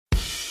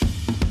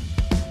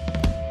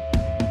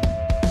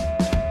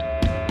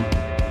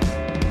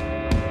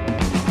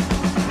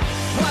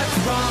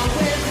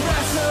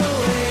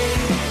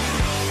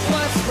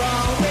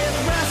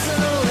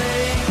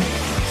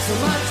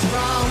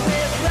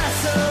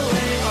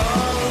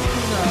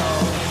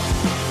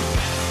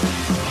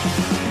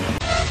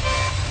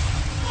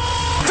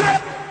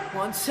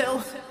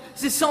So,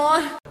 is this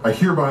on? I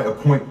hereby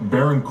appoint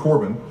Baron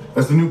Corbin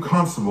as the new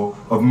constable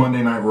of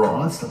Monday Night Raw.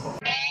 Constable?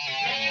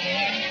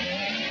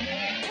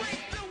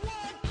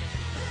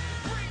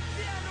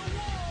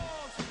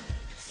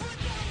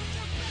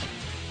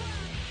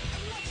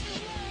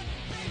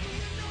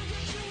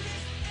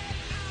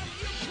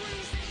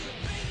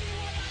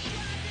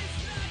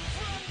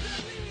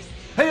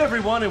 Hey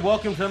everyone, and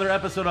welcome to another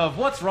episode of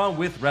What's Wrong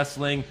with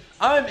Wrestling.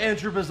 I'm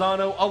Andrew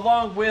Pisano,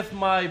 along with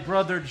my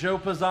brother Joe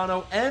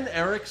Pisano and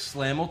Eric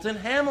Slamilton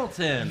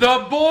Hamilton.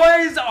 The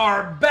boys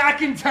are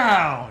back in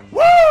town.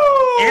 Woo!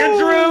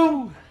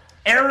 Andrew,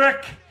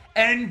 Eric,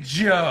 and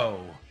Joe.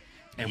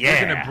 And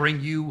we're going to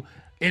bring you,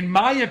 in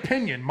my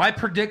opinion, my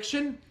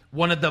prediction,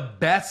 one of the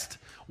best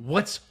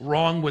What's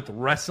Wrong with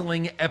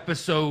Wrestling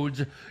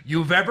episodes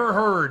you've ever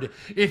heard.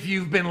 If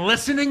you've been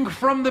listening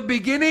from the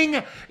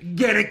beginning,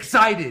 get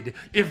excited.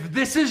 If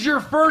this is your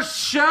first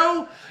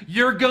show,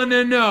 you're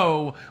gonna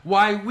know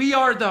why we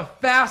are the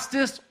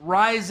fastest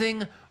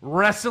rising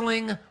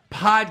wrestling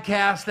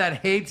podcast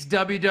that hates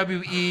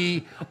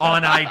WWE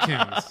on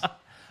iTunes.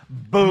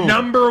 Boom.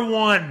 Number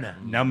one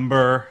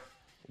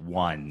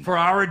For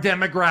our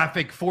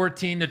demographic,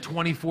 14 to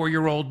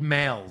 24-year-old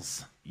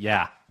males.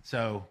 Yeah.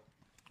 So...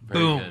 Very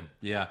boom. Good.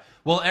 Yeah.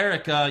 Well,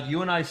 Eric,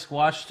 you and I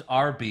squashed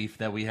our beef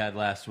that we had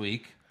last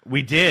week.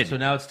 We did. So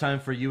now it's time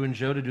for you and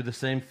Joe to do the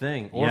same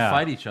thing or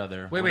fight each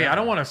other. Wait, I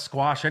don't want to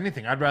squash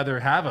anything. I'd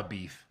rather have a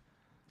beef.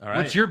 All right.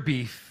 What's your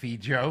beef,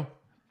 Joe?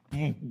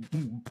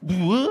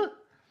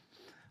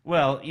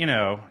 Well,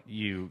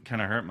 you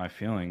kind of hurt my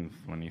feelings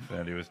when you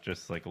said it was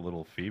just like a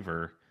little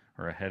fever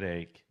or a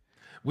headache.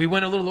 We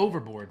went a little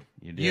overboard.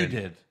 You did. You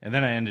did. And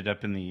then I ended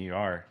up in the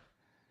ER.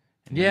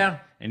 Yeah.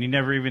 And you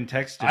never even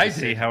texted to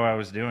see how I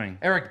was doing.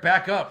 Eric,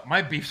 back up.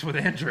 My beef's with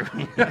Andrew.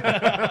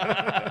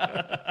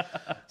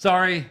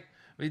 Sorry.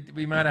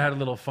 We might have had a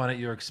little fun at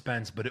your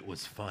expense, but it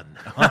was fun.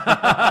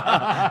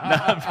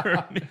 Not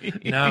for me.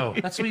 No.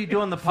 That's what you do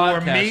on the podcast.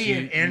 For me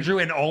and Andrew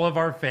and all of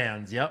our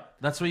fans. Yep.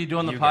 That's what you do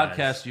on the podcast.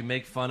 Guys. You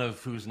make fun of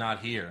who's not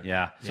here.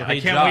 Yeah. So I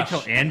can't wait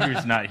till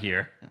Andrew's not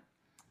here.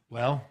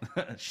 Well.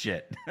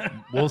 Shit.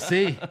 We'll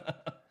see.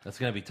 That's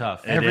going to be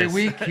tough. Every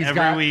week he's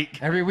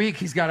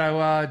got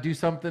to do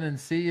something and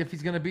see if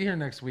he's going to be here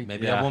next week.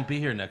 Maybe I won't be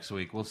here next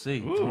week. We'll see.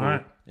 Ooh, all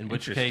right. In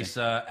which case,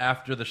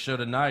 after the show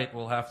tonight,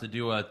 we'll have to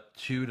do a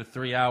 2 to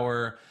 3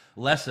 hour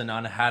lesson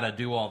on how to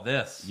do all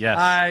this. Yes.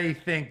 I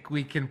think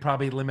we can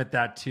probably limit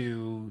that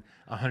to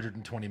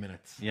 120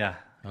 minutes. Yeah.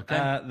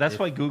 Okay. That's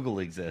why Google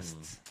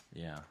exists.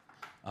 Yeah.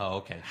 Oh,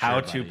 okay.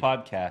 How to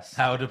podcast.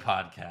 How to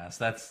podcast.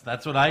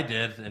 That's what I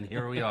did, and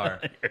here we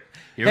are.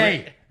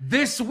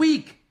 This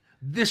week,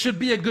 this should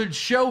be a good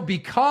show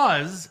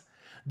because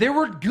there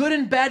were good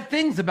and bad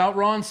things about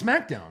Raw and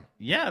SmackDown.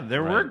 Yeah,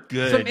 there were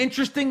good. Some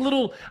interesting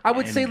little, I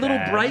would say, little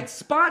bad. bright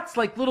spots.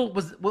 Like what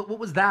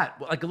was that?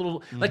 Like a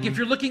little, like if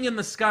you're looking in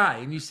the sky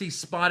and you see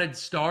spotted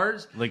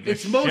stars, like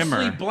it's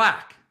mostly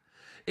black.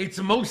 It's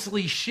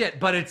mostly shit,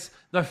 but it's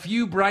the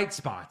few bright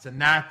spots,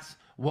 and that's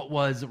what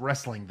was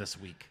wrestling this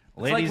week.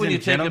 It's like when you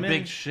take a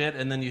big shit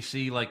and then you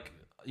see a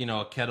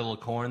kettle of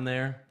corn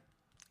there.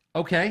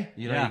 Okay.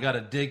 You got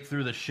to dig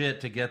through the shit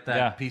to get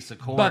that piece of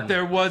corn. But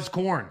there was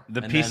corn.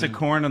 The piece of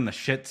corn on the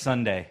shit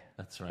Sunday.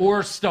 That's right.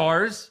 Or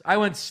stars. I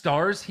went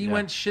stars. He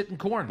went shit and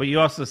corn. But you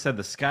also said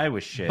the sky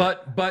was shit.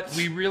 But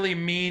we really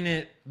mean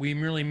it. We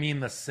really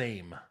mean the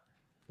same.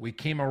 We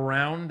came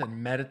around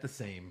and met at the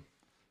same.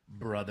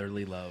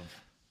 Brotherly love.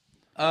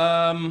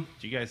 Do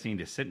you guys need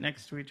to sit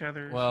next to each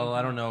other? Well,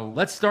 I don't know.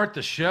 Let's start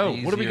the show.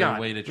 What do we got?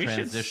 Way to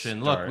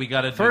transition. Look, Look, we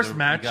got to first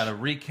match. We got to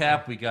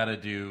recap. We got to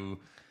do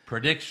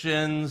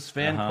predictions,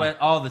 fan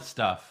all the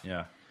stuff.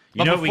 Yeah.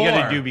 You know what we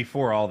got to do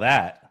before all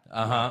that?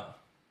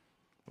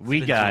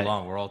 We got too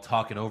long. We're all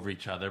talking over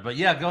each other. But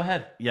yeah, go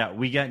ahead. Yeah,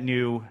 we got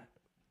new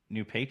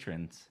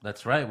patrons.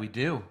 That's right, we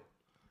do.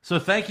 So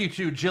thank you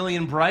to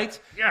Jillian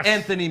Bright, yes.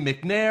 Anthony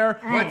McNair,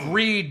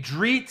 Reed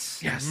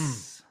Dreets,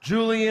 yes,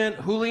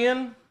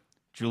 Julian.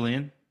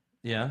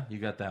 Yeah, you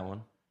got that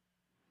one.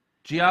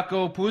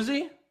 Giaco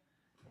Puzzi.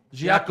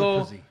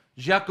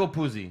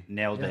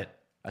 Nailed it.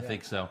 I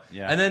think so.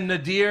 Yeah. And then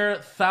Nadir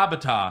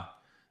Thabata.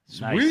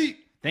 Sweet. Nice.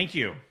 Thank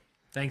you.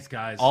 Thanks,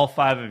 guys. All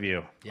 5 of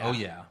you. Yeah. Oh,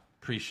 yeah.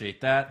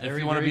 Appreciate that. If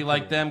you want to be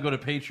like them, go to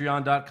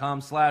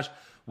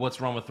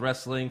patreon.com/What's Wrong with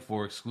Wrestling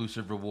for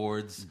exclusive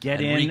rewards. Get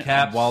and in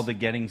recaps while the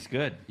getting's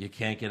good. You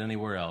can't get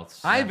anywhere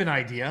else. I have an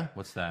idea.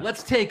 What's that?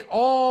 Let's take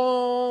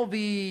all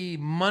the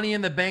Money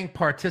in the Bank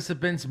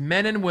participants,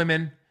 men and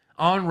women,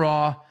 on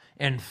Raw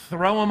and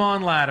throw them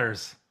on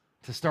ladders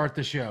to start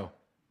the show.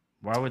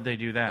 Why would they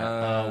do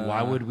that?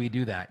 Why would we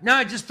do that?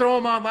 No, just throw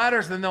them on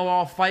ladders, then they'll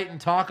all fight and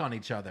talk on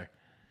each other.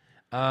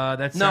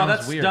 That's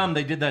weird. Dumb.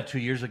 They did that 2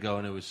 years ago,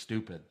 and it was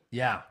stupid.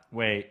 Yeah.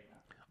 Wait.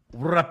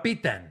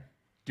 Repiten.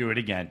 Do it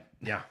again.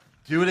 Yeah.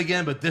 Do it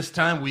again, but this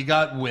time we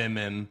got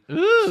women.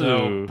 Ooh.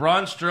 So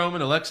Braun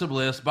Strowman, Alexa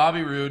Bliss,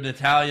 Bobby Roode,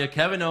 Natalya,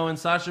 Kevin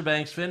Owens, Sasha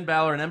Banks, Finn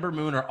Balor, and Ember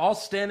Moon are all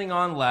standing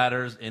on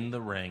ladders in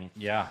the ring.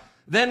 Yeah.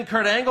 Then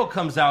Kurt Angle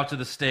comes out to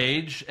the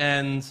stage,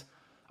 and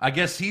I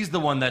guess he's the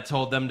one that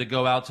told them to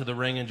go out to the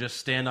ring and just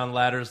stand on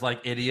ladders like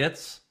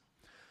idiots.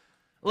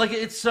 Like,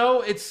 it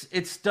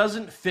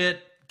doesn't fit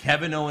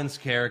Kevin Owens'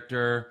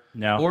 character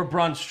or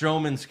Braun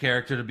Strowman's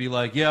character to be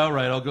like, yeah, all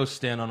right, I'll go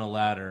stand on a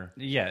ladder.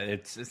 Yeah,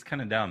 it's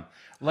kind of dumb.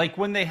 Like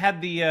when they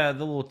had the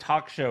little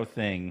talk show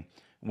thing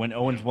when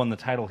Owens won the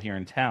title here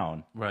in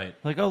town. Right.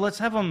 Like, oh, let's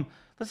have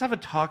a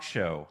talk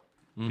show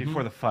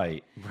before the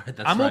fight. Right,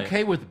 I'm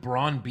okay with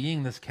Braun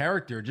being this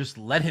character. Just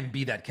let him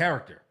be that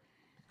character.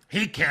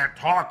 He can't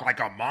talk like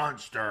a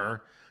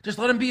monster. Just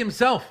let him be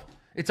himself.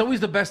 It's always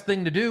the best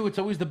thing to do. It's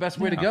always the best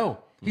way to go.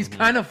 He's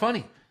kind of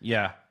funny.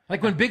 Yeah.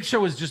 Like when Big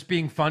Show was just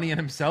being funny and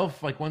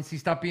himself, like once he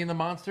stopped being the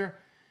monster,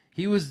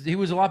 he was a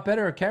lot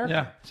better a character.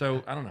 Yeah.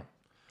 So I don't know.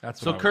 That's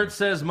So Kurt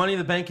says Money in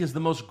the Bank is the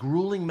most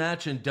grueling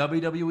match in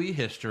WWE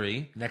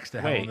history. Next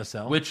to Hell in the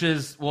Cell. Which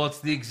is, well,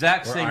 it's the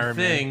exact same Iron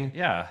thing Man.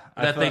 Yeah,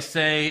 that they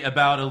say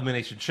about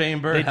Elimination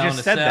Chamber, They Hell in just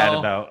a said that Cell,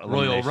 about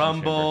Royal Elimination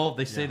Rumble. Chamber.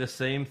 They say the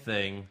same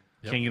thing.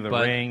 King of the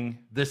But Ring.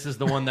 This is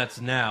the one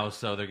that's now,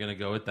 so they're going to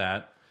go with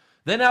that.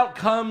 Then out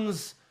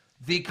comes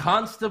the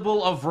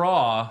Constable of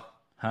Raw,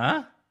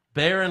 Huh?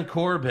 Baron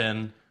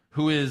Corbin,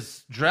 who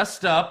is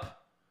dressed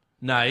up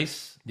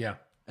nice, Yeah.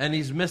 and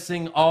he's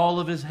missing all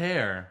of his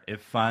hair.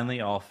 It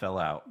finally all fell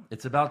out.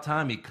 It's about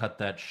time he cut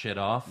that shit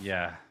off.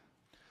 Yeah.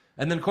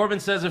 And then Corbin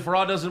says if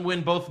Raw doesn't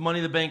win both Money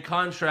in the Bank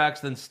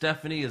contracts, then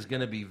Stephanie is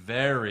going to be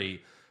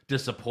very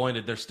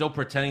disappointed. They're still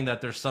pretending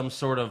that there's some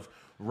sort of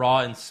Raw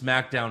and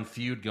SmackDown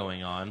feud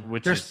going on.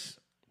 Which There's- is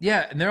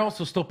Yeah, and they're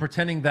also still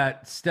pretending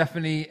that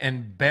Stephanie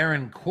and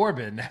Baron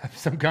Corbin have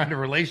some kind of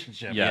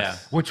relationship.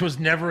 Yes. Which was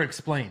never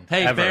explained.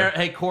 Hey, Ever.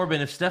 hey Corbin,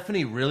 if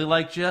Stephanie really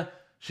liked you,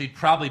 she'd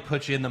probably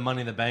put you in the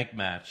Money in the Bank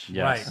match.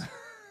 yes. Right.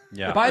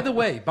 Yeah. By the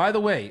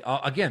way,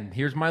 again,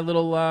 here's my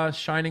little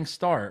shining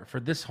star for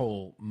this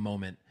whole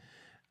moment.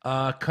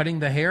 Cutting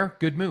the hair,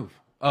 good move.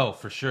 Oh,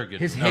 for sure. Good.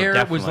 His No, hair was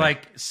definitely.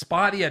 like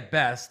spotty at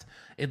best.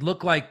 It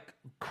looked like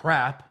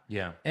crap.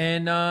 Yeah.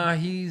 And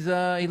he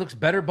looks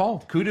better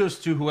bald. Kudos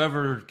to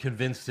whoever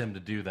convinced him to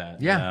do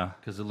that. Yeah.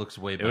 Because it looks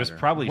way It better. was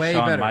probably Way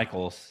Shawn better.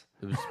 Michaels.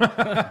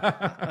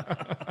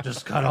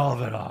 Just cut all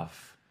of it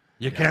off.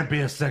 You can't be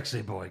a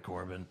sexy boy,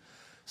 Corbin.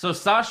 So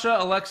Sasha,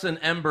 Alexa, and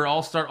Ember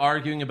all start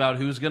arguing about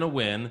who's going to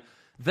win.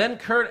 Then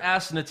Kurt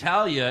asks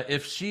Natalya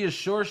if she is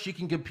sure she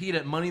can compete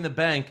at Money in the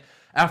Bank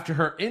after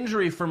her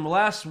injury from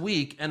last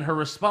week, and her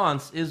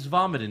response is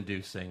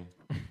vomit-inducing.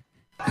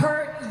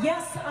 Kurt,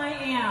 yes, I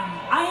am.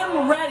 I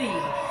am ready.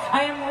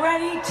 I am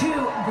ready to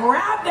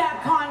grab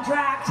that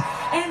contract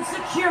and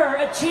secure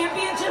a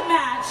championship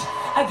match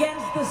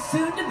against the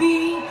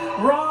soon-to-be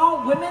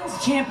Raw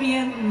Women's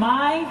Champion,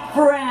 my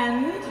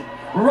friend,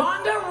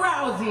 Ronda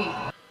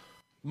Rousey.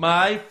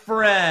 My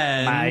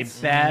friend. My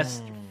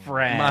best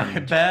friend. My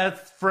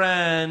best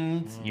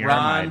friend, You're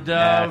my Ronda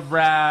best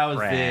Rousey.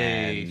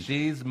 friend.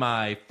 She's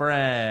my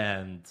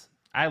friend.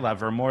 I love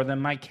her more than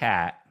my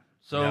cat.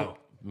 So No.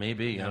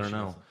 maybe, I don't she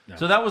know. doesn't. No.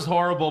 So that was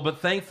horrible, but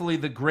thankfully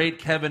the great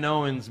Kevin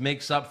Owens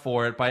makes up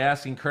for it by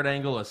asking Kurt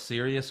Angle a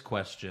serious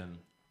question.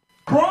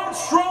 Braun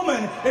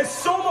Strowman is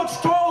so much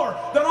taller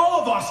than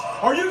all of us.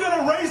 Are you going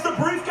to raise the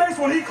briefcase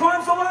when he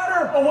climbs the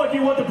ladder? Oh, what,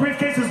 you want the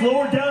briefcases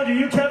lowered down to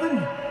you, Kevin?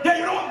 Yeah,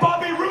 you know what,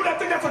 Bobby Roode? I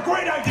think that's a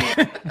great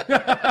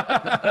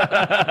idea.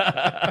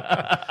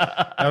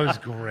 That was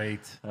great.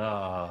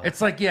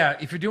 It's like, yeah,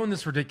 if you're doing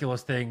this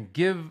ridiculous thing,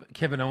 give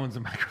Kevin Owens a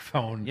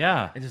microphone.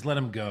 Yeah. And just let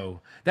him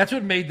go. That's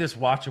what made this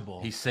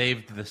watchable. He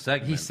saved the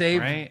segment. He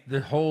saved right?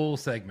 the whole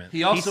segment. He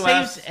He also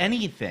saves asks,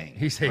 anything.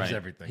 He saves Right.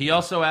 everything. He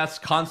also asks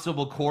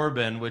Constable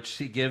Corbin, which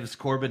he gives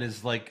Corbin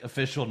his like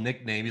official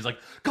nickname. He's like,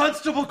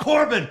 Constable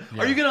Corbin,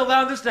 are you going to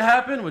allow this to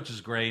happen? Which is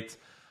great.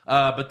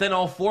 But then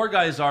all four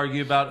guys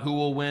argue about who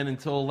will win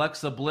until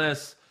Alexa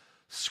Bliss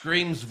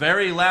screams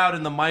very loud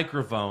in the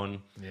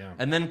microphone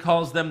and then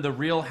calls them the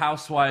Real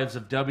Housewives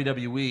of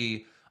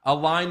WWE, a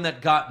line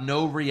that got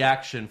no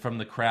reaction from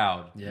the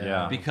crowd.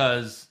 Yeah.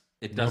 Because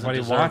it doesn't Nobody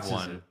deserve watches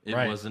one. it. It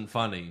Right. wasn't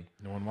funny.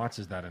 No one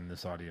watches that in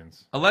this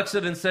audience. Alexa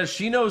then says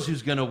she knows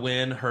who's going to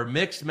win. Her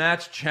mixed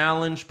match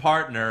challenge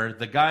partner,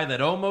 the guy that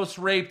almost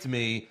raped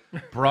me,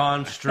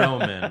 Braun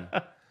Strowman.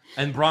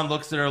 And Braun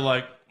looks at her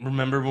like,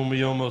 remember when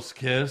we almost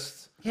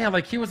kissed? Yeah,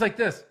 like he was like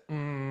this.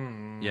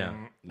 Yeah.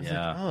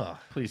 Yeah.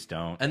 Please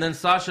don't. And then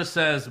Sasha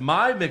says,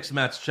 my mixed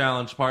match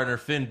challenge partner,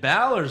 Finn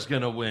Balor's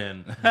going to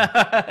win.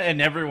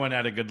 And everyone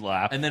had a good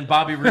laugh. And then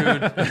Bobby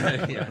Roode.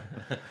 Yeah.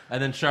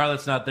 And then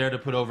Charlotte's not there to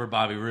put over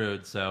Bobby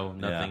Roode, so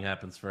nothing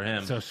happens for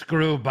him. So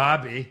screw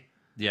Bobby.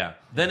 Yeah.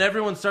 Then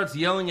everyone starts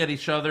yelling at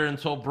each other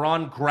until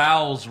Braun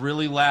growls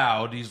really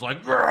loud. He's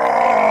like,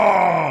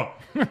 "Grrrr!"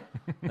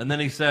 And then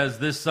he says,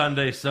 this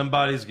Sunday,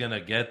 somebody's going to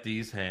get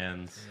these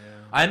hands.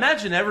 I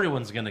imagine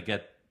everyone's going to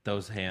get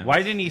those hands. Why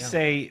didn't he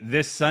say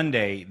this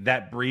Sunday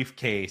that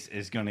briefcase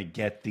is going to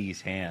get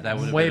these hands? That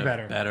would have Way been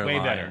better. a better Way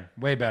line. better.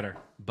 Way better.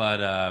 But,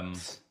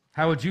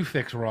 How would you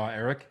fix Raw,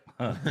 Eric?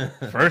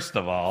 First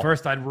of all.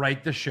 First, I'd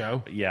write the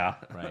show. Yeah.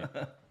 right.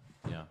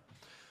 Yeah.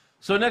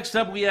 So next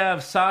up, we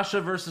have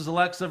Sasha versus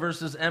Alexa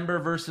versus Ember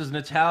versus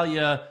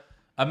Natalya.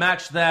 A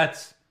match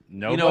that,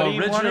 Nobody wanted to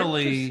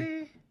originally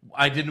see?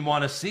 I didn't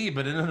want to see,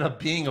 but it ended up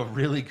being a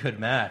really good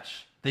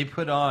match. They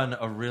put on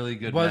a really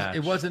good match.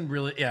 It wasn't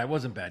really, it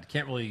wasn't bad.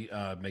 Can't really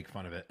make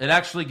fun of it. It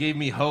actually gave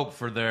me hope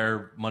for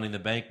their Money in the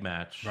Bank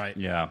match. Right.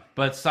 Yeah.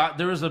 But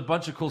there was a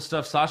bunch of cool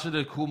stuff. Sasha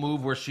did a cool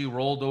move where she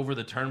rolled over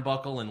the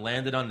turnbuckle and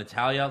landed on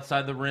Natalya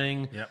outside the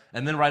ring. Yep.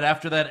 And then right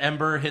after that,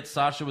 Ember hit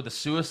Sasha with a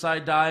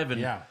suicide dive.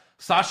 And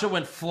Sasha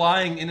went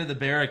flying into the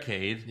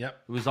barricade.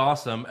 Yep. It was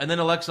awesome. And then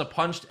Alexa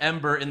punched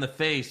Ember in the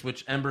face,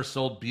 which Ember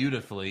sold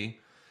beautifully.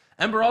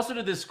 Ember also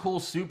did this cool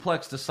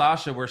suplex to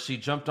Sasha where she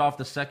jumped off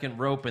the second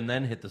rope and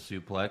then hit the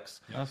suplex.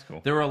 That's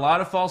cool. There were a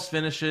lot of false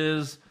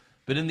finishes,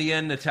 but in the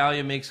end,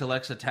 Natalya makes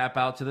Alexa tap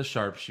out to the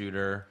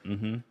sharpshooter.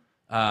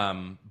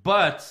 Mm-hmm.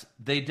 But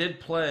they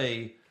did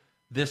play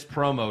this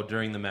promo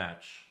during the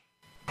match.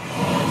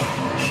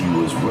 She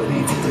was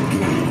ready for the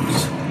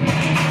games.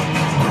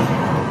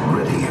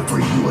 Ready for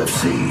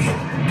UFC.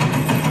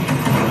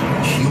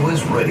 She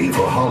was ready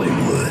for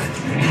Hollywood.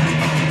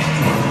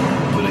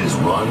 But is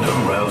Ronda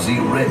Rousey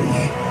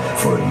ready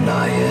for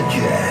Nia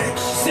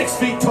Jax? 6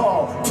 feet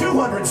tall,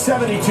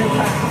 272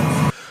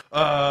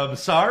 pounds.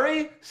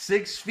 Sorry?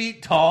 6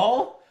 feet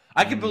tall?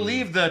 I can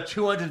believe the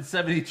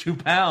 272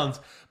 pounds,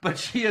 but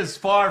she is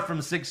far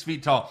from 6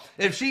 feet tall.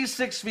 If she's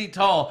 6 feet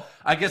tall,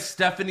 I guess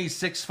Stephanie's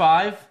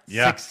 6'5"?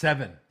 Yeah.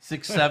 6'7".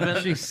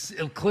 6'7"? She's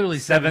clearly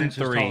 7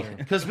 inches 7'3". taller.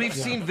 Because we've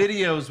seen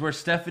videos where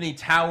Stephanie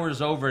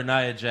towers over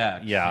Nia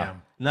Jax. Yeah.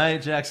 Nia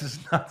Jax is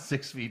not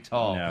 6 feet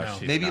tall. No,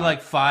 she's maybe not.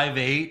 like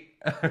 5'8"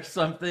 or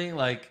something.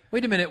 Like,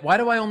 Wait a minute. Why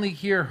do I only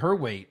hear her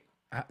weight?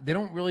 They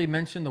don't really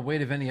mention the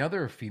weight of any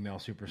other female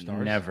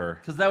superstars. Never.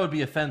 because that would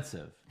be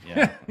offensive.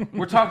 Yeah.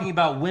 We're talking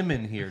about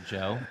women here,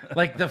 Joe.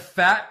 Like the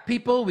fat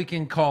people, we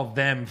can call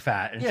them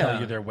fat and Yeah. tell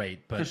you their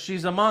weight. But Because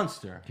she's a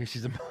monster. here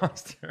she's a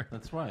monster.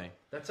 That's right.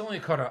 That's only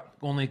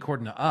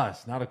according to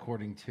us, not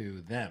according to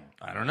them.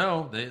 I don't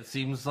know. It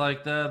seems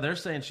like they're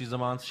saying she's a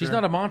monster. She's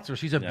not a monster.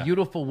 She's a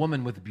beautiful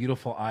woman with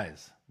beautiful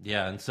eyes.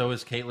 Yeah, and so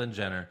is Caitlyn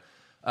Jenner.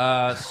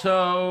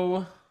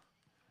 So,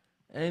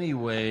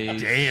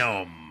 anyways.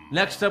 Damn.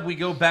 Next up, we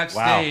go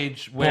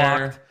backstage where...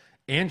 Blocked.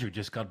 Andrew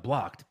just got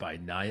blocked by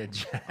Nia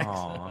Jax.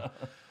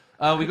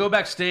 Aw. We go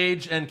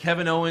backstage, and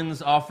Kevin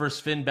Owens offers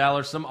Finn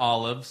Balor some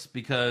olives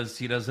because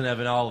he doesn't have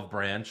an olive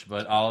branch,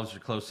 but olives are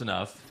close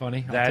enough.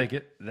 Funny. I'll take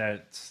it.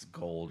 That's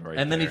gold right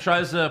And then there. he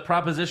tries to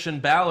proposition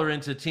Balor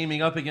into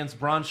teaming up against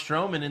Braun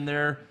Strowman in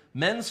their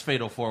men's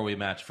Fatal 4-Way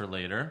match for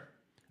later.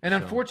 And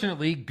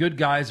unfortunately, good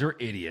guys are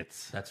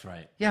idiots. That's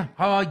right. Yeah.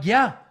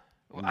 Yeah.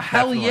 Hell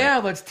Definitely. yeah,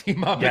 let's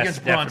team up Yes,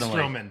 against Braun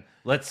definitely. Strowman.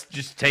 Let's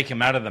just take him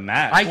out of the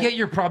match. I get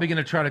you're probably going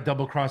to try to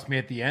double cross me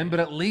at the end, but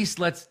at least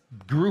let's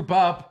group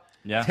up,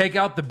 take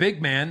out the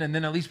big man, and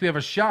then at least we have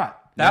a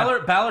shot.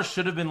 Balor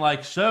should have been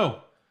like,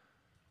 so,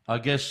 I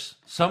guess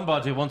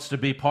somebody wants to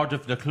be part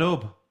of the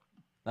club.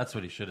 That's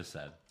what he should have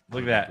said.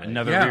 Look at that.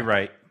 Another Yeah.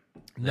 rewrite.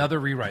 Another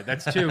rewrite.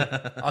 That's 2.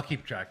 I'll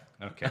keep track.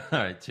 Okay. All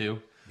right, 2.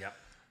 Yep.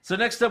 So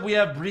next up, we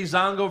have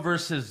Breezango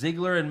versus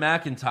Ziggler and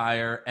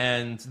McIntyre,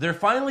 and they're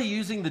finally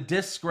using the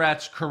disc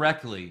scratch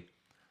correctly.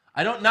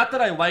 Not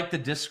that I like the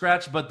disc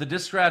scratch, but the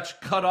disc scratch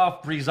cut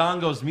off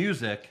Breezango's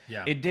music.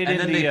 Yeah. It did And in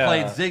then the, they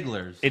played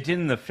Ziggler's. It did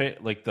in the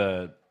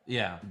the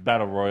Yeah.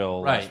 Battle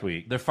Royal Right. last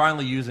week. They're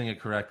finally using it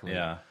correctly.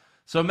 Yeah.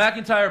 So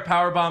McIntyre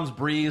powerbombs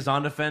Breeze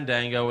onto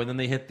Fandango, and then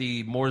they hit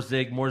the more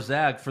zig, more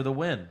zag for the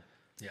win.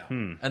 Yeah.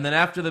 And then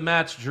after the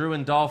match, Drew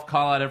and Dolph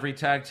call out every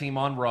tag team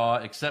on Raw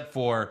except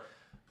for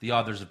the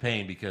Authors of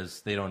Pain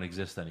because they don't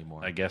exist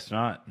anymore. I guess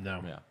not.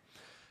 No. Yeah.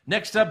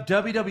 Next up,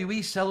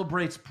 WWE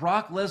celebrates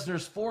Brock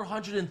Lesnar's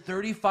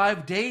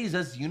 435 days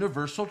as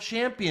Universal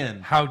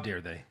Champion. How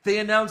dare they? They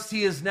announced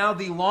he is now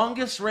the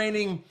longest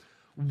reigning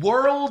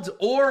World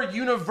or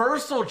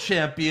Universal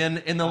Champion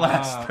in the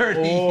last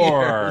 30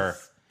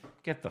 years.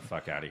 Get the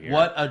fuck out of here.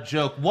 What a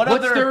joke. What's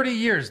other 30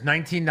 years?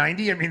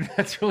 1990? I mean,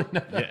 that's really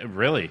not... Yeah,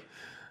 really?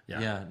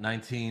 Yeah,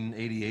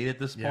 1988 at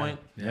this point.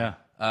 Yeah.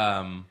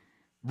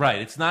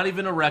 Right, it's not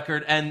even a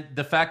record, and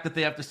the fact that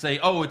they have to say,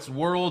 oh, it's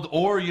World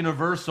or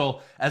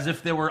Universal, as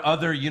if there were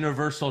other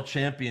Universal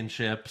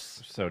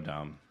Championships. So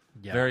dumb.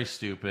 Yeah. Very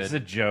stupid. It's a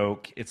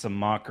joke. It's a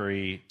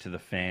mockery to the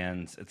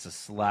fans. It's a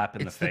slap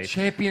in It's the the face.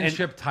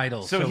 championship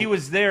title. So he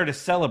was there to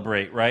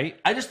celebrate, right?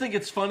 I just think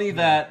it's funny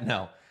that,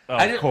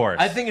 Of course.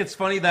 I think it's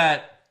funny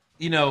that,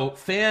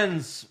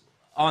 fans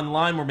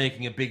online were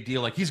making a big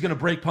deal, like he's going to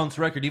break Punk's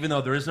record, even though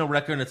there is no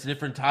record and it's a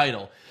different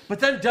title. But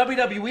then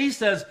WWE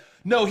says,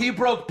 no, he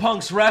broke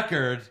Punk's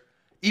record,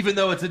 even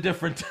though it's a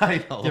different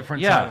title.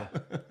 different Yeah.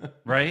 title.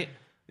 Right?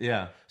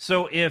 Yeah.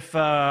 So if,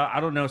 I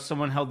don't know,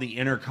 someone held the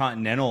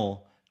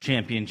Intercontinental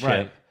Championship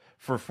Right.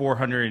 for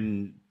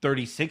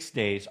 436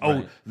 days.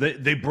 Right. Oh,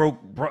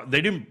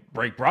 they didn't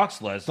break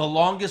Brock's list. The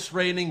longest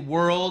reigning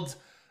World,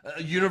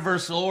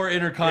 Universal, or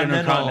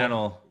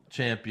Intercontinental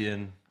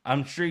Champion.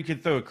 I'm sure you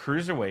could throw a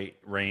cruiserweight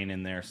reign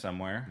in there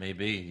somewhere.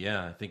 Maybe,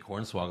 yeah. I think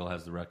Hornswoggle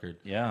has the record.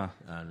 Yeah.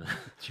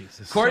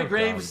 Jesus. Corey so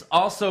Graves dumb.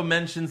 also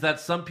mentions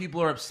that some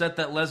people are upset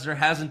that Lesnar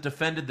hasn't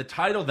defended the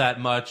title that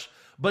much,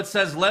 but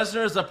says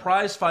Lesnar is a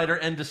prize fighter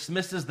and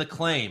dismisses the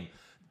claim.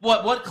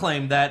 What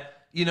claim?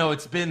 That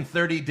it's been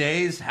 30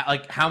 days.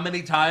 Like, how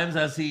many times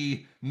has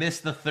he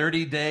missed the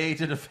 30-day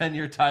to defend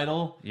your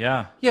title?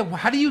 Yeah. Yeah, well,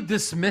 how do you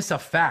dismiss a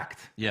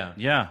fact? Yeah.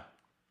 Yeah.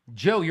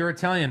 Joe, you're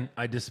Italian.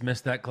 I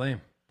dismiss that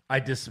claim. I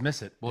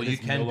dismiss it. Well, It you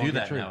is no can do longer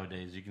that true.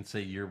 nowadays. You can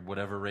say you're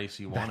whatever race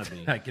you want to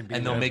be. I can be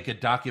and they'll whatever. make a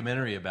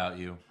documentary about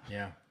you.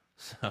 Yeah.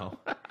 So,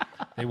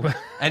 They will.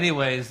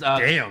 anyways,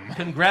 Damn.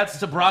 congrats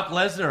to Brock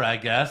Lesnar, I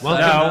guess.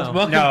 Welcome, I don't know.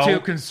 welcome No. to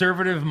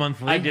Conservative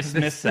Monthly. I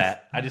dismiss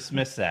that. I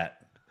dismiss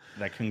that.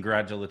 That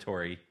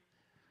congratulatory.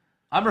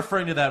 I'm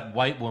referring to that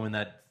white woman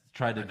that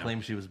tried to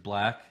claim she was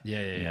black.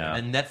 Yeah. Yeah.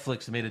 And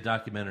Netflix made a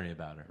documentary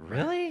about her.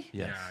 Really?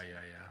 Yes. Yeah.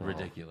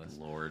 Ridiculous.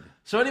 Lord.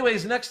 So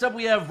anyways, next up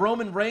we have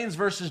Roman Reigns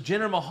versus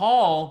Jinder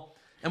Mahal.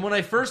 And when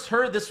I first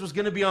heard this was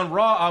going to be on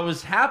Raw, I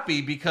was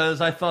happy because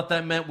I thought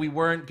that meant we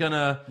weren't going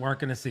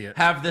to see it.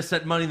 have this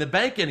at Money in the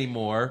Bank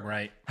anymore.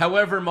 Right.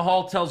 However,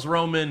 Mahal tells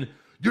Roman,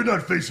 You're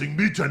not facing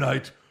me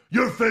tonight.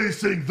 You're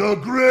facing the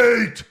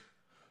great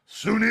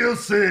Sunil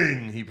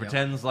Singh. he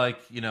pretends like,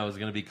 it's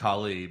going to be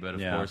Khali, but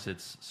of Yeah. course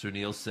it's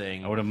Sunil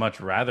Singh. I would have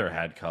much rather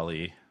had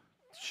Kali.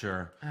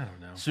 Sure. I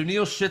don't know.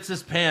 Sunil shits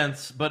his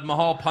pants, but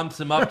Mahal pumps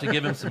him up to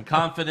give him some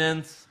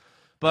confidence.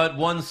 But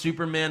one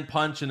Superman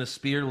punch and a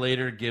spear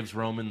later gives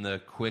Roman the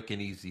quick and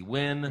easy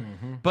win.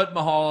 Mm-hmm. But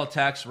Mahal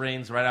attacks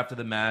Reigns right after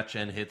the match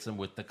and hits him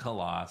with the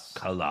Kalash.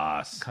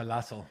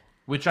 Colossal.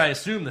 Which I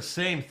assume the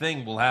same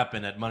thing will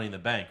happen at Money in the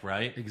Bank,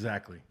 right?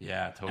 Exactly.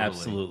 Yeah, totally.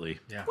 Absolutely.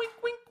 Yeah. Wink,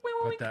 wink,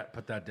 wink, wink.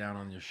 Put that down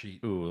on your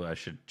sheet. Ooh, I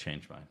should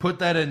change mine. Put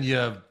that in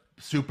your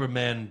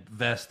Superman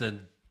vest and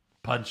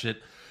punch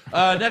it.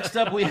 Next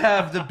up, we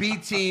have the B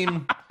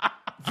team.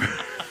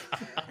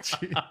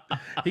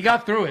 He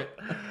got through it.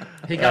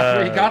 He got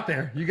through. He got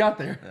there. You got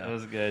there. That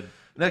was good.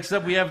 Next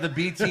up, we have the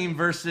B team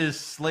versus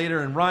Slater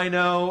and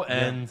Rhino,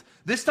 and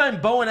this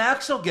time Bo and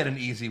Axel get an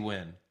easy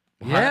win.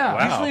 Yeah.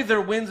 Wow. Usually their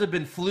wins have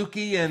been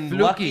fluky and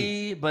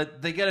lucky,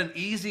 but they get an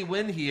easy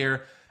win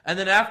here. And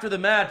then after the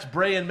match,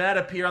 Bray and Matt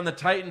appear on the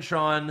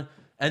Titantron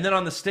and then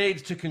on the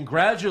stage to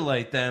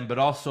congratulate them, but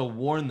also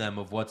warn them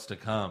of what's to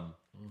come.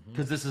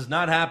 Because this is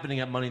not happening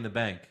at Money in the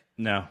Bank.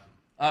 No.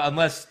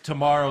 Unless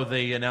tomorrow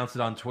they announce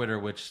it on Twitter,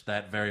 which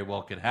that very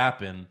well could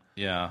happen.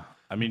 Yeah.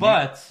 I mean,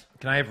 But,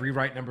 Can I have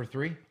rewrite number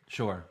 3?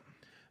 sure.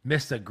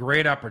 Missed a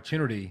great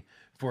opportunity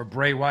for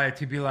Bray Wyatt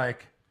to be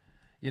like,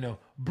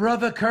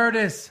 Brother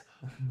Curtis,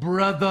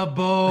 Brother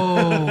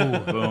Bo.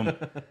 boom.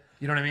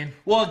 You know what I mean?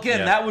 Well, again,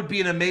 Yeah. that would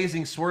be an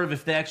amazing swerve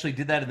if they actually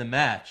did that in the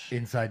match.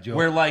 Inside joke.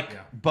 Where,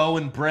 Bo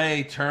and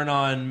Bray turn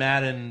on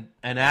Matt and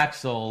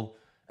Axel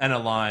and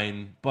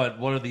align, but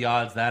what are the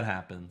odds that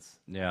happens?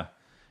 Yeah.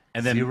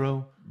 And then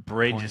 0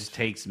 Bray point. just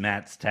takes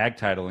Matt's tag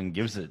title and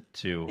gives it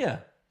to. Yeah,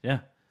 Yeah.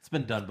 it's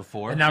been done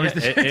before. And now Yeah,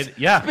 he's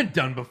yeah. it's been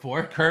done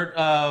before.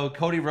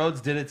 Cody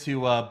Rhodes did it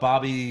to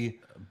Bobby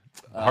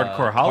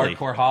Hardcore Holly.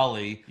 Hardcore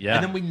Holly. Yeah.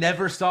 And then we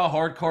never saw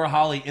Hardcore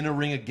Holly in a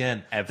ring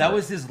again. Ever. That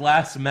was his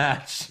last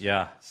match.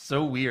 Yeah.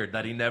 So weird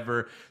that they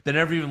never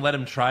even let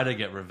him try to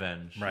get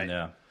revenge. Right.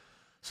 Yeah.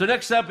 So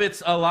next up,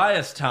 it's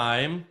Elias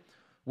time,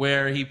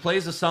 where he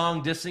plays a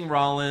song dissing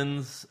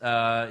Rollins.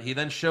 He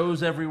then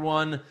shows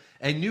everyone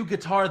a new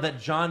guitar that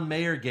John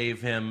Mayer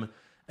gave him,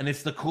 and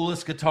it's the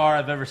coolest guitar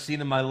I've ever seen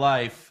in my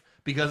life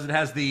because it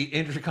has the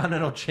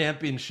Intercontinental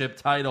Championship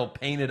title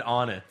painted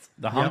on it.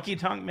 The Honky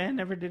Tonk Man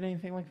never did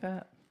anything like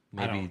that.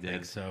 Maybe he don't did.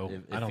 think so.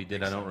 If I don't he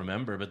did, think I don't so.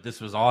 remember, but this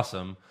was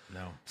awesome.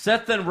 No.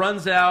 Seth then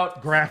runs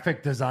out.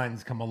 Graphic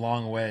designs come a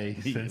long way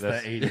since the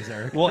That's- 80s,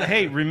 Eric. Well,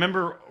 hey,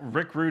 remember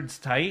Rick Rude's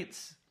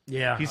tights?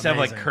 Yeah. He used to have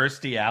like amazing.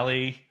 Kirstie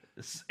Alley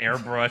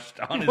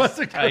airbrushed on What's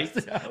his a tights,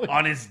 Kirstie Alley?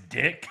 on his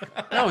dick.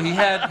 No, he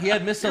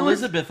had Miss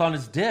Elizabeth on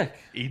his dick.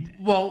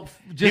 Well,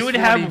 just He would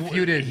when have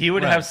feuded. he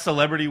would Right. have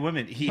celebrity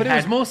women. But it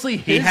was mostly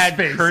his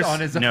face on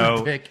his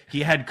own dick.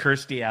 He had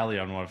Kirstie Alley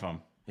on one of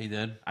them. He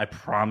did. I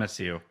promise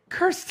you.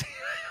 Kirstie.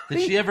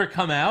 Did she ever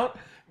come out?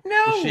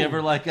 No. Was she ever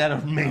at a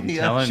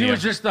Mania? telling She you.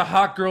 was just the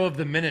hot girl of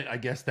the minute, I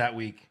guess, that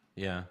week.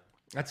 Yeah.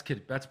 That's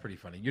pretty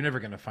funny. You're never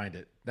gonna find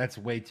it. That's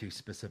way too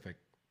specific.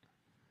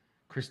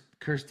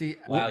 Kirstie.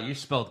 Wow, you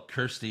spelled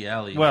Kirstie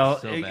Alley. Well,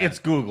 so bad. it's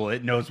Google.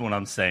 It knows what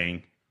I'm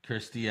saying.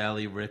 Kirstie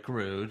Alley, Rick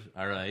Rude.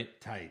 All right.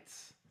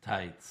 Tights.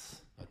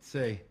 Tights. Let's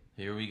see.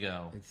 Here we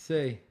go. Let's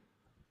see.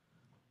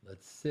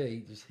 Let's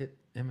see. Just hit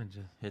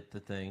images. Hit the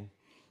thing.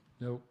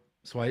 Nope.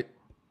 Swipe.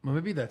 Well,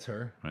 maybe that's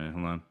her. Wait,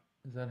 hold on.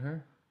 Is that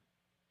her?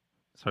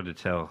 It's hard to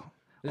tell.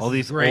 This All is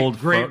these great, old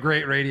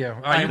great radio.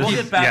 All right, we'll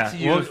get back to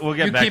you. We'll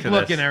get You back keep to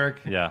looking, this.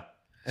 Eric. Yeah,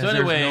 So There's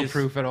no anyways-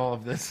 proof at all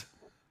of this.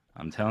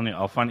 I'm telling you,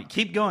 I'll find it.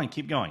 Keep going.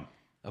 Keep going.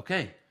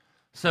 Okay.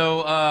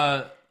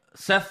 So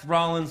Seth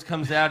Rollins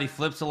comes out. He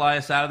flips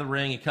Elias out of the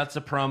ring. He cuts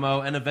a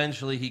promo, and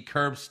eventually he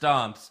curb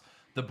stomps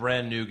the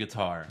brand new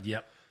guitar.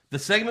 Yep. The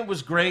segment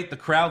was great. The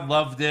crowd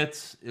loved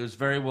it. It was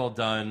very well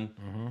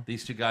done.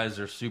 These two guys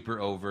are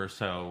super over,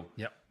 so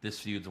Yep. this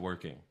feud's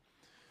working.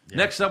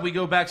 Next up, we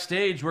go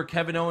backstage where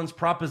Kevin Owens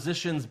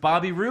propositions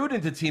Bobby Roode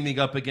into teaming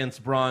up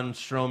against Braun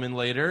Strowman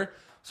later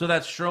so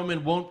that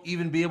Strowman won't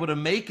even be able to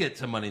make it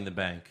to Money in the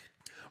Bank.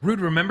 Rude,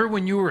 remember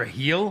when you were a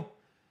heel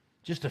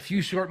just a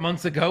few short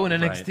months ago in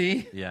NXT?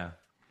 Right. Yeah.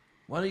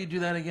 Why don't you do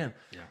that again?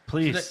 Yeah.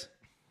 Please.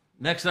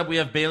 Next up, we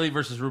have Bayley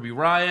versus Ruby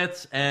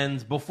Riott.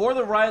 And before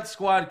the Riott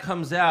Squad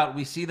comes out,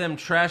 we see them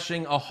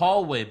trashing a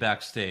hallway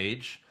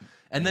backstage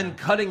and then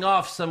cutting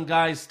off some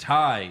guy's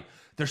tie.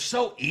 They're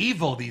so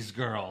evil, these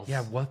girls.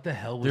 Yeah, what the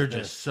hell was They're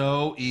this? just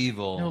so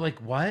evil. No, like,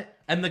 what?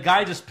 And the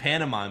guy just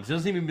pantomimes. He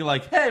doesn't even be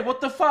like, hey,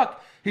 what the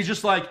fuck? He's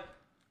just like...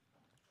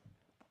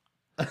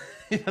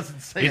 he doesn't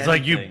say He's anything.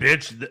 like, you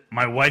bitch,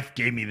 my wife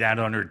gave me that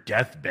on her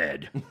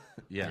deathbed.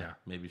 Yeah,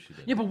 maybe she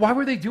did. Yeah, but why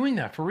were they doing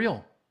that, for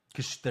real?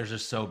 Because they're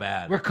just so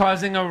bad. We're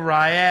causing a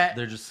riot.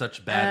 They're just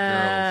such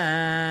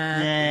bad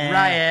girls.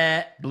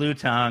 Riot. Blue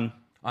tongue.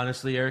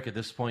 Honestly, Eric, at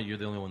this point, you're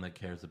the only one that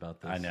cares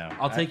about this. I know.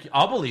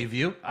 I'll believe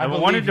you. I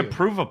believe wanted to you.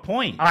 prove a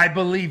point. I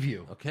believe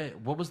you. Okay,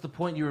 what was the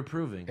point you were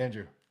proving?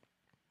 Andrew.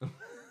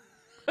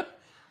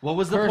 What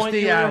was the Kirstie point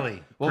you were...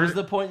 Alley. What was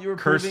the point you were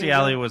proving? Kirstie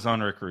Alley was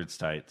on Recruits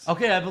Tights.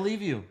 Okay, I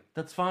believe you.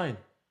 That's fine.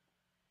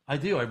 I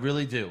do. I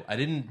really do. I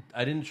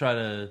didn't try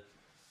to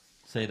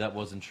say that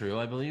wasn't true.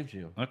 I believed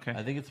you. Okay.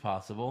 I think it's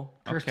possible.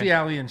 Kirstie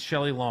Alley and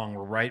Shelley Long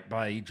were right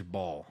by each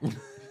ball.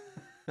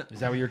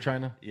 Is that what you're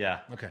trying to? Yeah.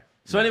 Okay.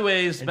 So,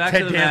 anyways, And back Ted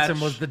to the Danson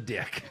match. was the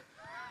dick.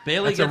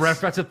 Bayley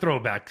That's a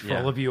throwback for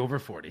Yeah. all of you over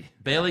 40.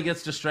 Bayley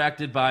gets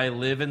distracted by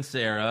Liv and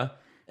Sarah,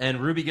 and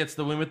Ruby gets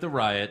the win with the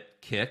Riot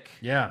kick.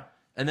 Yeah.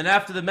 And then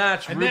after the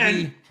match, And Ruby...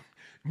 then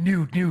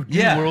new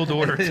world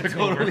order it took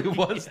totally over.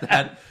 was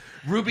that.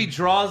 Ruby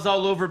draws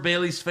all over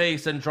Bayley's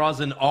face and draws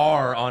an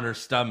R on her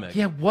stomach.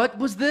 Yeah, what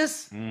was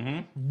this?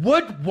 Mm-hmm.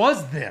 What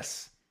was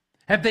this?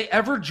 Have they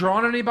ever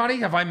drawn anybody?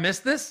 Have I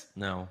missed this?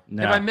 No.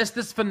 Have I missed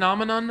this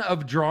phenomenon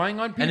of drawing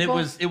on people?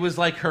 And it was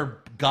like her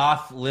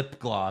goth lip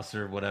gloss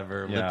or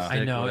whatever. Yeah. Lipstick,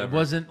 I know whatever. it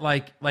wasn't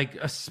like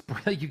a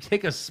spray. You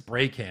take a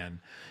spray can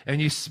and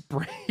you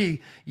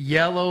spray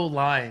yellow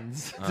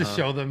lines to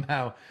show them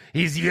how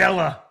he's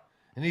yellow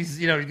and he's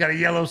got a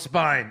yellow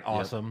spine.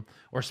 Awesome.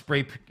 Or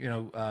spray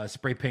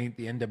spray paint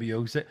the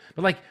NWO set.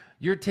 But like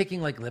you're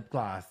taking like lip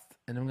gloss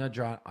and I'm gonna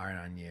draw an R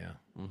on you.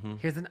 Mm-hmm.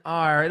 Here's an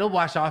R. It'll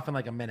wash off in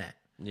like a minute.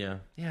 Yeah.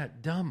 Yeah,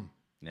 dumb.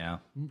 Yeah.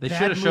 They Bad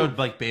should have showed move.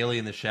 like Bayley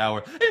in the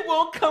shower. It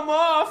won't come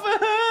off.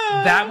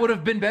 That would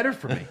have been better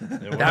for me.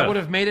 That would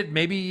have made it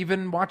maybe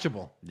even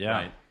watchable. Yeah.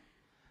 Right.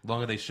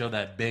 Longer they show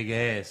that big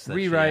ass that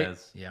Rewrite. she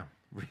has. Yeah.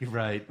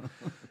 Rewrite.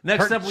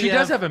 Next up, She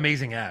does have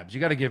amazing abs.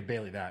 You got to give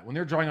Bayley that. When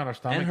they're drawing on her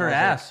stomach. and her also-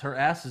 ass. Her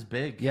ass is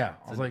big. Yeah,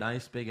 It's I was a like,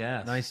 nice big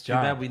ass. nice Too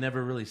job. bad we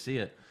never really see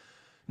it.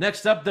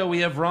 Next up, though, we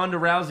have Ronda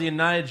Rousey and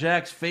Nia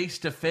Jax face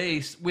to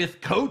face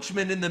with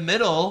Coachman in the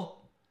middle.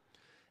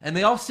 And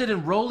they all sit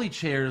in rolly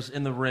chairs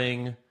in the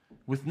ring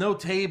with no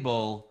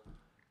table.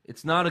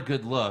 It's not a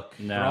good look.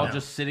 No. They're all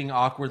just sitting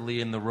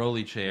awkwardly in the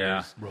rolly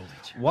chairs.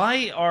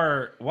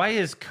 Why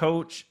is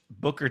Coach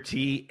Booker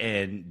T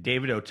and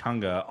David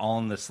Otunga all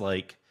in this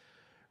like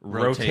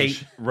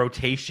rotation?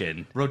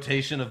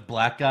 Rotation of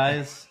black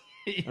guys.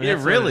 I mean, It that's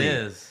what really it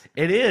is.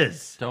 It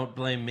is. Don't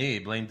blame me.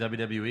 Blame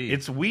WWE.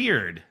 It's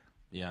weird.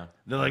 yeah.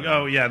 They're like,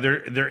 oh yeah,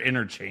 they're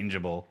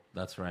interchangeable.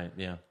 That's right,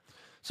 yeah.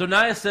 So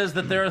Nia says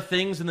that there are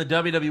things in the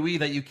WWE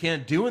that you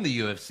can't do in the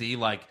UFC,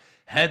 like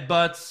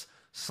headbutts,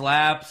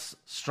 slaps,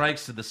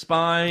 strikes to the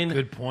spine,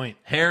 Good point.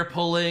 hair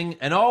pulling,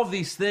 and all of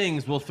these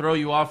things will throw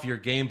you off your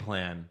game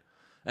plan.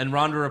 And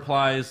Ronda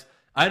replies,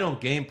 I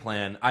don't game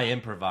plan, I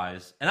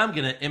improvise. And I'm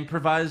going to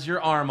improvise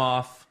your arm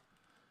off.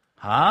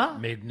 Huh?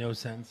 Made no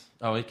sense.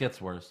 Oh, it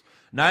gets worse.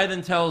 Nia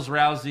then tells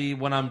Rousey,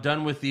 when I'm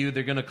done with you,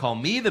 they're going to call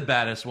me the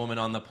baddest woman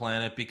on the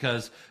planet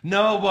because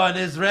no one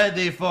is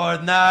ready for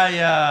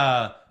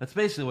Nia. That's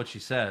basically what she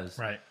says.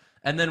 Right.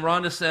 And then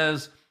Ronda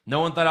says, no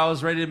one thought I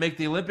was ready to make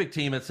the Olympic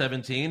team at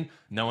 17.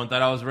 No one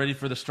thought I was ready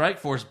for the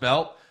Strikeforce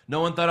belt.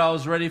 No one thought I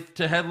was ready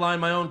to headline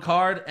my own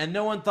card. And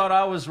no one thought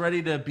I was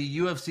ready to be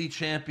UFC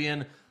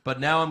champion. But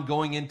now I'm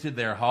going into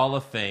their Hall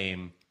of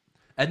Fame.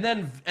 And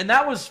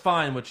that was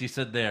fine what she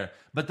said there.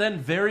 But then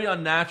very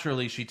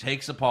unnaturally, she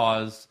takes a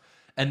pause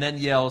and then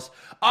yells,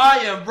 I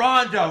am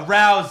Ronda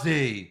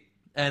Rousey.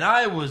 And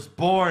I was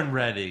born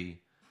ready.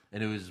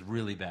 And it was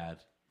really bad.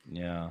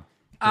 Yeah.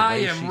 I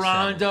way she am said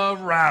Ronda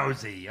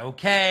Rousey,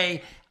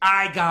 okay?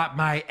 I got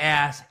my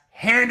ass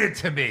handed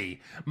to me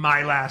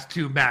my last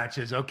 2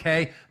 matches,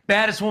 okay?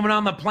 Baddest woman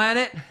on the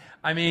planet?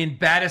 I mean,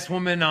 baddest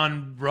woman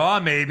on Raw,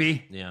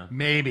 maybe. Yeah.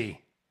 Maybe.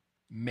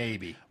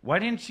 Why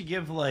didn't she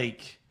give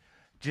like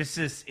just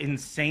this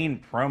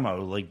insane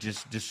promo, like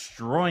just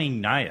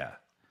destroying Nia?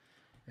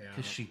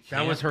 Because she That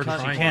can't was her cut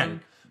trying.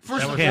 one.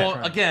 First That of was her all,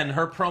 trying. again,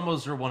 her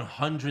promos are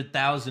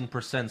 100,000%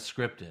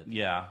 scripted.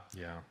 Yeah,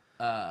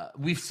 Yeah.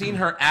 We've seen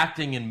her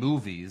acting in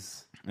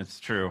movies, it's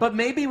true. but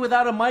maybe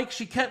without a mic,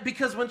 she can't.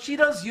 Because when she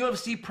does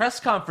UFC press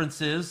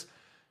conferences,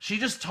 she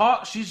just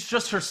talks. She's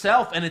just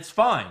herself, and it's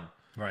fine.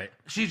 Right.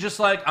 She's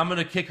just like, I'm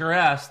gonna kick her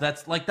ass.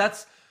 That's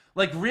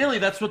really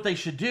that's what they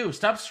should do.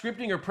 Stop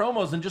scripting her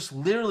promos and just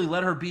literally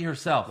let her be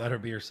herself. Let her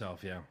be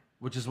herself, yeah.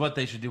 Which is what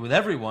they should do with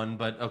everyone.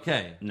 But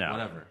okay, no,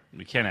 whatever.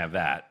 we can't have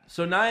that.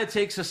 So Nia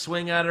takes a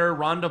swing at her.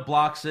 Ronda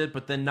blocks it,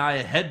 but then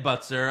Nia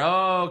headbutts her.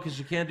 Oh, because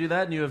you can't do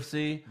that in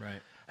UFC.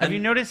 Right. Have you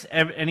noticed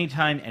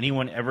anytime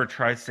anyone ever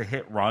tries to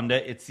hit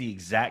Ronda, it's the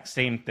exact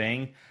same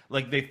thing?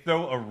 Like, they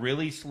throw a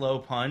really slow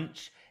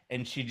punch,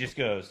 and she just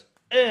goes,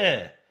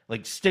 eh,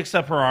 like, sticks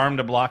up her arm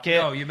to block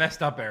it. Oh, you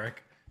messed up,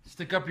 Eric.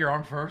 Stick up your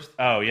arm first.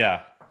 Oh,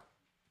 yeah.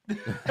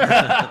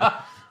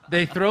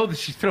 She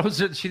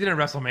throws it. She did it in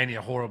WrestleMania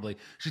horribly.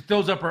 She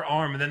throws up her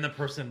arm, and then the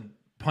person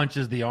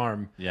punches the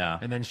arm. Yeah.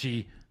 And then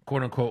she,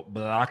 quote unquote,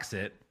 blocks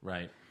it.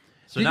 Right.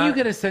 So Did now, you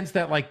get a sense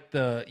that like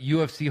the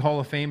UFC Hall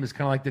of Fame is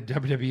kind of like the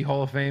WWE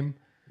Hall of Fame?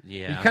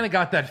 Yeah. You kind of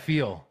got that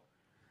feel.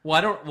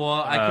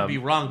 Well, I could be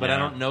wrong, but I yeah.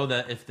 don't know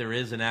that if there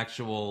is an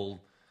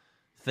actual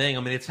thing.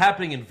 I mean, it's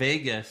happening in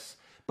Vegas,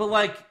 but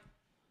like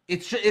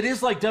it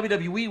is like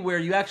WWE where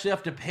you actually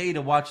have to pay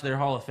to watch their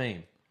Hall of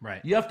Fame. Right.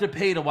 You have to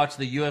pay to watch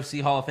the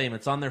UFC Hall of Fame.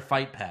 It's on their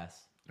Fight Pass.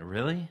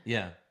 Really?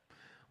 Yeah.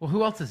 Well,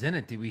 who else is in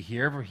it? Did we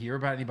ever hear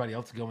about anybody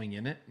else going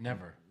in it?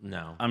 Never.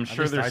 No. I'm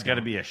sure least I there's got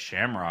to don't. be a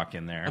Shamrock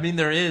in there. I mean,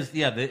 there is.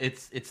 Yeah,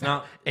 it's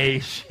not A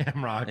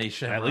Shamrock. a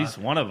Shamrock. at least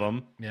one of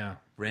them. Yeah.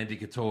 Randy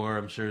Couture,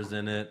 I'm sure, is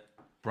in it.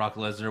 Brock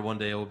Lesnar one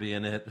day will be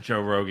in it.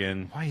 Joe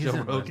Rogan. Why Joe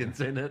isn't Rogan's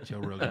in it. Joe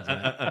Rogan's in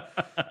it.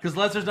 Because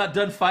Lesnar's not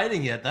done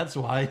fighting yet. That's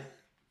why.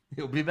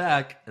 He'll be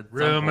back. At some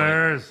point.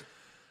 Rumors.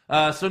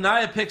 So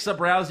Nia picks up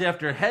Rousey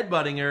after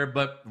headbutting her,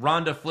 but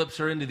Ronda flips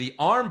her into the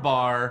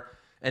armbar,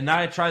 and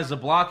Nia tries to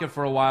block it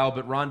for a while,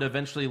 but Ronda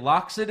eventually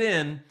locks it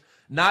in.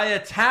 Nia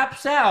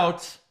taps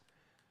out,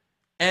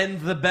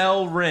 and the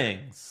bell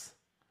rings.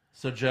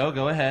 So, Joe,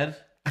 go ahead.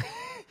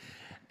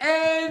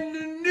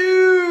 And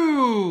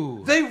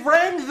new. They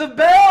rang the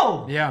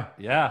bell! Yeah.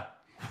 Yeah.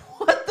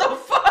 What the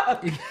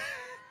fuck?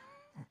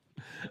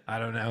 I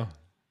don't know.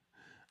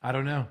 I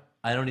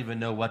don't even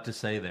know what to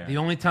say there. The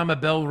only time a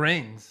bell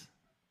rings,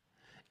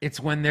 it's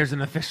when there's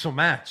an official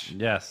match.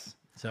 Yes.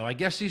 So I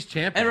guess she's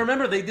champion. And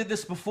remember, they did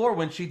this before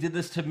when she did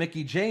this to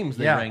Mickey James.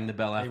 They rang the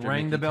bell after They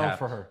rang Mickey the bell tapped.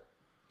 for her.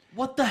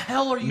 What the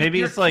hell are you? Maybe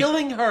You're it's like-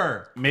 killing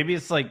her. Maybe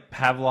it's like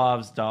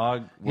Pavlov's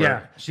dog. Yeah.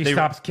 where She they-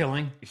 stops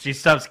killing. She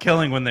stops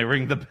killing when they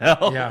ring the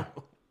bell. Yeah.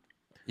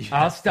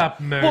 I'll stop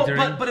Well,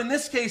 murdering. but in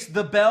this case,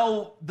 the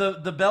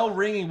bell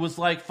ringing was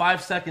like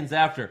 5 seconds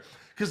after,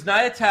 because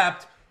Nia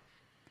tapped,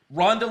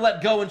 Ronda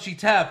let go and she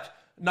tapped.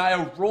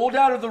 Nia rolled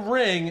out of the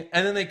ring,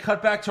 and then they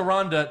cut back to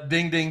Ronda.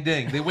 Ding, ding,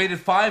 ding. They waited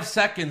 5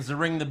 seconds to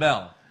ring the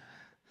bell.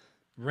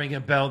 Ring a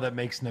bell that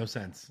makes no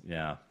sense.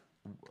 Yeah.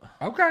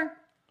 Okay.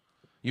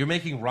 You're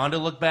making Ronda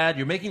look bad.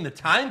 You're making the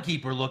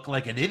timekeeper look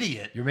like an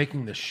idiot. You're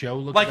making the show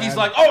look Like bad. he's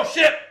like, oh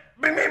shit,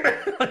 bing, bing, bing.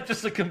 Like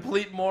just a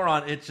complete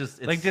moron. It's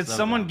Like, did so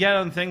someone dumb. get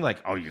on the thing like,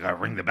 oh, you got to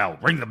ring the bell,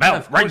 ring the bell,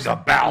 Of ring course the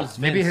it bell? was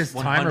Maybe Vince,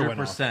 his timer went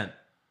off. 100%.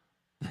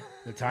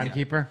 The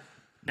timekeeper.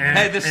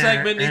 Hey, this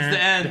segment needs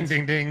to end. Ding,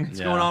 ding, ding.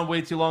 It's going on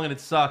way too long and it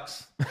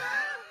sucks.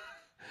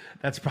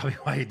 That's probably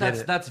why he did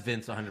it. That's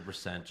Vince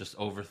 100%, just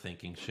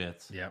overthinking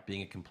shit. Yep.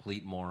 Being a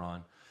complete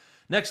moron.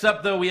 Next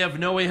up, though, we have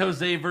No Way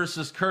Jose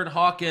versus Kurt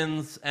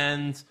Hawkins,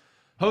 and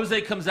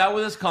Jose comes out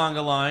with his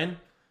conga line,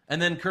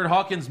 and then Kurt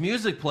Hawkins'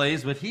 music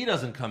plays, but he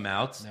doesn't come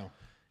out. No.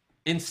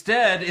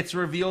 Instead, it's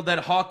revealed that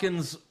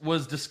Hawkins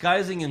was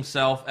disguising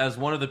himself as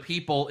one of the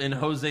people in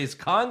Jose's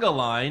conga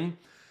line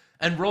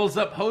and rolls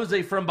up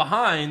Jose from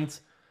behind.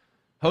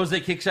 Jose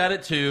kicks at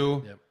it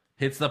too, Yep.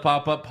 hits the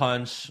pop-up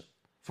punch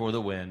for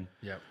the win.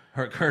 Yep.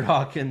 Kurt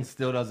Hawkins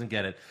still doesn't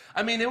get it.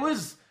 I mean,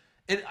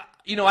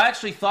 I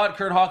actually thought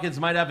Kurt Hawkins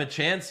might have a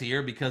chance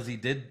here because he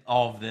did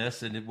all of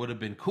this and it would have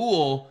been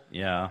cool.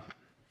 Yeah.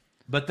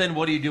 But then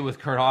what do you do with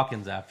Kurt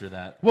Hawkins after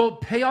that? Well,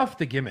 pay off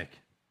the gimmick,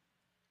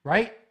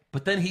 right?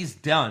 But then he's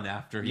done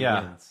after he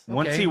Yeah. wins.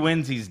 Once Okay. he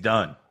wins, he's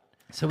done.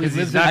 So Because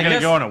lives he's not I going to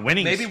guess go on a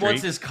winning maybe streak.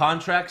 once his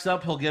contract's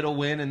up, he'll get a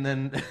win and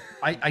then...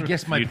 I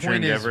guess my Future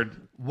point endeavored. is,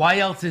 why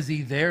else is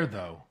he there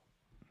though?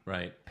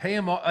 Right. Pay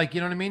him off, like,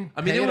 you know what I mean?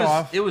 I mean, Pay it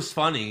off. was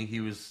funny. He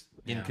was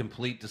in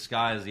complete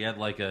disguise. He had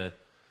like a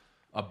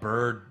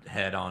bird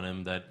head on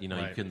him that, you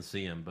Right. couldn't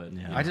see him. But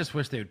you know. I just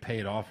wish they would pay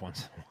it off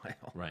once in a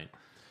while. Right.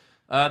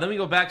 Then we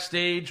go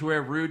backstage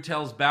where Rude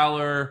tells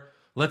Balor,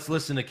 let's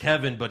listen to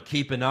Kevin, but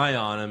keep an eye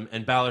on him.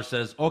 And Balor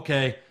says,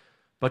 okay,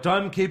 but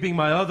I'm keeping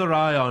my other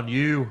eye on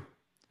you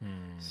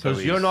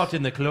because you're not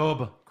in the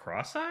club.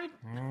 Cross-eyed?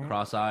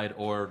 Cross-eyed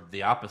or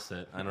the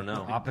opposite. I don't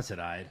know.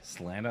 Opposite-eyed.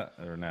 Slant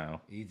or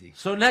no? Easy.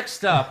 So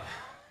next up,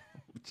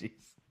 Jeez.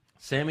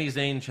 Sami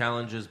Zayn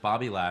challenges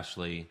Bobby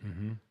Lashley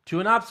to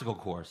an obstacle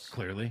course.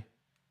 Clearly.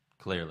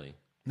 Clearly.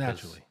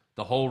 Naturally. 'Cause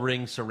the whole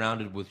ring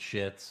surrounded with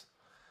shits.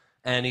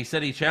 And he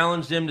said he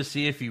challenged him to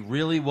see if he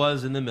really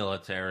was in the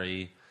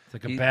military. It's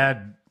like a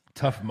bad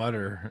Tough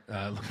Mudder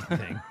looking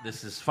thing.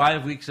 This is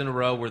 5 weeks in a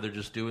row where they're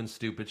just doing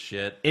stupid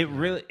shit. It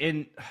really,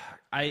 and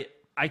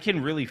I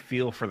can really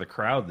feel for the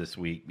crowd this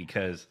week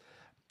because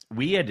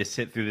we had to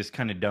sit through this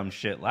kind of dumb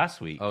shit last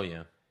week. Oh,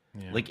 yeah.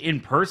 Like in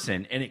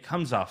person, and it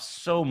comes off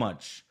so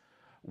much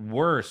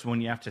worse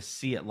when you have to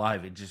see it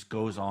live. It just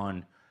goes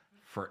on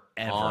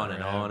forever. On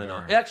and on and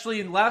on.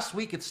 Actually, last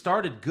week it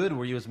started good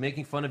where he was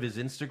making fun of his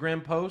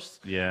Instagram posts.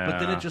 Yeah. But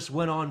then it just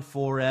went on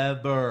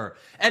forever.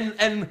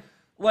 And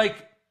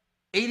like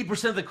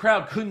 80% of the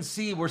crowd couldn't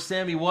see where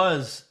Sammy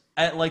was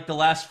at like the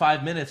last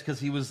 5 minutes because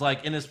he was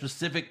like in a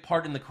specific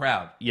part in the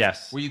crowd.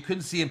 Yes. Where you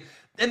couldn't see him.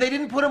 And they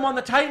didn't put him on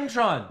the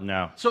Titantron.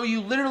 No. So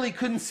you literally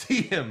couldn't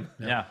see him.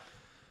 Yeah.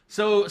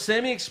 So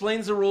Sammy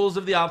explains the rules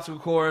of the obstacle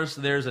course.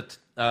 There's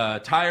a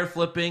tire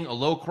flipping, a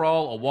low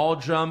crawl, a wall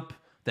jump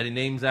that he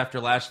names after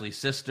Lashley's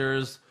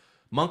sisters,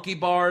 monkey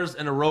bars,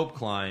 and a rope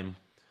climb.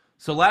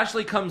 So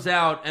Lashley comes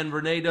out, and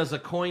Renee does a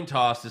coin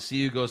toss to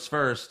see who goes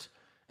first,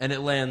 and it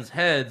lands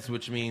heads,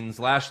 which means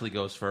Lashley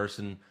goes first.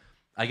 And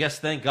I guess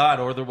thank God,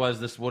 or otherwise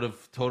this would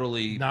have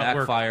totally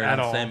backfired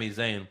on Sami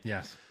Zayn.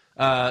 Yes.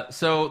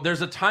 So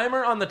there's a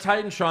timer on the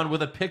Titantron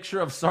with a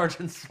picture of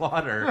Sergeant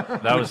Slaughter.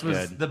 That was which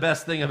good. The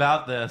best thing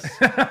about this.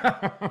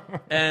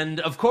 And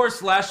of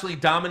course, Lashley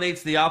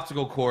dominates the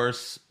obstacle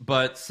course,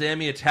 but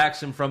Sammy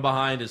attacks him from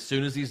behind as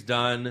soon as he's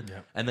done,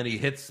 and then he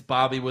hits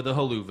Bobby with a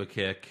haluva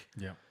kick.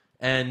 Yeah.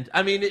 And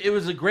I mean, it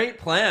was a great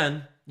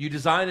plan. You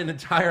design an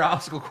entire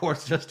obstacle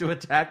course just to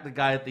attack the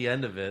guy at the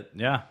end of it.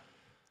 Yeah.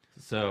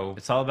 So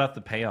It's all about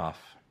the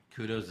payoff.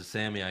 kudos to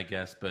Sammy, I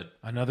guess, but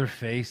Another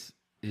face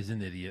is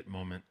an idiot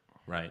moment.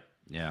 right.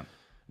 Yeah.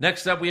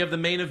 Next up, we have the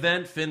main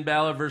event, Finn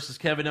Balor versus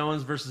Kevin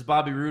Owens versus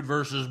Bobby Roode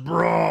versus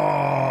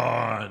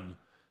Braun.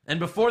 And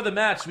before the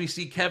match, we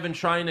see Kevin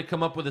trying to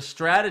come up with a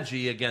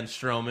strategy against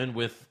Strowman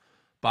with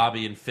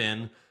Bobby and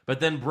Finn. But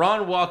then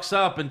Braun walks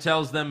up and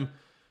tells them,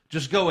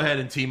 just go ahead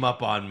and team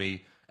up on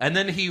me. And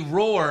then he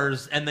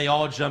roars, and they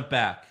all jump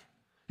back.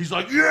 He's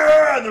like,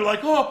 yeah! And they're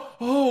like,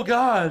 oh,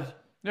 God.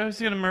 No, he's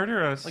going to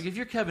murder us. Like, if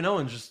you're Kevin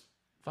Owens, just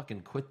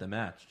fucking quit the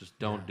match. Just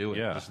don't do it.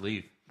 Yeah. Just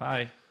leave.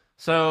 Bye.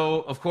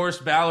 So, of course,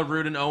 Balor,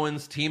 Roode, and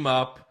Owens team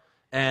up,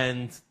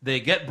 and they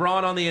get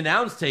Braun on the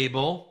announce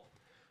table.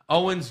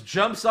 Owens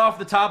jumps off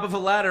the top of a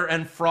ladder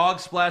and frog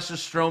splashes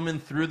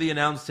Strowman through the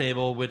announce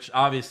table, which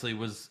obviously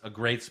was a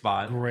great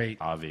spot. Great.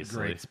 Obviously.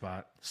 Great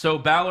spot. So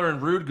Balor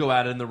and Roode go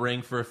at it in the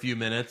ring for a few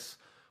minutes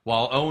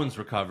while Owens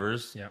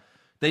recovers. Yep.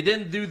 They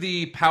didn't do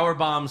the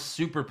powerbomb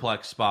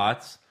superplex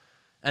spots.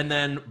 And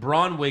then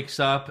Braun wakes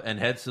up and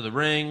heads to the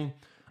ring.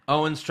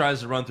 Owens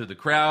tries to run through the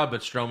crowd,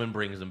 but Strowman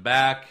brings him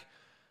back.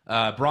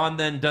 Braun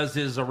then does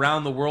his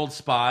around the world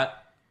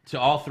spot to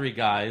all three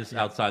guys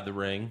outside the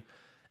ring.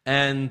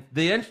 And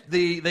they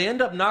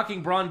end up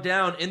knocking Braun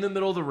down in the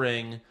middle of the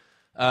ring.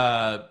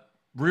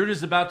 Roode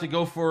is about to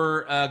go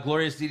for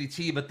Glorious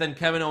DDT, but then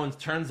Kevin Owens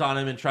turns on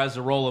him and tries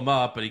to roll him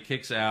up, but he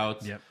kicks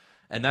out. Yep.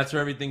 And that's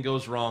where everything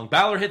goes wrong.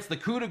 Balor hits the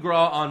coup de grace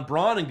on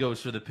Braun and goes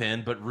for the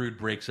pin, but Roode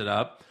breaks it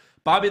up.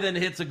 Bobby then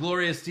hits a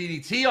Glorious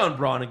DDT on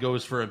Braun and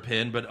goes for a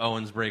pin, but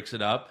Owens breaks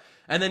it up.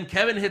 And then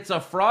Kevin hits a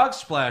frog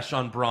splash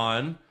on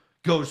Braun,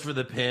 goes for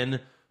the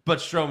pin, but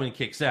Strowman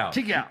kicks out.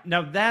 Kick out.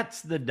 Now,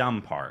 that's the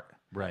dumb part.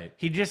 Right.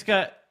 He just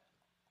got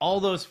all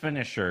those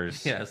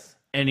finishers. Yes.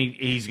 And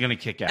he's going to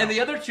kick out. And the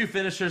other two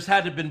finishers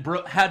had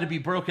to be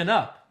broken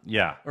up,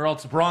 yeah. or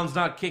else Braun's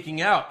not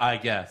kicking out, I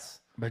guess.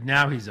 But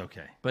now he's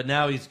okay. But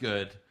now he's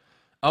good.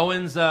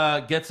 Owens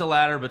gets a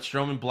ladder, but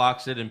Strowman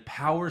blocks it and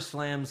power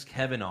slams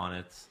Kevin on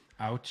it.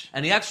 Ouch.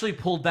 And he actually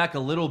pulled back a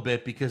little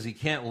bit because he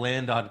can't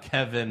land on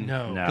Kevin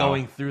No.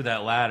 going through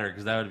that ladder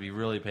because that would be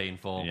really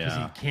painful. Yeah. Because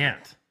he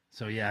can't.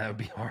 So, yeah, that would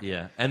be hard.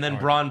 Yeah. And then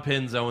Braun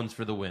pins Owens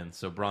for the win.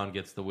 So Braun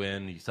gets the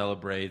win. He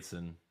celebrates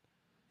and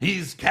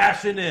he's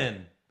cashing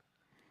in.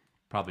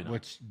 Probably not.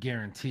 Which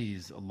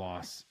guarantees a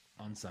loss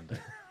on Sunday.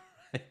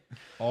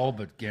 All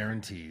but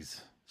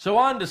guarantees. So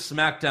on to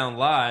SmackDown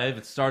Live.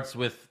 It starts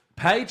with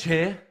Paige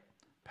here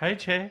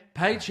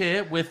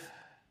with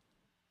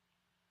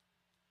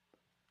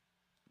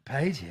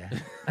Paige, yeah.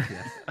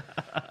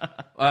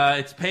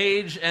 it's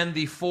Paige and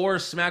the 4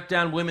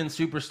 SmackDown women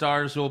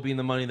superstars who will be in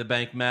the Money in the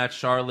Bank match.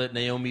 Charlotte,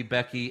 Naomi,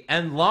 Becky,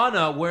 and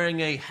Lana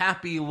wearing a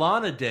Happy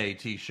Lana Day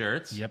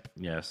t-shirts. Yep.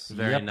 Yes.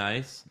 Very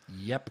nice.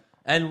 Yep.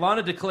 And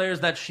Lana declares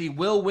that she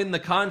will win the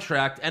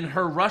contract, and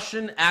her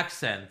Russian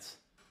accent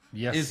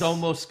Yes. is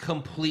almost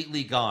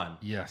completely gone.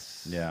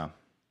 Yes. Yeah.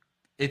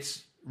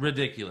 It's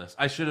ridiculous.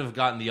 I should have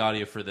gotten the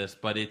audio for this,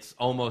 but it's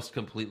almost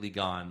completely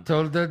gone.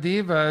 Told the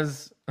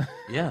divas.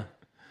 Yeah.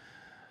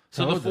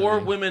 So the Totally. 4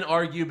 women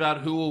argue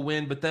about who will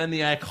win, but then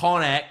the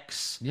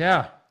Iconics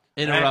Yeah.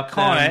 interrupt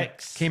them.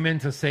 Iconics. Came in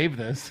to save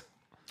this.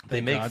 They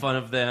Thank make God. fun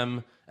of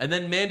them. And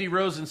then Mandy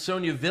Rose and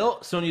Sonya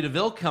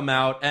Deville come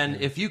out,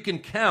 and if you can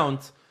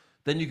count,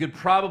 then you could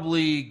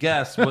probably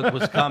guess what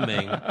was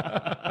coming.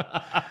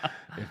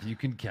 If you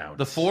can count.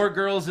 The 4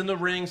 girls in the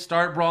ring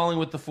start brawling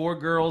with the 4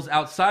 girls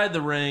outside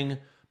the ring,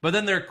 but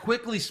then they're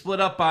quickly split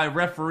up by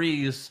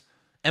referees,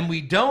 and we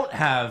don't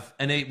have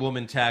an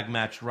 8-woman tag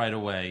match right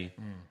away.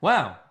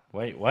 Wow.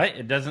 Wait, what?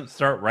 It doesn't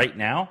start right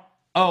now?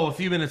 Oh, a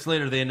few minutes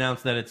later, they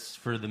announced that it's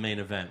for the main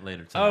event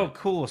later tonight. Oh,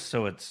 cool.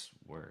 So it's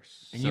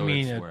worse. And so you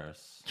mean it's a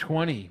worse.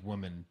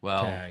 20-woman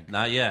Well, tag.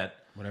 not yet.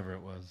 Whatever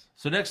it was.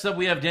 So next up,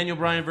 we have Daniel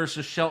Bryan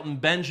versus Shelton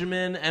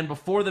Benjamin. And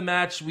before the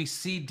match, we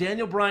see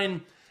Daniel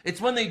Bryan.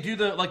 It's when they do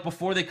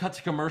before they cut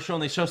to commercial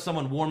and they show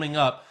someone warming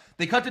up.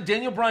 They cut to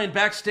Daniel Bryan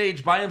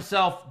backstage by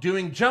himself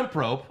doing jump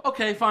rope.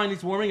 Okay, fine,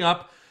 he's warming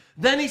up.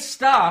 Then he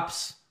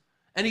stops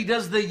and he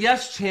does the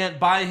yes chant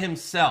by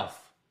himself.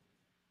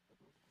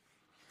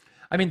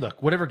 I mean,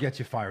 look, whatever gets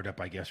you fired up,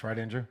 I guess, right,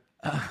 Andrew?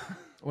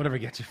 Whatever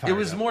gets you fired It up.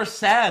 was more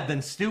sad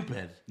than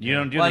stupid. You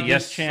don't do Like, the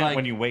yes it's chant like-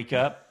 when you wake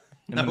up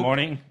in the Nope.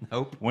 morning?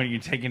 Nope. When you're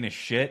taking a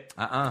shit?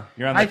 Uh-uh.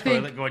 You're on the I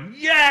toilet think- going,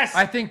 yes!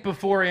 I think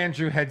before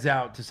Andrew heads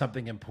out to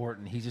something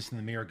important, he's just in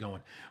the mirror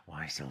going,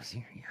 why so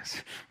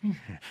serious? Yes.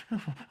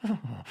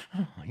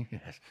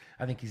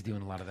 I think he's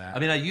doing a lot of that. I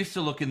mean, I used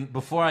to look in,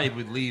 before I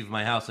would leave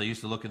my house, I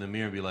used to look in the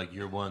mirror and be like,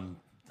 you're one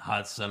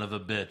hot son of a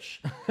bitch.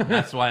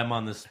 That's why I'm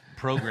on this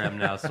program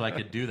now, so I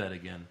could do that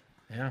again.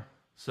 yeah.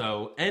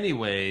 So,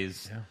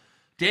 anyways,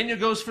 Daniel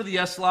goes for the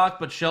yes lock,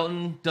 but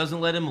Shelton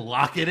doesn't let him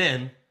lock it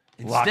in.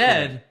 Lock it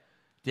Instead, in.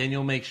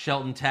 Daniel makes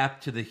Shelton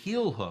tap to the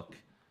heel hook,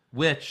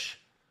 which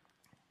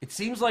it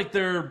seems like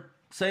they're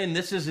saying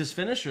this is his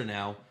finisher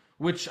now,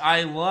 which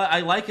I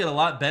like it a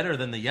lot better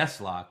than the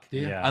yes lock.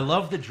 Yeah. I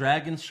love the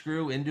dragon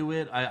screw into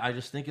it. I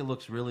just think it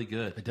looks really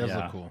good. It does Yeah.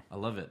 look cool. I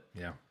love it.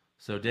 Yeah.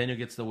 So Daniel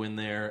gets the win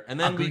there. And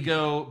then we Agreed.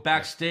 go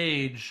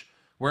backstage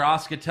where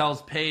Asuka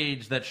tells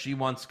Paige that she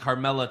wants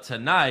Carmella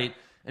tonight.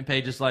 And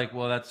Paige is like,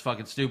 well, that's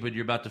fucking stupid.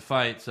 You're about to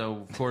fight.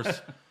 So, of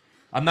course,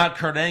 I'm not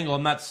Kurt Angle.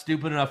 I'm not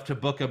stupid enough to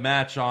book a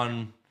match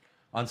on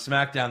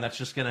SmackDown. That's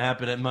just going to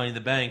happen at Money in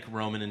the Bank,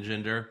 Roman and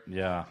Jinder.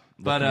 Yeah.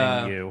 But, looking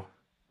at you.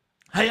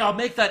 Hey, I'll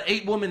make that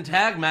 8-woman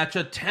tag match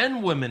a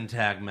 10-woman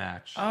tag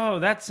match Oh,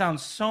 that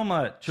sounds so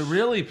much to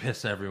really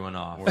piss everyone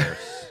off.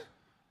 worse.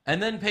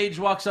 And then Paige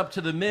walks up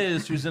to The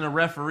Miz, who's in a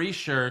referee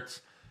shirt,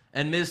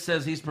 and Miz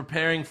says he's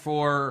preparing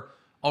for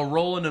a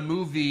role in a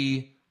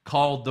movie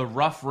called The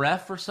Rough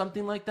Ref or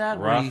something like that.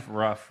 where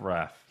Rough.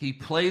 he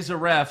plays a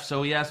ref,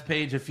 so he asks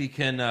Paige if he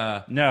can,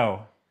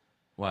 No,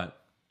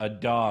 what? a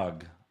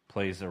dog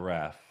plays a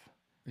ref.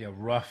 Yeah,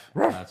 rough.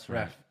 That's right.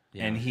 Ref.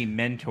 Yeah. And he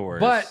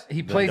mentors. But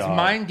he the plays dog.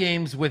 mind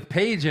games with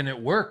Paige, and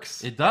it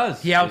works. It does.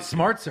 He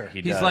outsmarts her.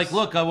 He He's does. like,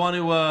 look, I want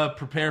to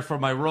prepare for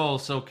my role,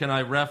 so can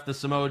I ref the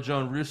Samoa Joe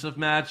and Rusev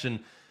match? And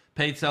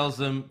Paige tells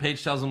him,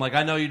 like,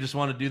 I know you just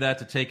want to do that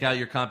to take out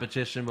your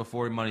competition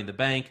before Money in the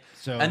Bank.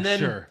 So, and then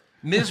sure.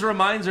 Miz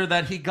reminds her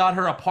that he got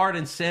her a part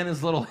in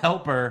Santa's Little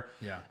Helper.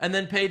 Yeah. And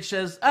then Paige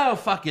says, oh,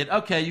 fuck it.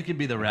 Okay, you can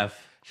be the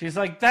ref. She's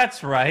like,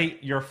 that's right,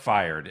 you're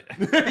fired.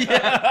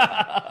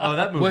 Oh,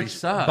 that movie Which,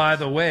 sucks. by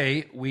the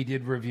way, we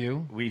did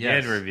review. We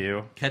Yes. did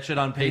review. Catch it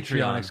on Patreon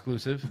Patreon.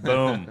 exclusive.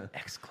 Boom.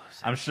 Exclusive.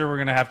 I'm sure we're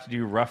going to have to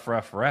do rough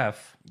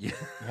ref.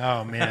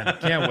 Oh, man.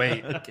 Can't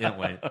wait. Can't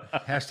wait.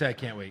 Hashtag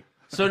can't wait.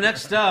 So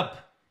next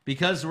up,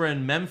 because we're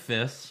in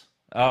Memphis,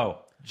 Oh,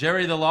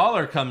 Jerry the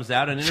Lawler comes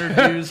out and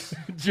interviews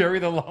Jerry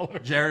the Lawler.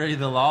 Jerry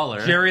the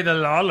Lawler. Jerry the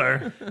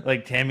Lawler.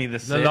 like Tammy the The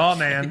Sitch.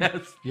 lawman.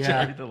 Yes, Yeah.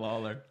 Jerry the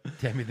Lawler.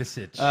 Tell me the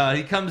sitch.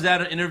 He comes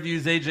out and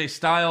interviews AJ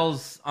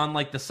Styles on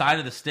like the side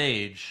of the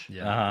stage.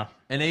 yeah. Uh-huh.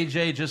 And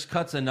AJ just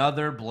cuts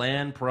another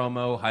bland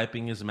promo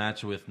hyping his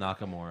match with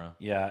Nakamura.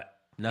 Yeah.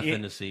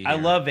 Nothing to see I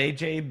here. love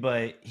AJ,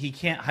 but he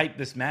can't hype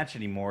this match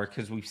anymore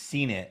because we've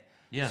seen it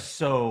Yeah.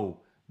 so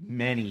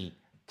many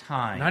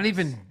times. Not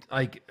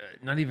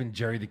even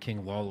Jerry the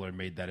King Lawler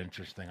made that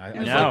interesting. He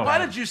was No. like, why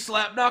did you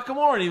slap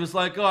Nakamura? And he was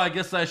like, oh, I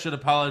guess I should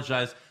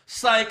apologize.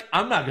 Psych,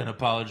 I'm not going to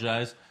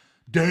apologize.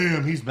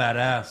 Damn, he's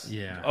badass.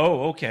 Yeah.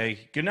 Oh,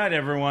 okay. Good night,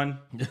 everyone.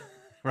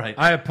 Right.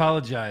 I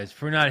apologize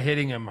for not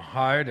hitting him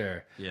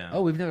harder. Yeah.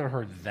 Oh, we've never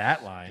heard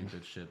that line.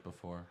 Good shit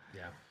before.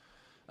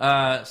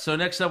 Yeah. So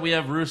next up we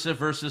have Rusev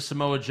versus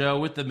Samoa Joe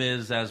with The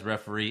Miz as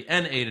referee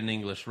and Aiden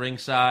English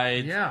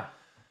ringside. Yeah.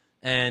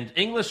 And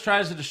English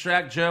tries to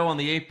distract Joe on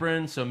the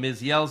apron, so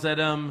Miz yells at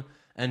him,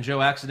 and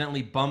Joe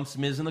accidentally bumps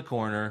Miz in the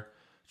corner.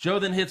 Joe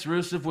then hits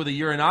Rusev with a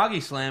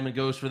Uranagi slam and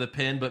goes for the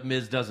pin, but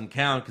Miz doesn't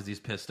count because he's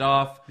pissed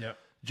off. Yep.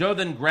 Joe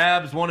then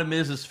grabs one of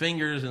Miz's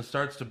fingers and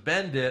starts to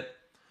bend it,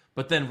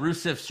 but then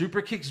Rusev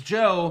super kicks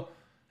Joe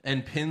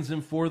and pins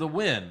him for the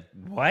win.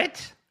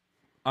 What?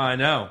 I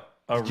know.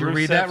 A Did you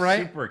read that Rusev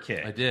right? Super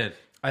kick. I did.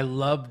 I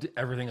loved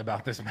everything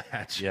about this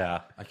match.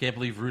 Yeah. I can't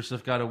believe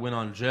Rusev got a win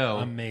on Joe.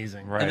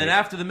 Amazing. Right. And then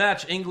after the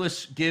match,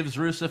 English gives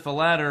Rusev a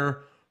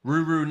ladder.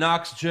 Ruru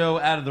knocks Joe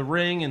out of the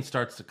ring and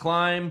starts to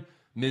climb.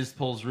 Miz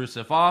pulls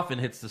Rusev off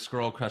and hits the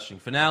scroll-crushing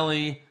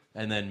finale.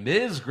 And then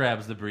Miz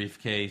grabs the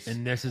briefcase.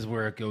 And this is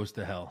where it goes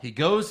to hell. He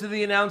goes to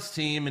the announce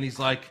team and he's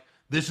like,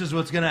 this is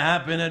what's going to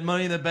happen at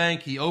Money in the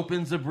Bank. He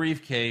opens the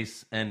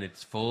briefcase and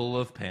it's full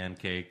of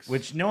pancakes.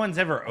 Which no one's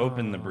ever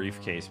opened the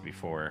briefcase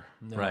before.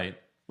 Right.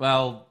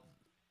 Well,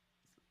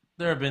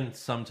 there have been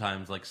some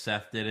times like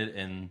Seth did it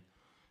and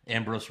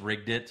Ambrose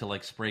rigged it to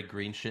like spray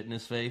green shit in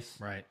his face.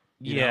 Right.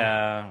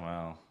 Yeah,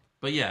 well.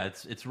 But yeah,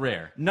 it's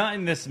rare. Not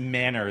in this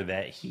manner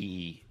that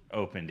he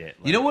opened it.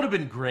 You know what would have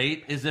been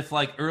great is if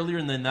like earlier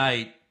in the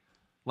night,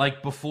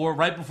 like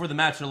right before the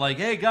match, they're like,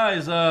 hey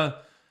guys,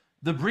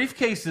 the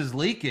briefcase is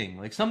leaking.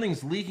 Like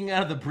something's leaking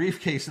out of the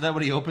briefcase, so that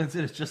when he opens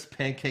it, it's just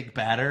pancake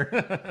batter.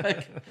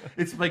 Like,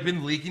 it's like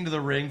been leaking to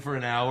the ring for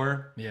an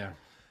hour. Yeah.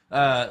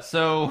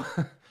 So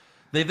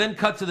they then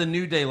cut to the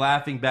New Day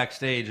laughing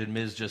backstage, and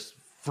Miz just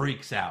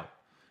freaks out.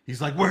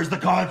 He's like, "Where's the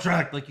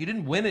contract? Like you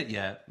didn't win it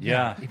yet."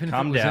 Yeah, Even if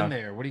calm it was down. in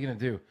there, what are you going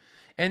to do?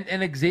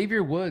 And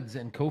Xavier Woods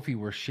and Kofi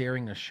were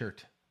sharing a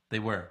shirt. They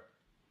were.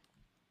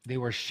 They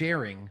were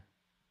sharing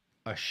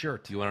A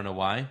shirt. Do you want to know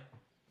why?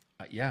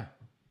 Yeah.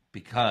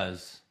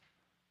 Because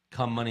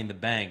come Money in the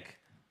Bank,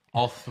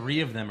 all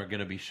three of them are going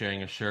to be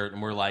sharing a shirt,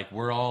 and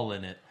we're all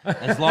in it.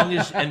 As long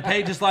as, and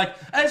Paige is like,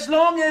 as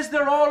long as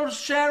they're all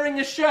sharing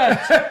a shirt.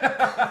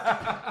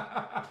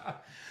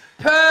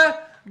 Per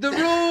the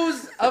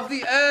rules of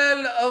the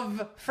Earl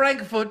of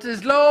Frankfurt,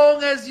 as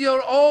long as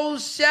you're all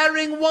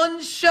sharing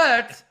one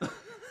shirt,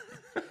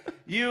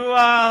 You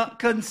are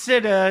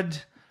considered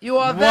you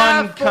are one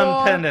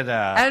therefore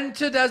competitor.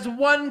 entered as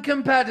one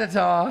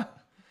competitor.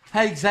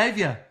 Hey,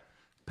 Xavier.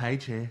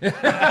 Paige here.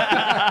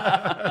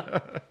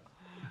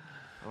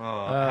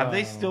 Have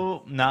they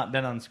still not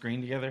been on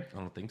screen together? I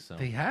don't think so.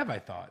 They have, I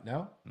thought.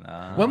 No?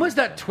 No. When was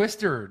that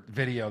Twister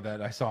video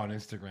that I saw on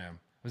Instagram?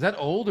 Was that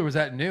old or was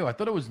that new? I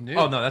thought it was new.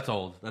 Oh, no, that's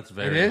old. That's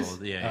very It is?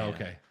 old. Yeah, Oh, yeah.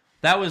 okay.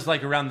 That was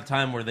like around the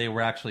time where they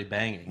were actually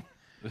banging.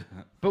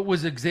 But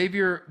was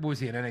Xavier, was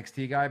he an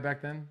NXT guy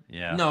back then?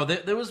 Yeah. No,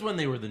 there was when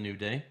they were the New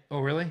Day. Oh,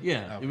 really?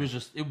 Yeah, Okay. it was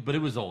just, but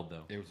it was old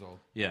though. It was old.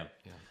 Yeah.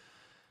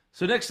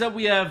 So next up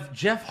we have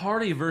Jeff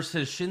Hardy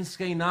versus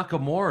Shinsuke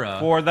Nakamura.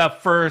 For the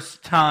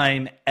first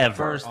time ever.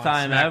 First On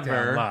time SmackDown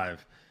ever.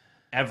 Live.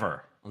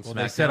 Ever. On Well,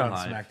 they said SmackDown on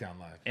Live. SmackDown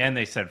Live. And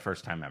they said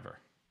first time ever.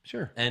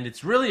 Sure. And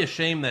it's really a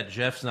shame that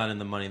Jeff's not in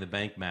the Money in the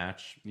Bank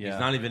match. Yeah. He's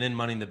not even in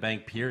Money in the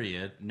Bank,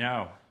 period.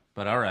 No.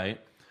 But all right.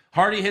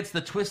 Hardy hits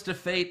the Twist of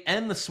Fate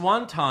and the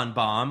Swanton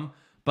Bomb,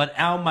 but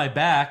ow, my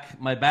back.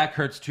 My back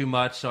hurts too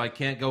much, so I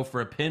can't go for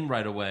a pin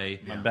right away.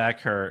 My back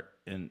hurt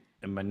and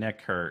my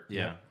neck hurt.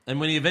 Yeah. And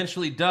when he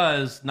eventually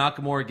does,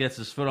 Nakamura gets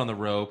his foot on the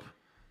rope.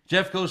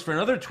 Jeff goes for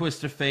another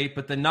Twist of Fate,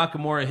 but then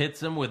Nakamura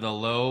hits him with a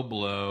low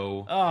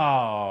blow.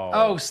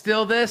 Oh.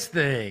 Still this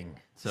thing.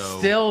 So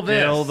Still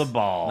this. Still the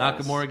ball.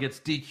 Nakamura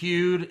gets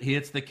DQ'd. He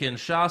hits the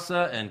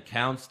Kinshasa and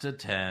counts to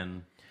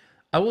 10.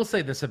 I will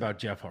say this about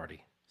Jeff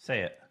Hardy.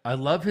 Say it. I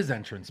love his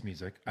entrance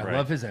music. I Right.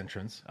 love his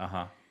entrance.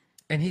 Uh-huh.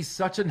 And he's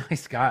such a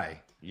nice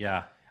guy.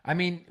 Yeah. I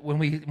mean, when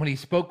he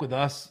spoke with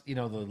us, the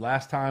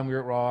last time we were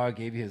at Raw, I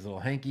gave you his little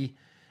hanky.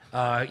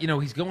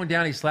 He's going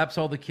down, he slaps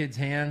all the kids'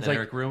 hands. That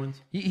Eric ruins.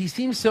 He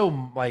seems so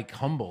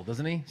humble,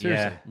 doesn't he?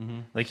 Seriously. Yeah.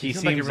 Like he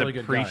seems seems like a really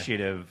good guy.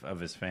 appreciative of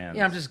his fans.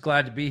 Yeah, I'm just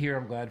glad to be here.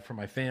 I'm glad for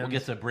my fans. We'll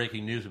get to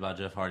breaking news about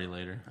Jeff Hardy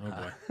later. Oh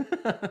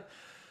boy.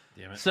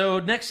 Damn it. So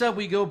next up,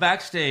 we go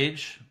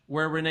backstage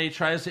where Renee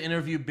tries to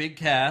interview Big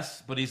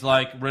Cass, but he's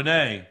like,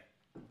 Renee,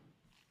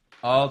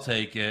 I'll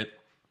take it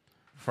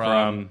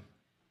from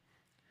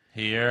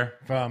here.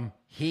 From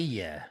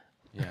here.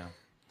 Yeah.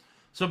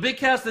 So Big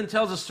Cass then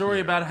tells a story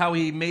about how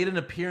he made an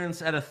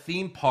appearance at a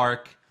theme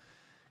park,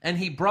 and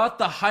he brought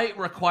the height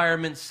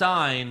requirement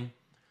sign,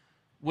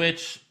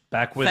 which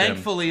Back with him.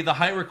 thankfully the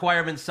height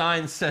requirement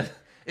sign said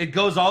it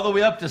goes all the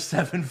way up to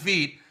 7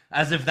 feet,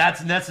 as if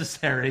that's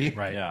necessary.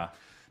 Right. Yeah.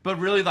 But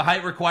really, the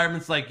height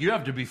requirement's like, you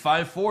have to be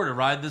 5'4" to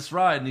ride this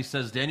ride. And he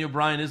says, Daniel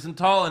Bryan isn't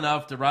tall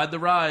enough to ride the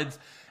rides.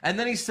 And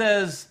then he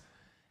says,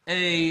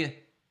 a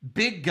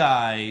big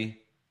guy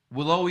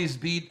will always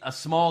beat a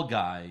small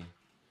guy.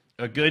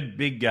 A good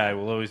big guy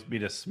will always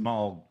beat a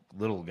small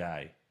little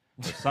guy.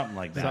 Or something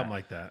like that. Something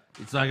like that.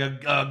 It's like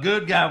a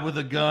good guy with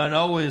a gun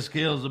always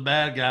kills a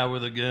bad guy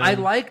with a gun. I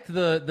liked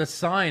the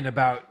sign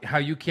about how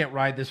you can't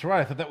ride this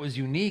ride. I thought that was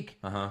unique.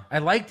 I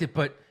liked it,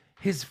 but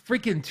his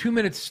freaking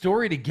 2-minute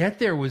story to get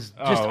there was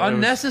just it was-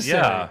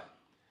 unnecessary. yeah.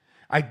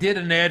 I did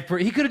an ad for.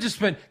 He could have just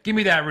went, "Give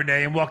me that,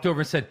 Renee," and walked over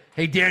and said,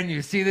 "Hey, Daniel,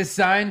 you see this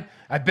sign?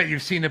 I bet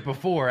you've seen it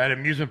before at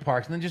amusement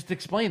parks," and then just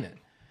explain it.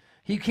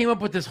 He came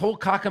up with this whole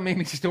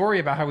cockamamie story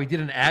about how he did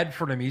an ad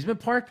for an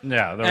amusement park.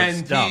 Yeah, that was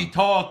and dumb. he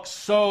talks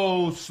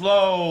so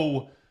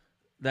slow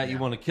that you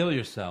want to kill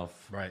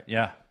yourself. Right.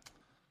 Yeah.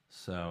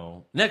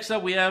 So next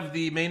up, we have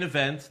the main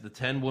event, the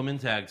 10-woman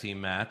tag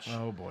team match.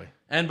 Oh boy.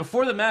 And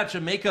before the match,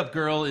 a makeup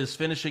girl is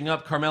finishing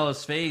up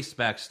Carmella's face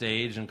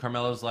backstage, and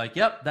Carmella's like,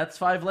 yep, that's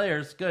 5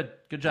 layers. Good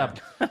job.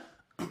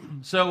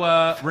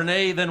 So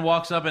Renee then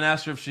walks up and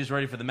asks her if she's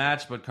ready for the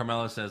match, but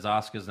Carmella says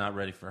Asuka's not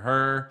ready for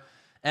her.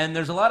 And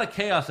there's a lot of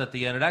chaos at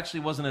the end. It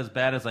actually wasn't as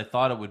bad as I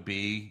thought it would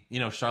be.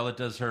 Charlotte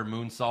does her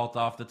moonsault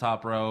off the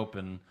top rope,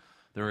 and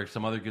there were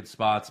some other good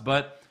spots.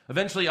 But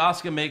eventually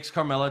Asuka makes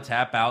Carmella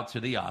tap out to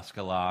the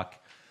Asuka lock.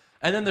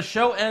 And then the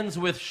show ends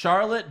with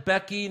Charlotte,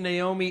 Becky,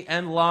 Naomi,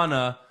 and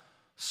Lana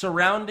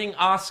surrounding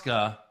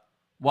Asuka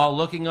while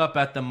looking up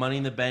at the Money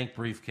in the Bank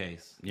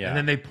briefcase. Yeah. And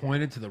then they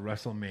pointed to the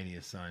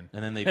WrestleMania sign.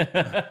 And then they,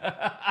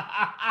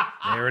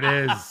 There it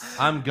is.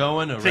 I'm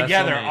going to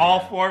Together, WrestleMania. all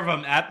 4 of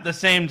them at the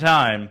same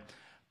time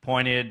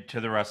pointed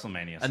to the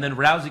WrestleMania. And then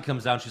Rousey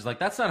comes out. She's like,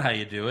 that's not how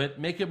you do it.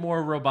 Make it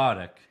more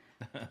robotic.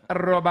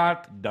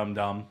 Robot. Dum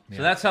dum.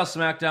 So that's how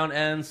SmackDown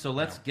ends. So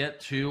let's get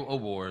to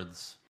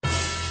awards.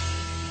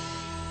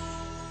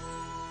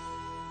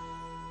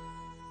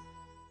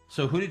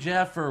 So who did you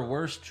have for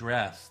worst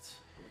dressed?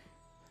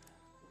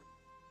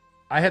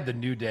 I had the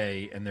New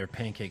Day and their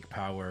pancake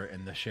power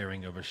and the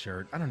sharing of a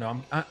shirt. I don't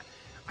know.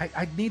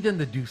 I need them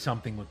to do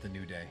something with the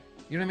New Day.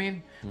 You know what I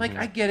mean? Like,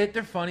 I get it.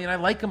 They're funny, and I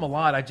like them a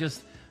lot. I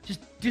just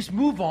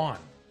move on.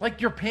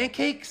 Like, your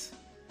pancakes?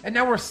 And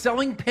now we're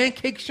selling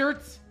pancake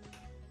shirts?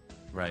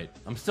 Right.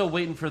 I'm still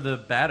waiting for the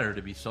batter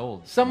to be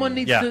sold. Someone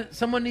needs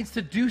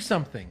to do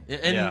something.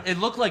 And it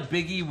looked like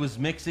Big E was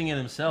mixing it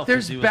himself.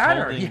 There's he was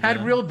batter. holding He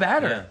had real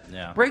batter.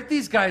 Yeah. Break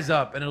these guys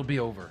up, and it'll be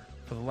over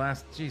for the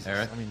last. Jesus.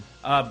 Eric? I mean,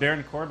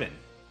 Baron Corbin.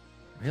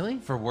 really?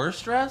 For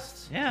worst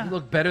dressed? Yeah. You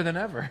look better than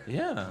ever.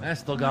 Yeah. I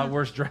still got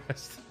worse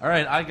dressed. All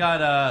right, I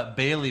got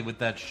Bailey with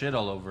that shit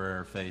all over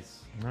her face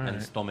and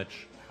right. stomach.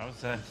 How's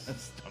that?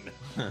 stomach?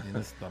 In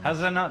the stomach. How's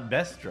that not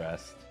best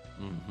dressed?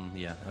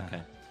 Yeah,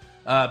 okay.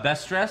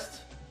 Best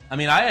dressed? I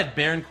mean, I had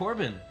Baron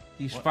Corbin.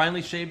 He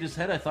finally shaved his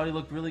head. I thought he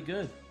looked really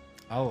good.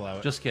 I'll allow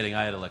it. Just kidding.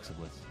 I had Alexa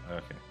Bliss.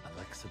 Okay.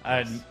 Alexa I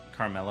had Bliss.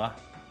 Carmella.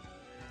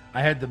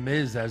 I had The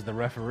Miz as the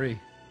referee.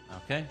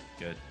 Okay.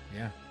 Good.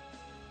 Yeah.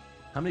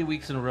 How many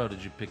weeks in a row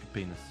did you pick a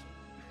penis?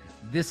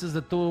 This is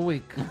a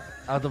 2-week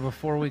out of a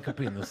 4-week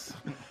penis.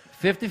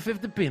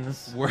 50-50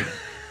 penis.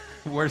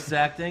 Worst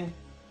acting?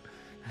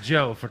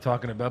 Joe for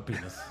talking about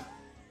penis.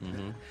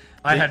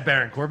 I had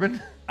Baron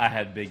Corbin. I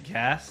had Big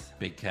Cass.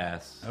 Big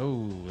Cass.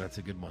 Oh, that's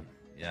a good one.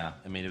 Yeah,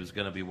 I mean, it was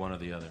going to be one or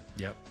the other.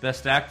 Yep.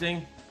 Best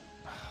acting?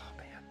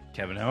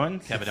 Kevin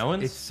Owens. Kevin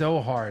Owens? It's so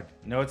hard.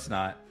 No, it's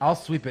not. I'll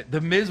sweep it.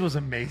 The Miz was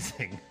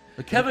amazing.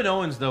 But Kevin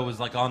Owens, though, was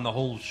like on the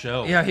whole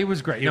show. Yeah, he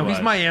was great. He He's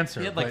was. my answer.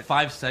 He had like but,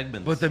 5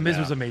 segments. But The Miz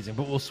was amazing.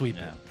 But we'll sweep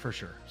Yeah. it for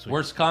sure. Sweep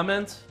Worst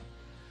comment?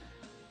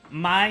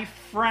 My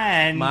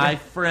friend. My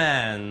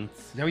friend. it.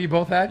 Is that what you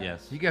both had?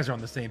 Yes. You guys are on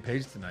the same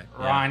page tonight.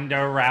 Ronda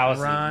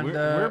Rousey.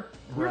 Ronda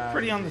We're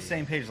pretty on the Rousey.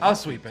 same page. I'll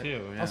last sweep week, it.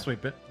 Too, yeah. I'll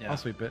sweep it. Yeah. I'll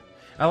sweep it.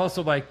 I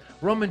also like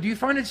Roman. Do you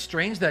find it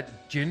strange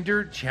that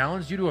Jinder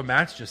challenged you to a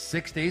match just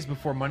 6 days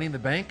before Money in the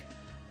Bank?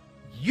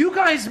 You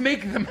guys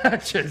make the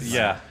matches.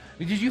 Yeah.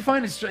 Did you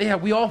find it? Yeah,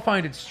 we all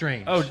find it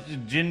strange. Oh,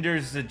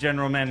 Jinder's the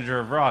general manager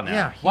of Raw now.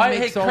 yeah. he Why, hey,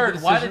 makes all the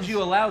Kurt, why did decisions.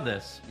 you allow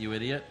this, you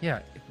idiot?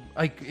 Yeah,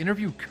 like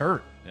interview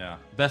Kurt. Yeah.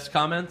 Best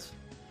comment?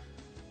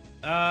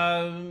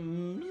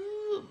 Mine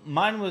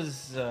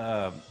was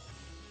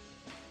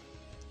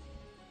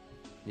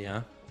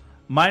Yeah.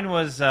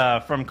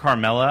 From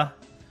Carmella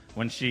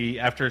when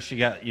after she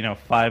got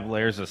 5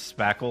 layers of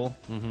spackle.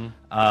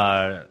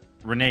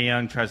 Renee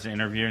Young tries to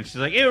interview her and she's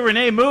like, "Ew,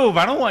 Renee, move!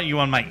 I don't want you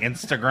on my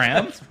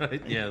Instagram."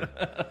 Right? Yeah.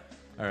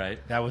 All right.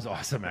 That was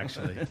awesome,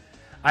 actually.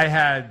 I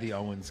had the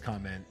Owens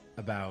comment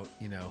about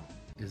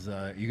is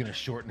you gonna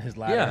shorten his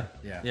ladder?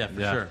 Yeah, for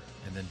Yeah. sure.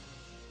 And then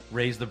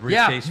Raise the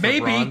briefcase for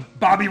maybe Braun.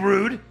 Bobby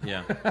Roode.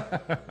 Yeah.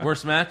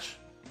 Worst match?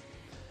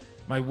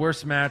 My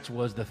worst match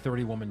was the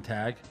 30-woman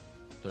tag.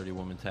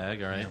 30-woman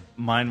tag, all right.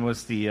 Mine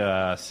was the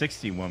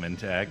 60-woman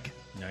tag.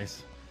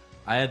 Nice.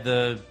 I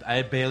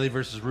had Bailey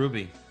versus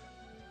Ruby.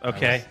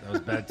 Okay. That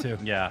was bad too.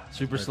 Yeah.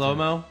 Super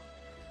slow-mo.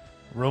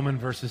 Roman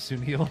versus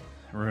Sunil.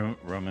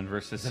 Roman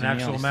versus It's an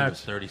actual Sunil. match. It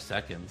was 30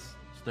 seconds.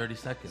 It's 30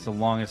 seconds. It's the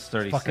longest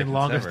 30 Fucking seconds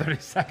longest ever. 30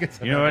 seconds.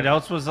 You know what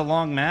else was a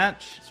long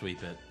match?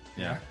 Sweep it.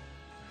 Yeah.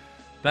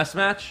 Best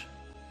match?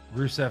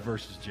 Rusev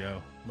versus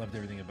Joe. Loved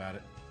everything about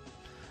it.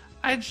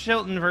 I had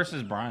Shelton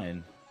versus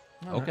Bryan.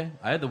 Okay.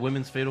 I had the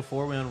women's Fatal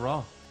 4-Way on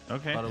Raw.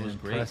 Okay. Thought it was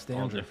great. Impressed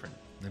All Andrew. different.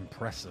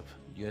 Impressive.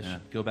 You guys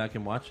should go back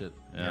and watch it.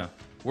 Yeah.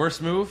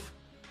 Worst move?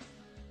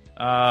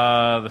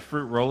 The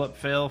fruit roll-up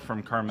fail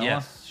from Carmella.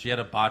 Yes. She had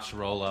a botched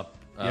roll-up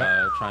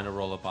trying to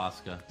roll up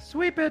Asuka.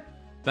 Sweep it.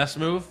 Best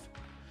move?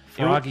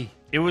 Froggy.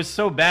 It was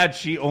so bad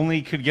she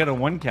only could get a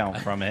 1 count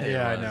from it.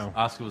 Yeah, I It was. know.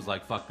 Asuka was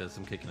like, fuck this,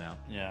 I'm kicking out.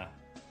 Yeah.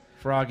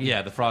 Froggy.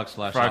 Yeah, the frog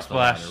splash. Frog off the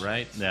splash. ladder,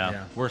 right? Yeah.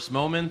 Yeah. Worst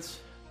moment?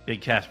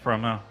 Big Cass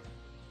promo.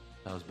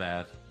 That was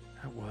bad.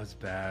 That was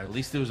bad. At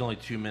least it was only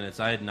 2 minutes.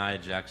 I had Nia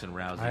Jackson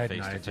Rousey I had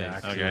face Nia to face.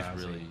 Jax, It Okay. was Rousey.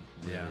 really,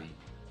 really Yeah.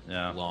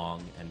 Yeah.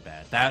 long and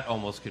bad. That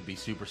almost could be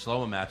super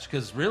slow a match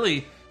because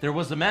really there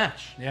was a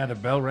match. Yeah, the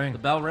bell rang. The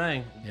bell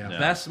rang. Yeah.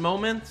 Best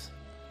moment?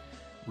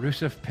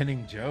 Rusev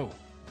pinning Joe.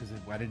 Because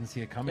I didn't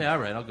see it coming. Yeah, all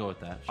right. I'll go with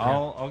that. Sure.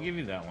 I'll give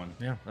you that one.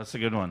 Yeah. That's a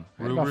good one.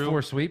 I had about Ruru.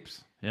 4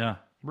 sweeps. Yeah.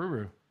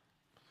 Ruru.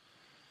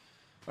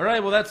 All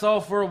right. Well, that's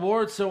all for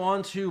awards. So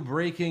on to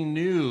breaking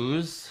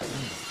news.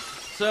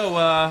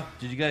 So,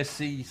 did you guys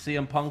see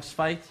CM Punk's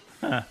fight?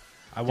 I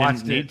watched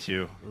Didn't need it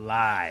to.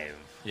 live.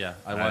 Yeah,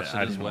 I watched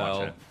I it as didn't watch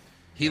well. it.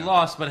 He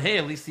lost, but hey,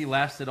 at least he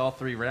lasted all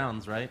 3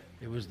 rounds, right?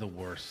 It was the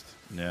worst.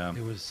 Yeah.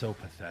 It was so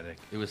pathetic.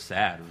 It was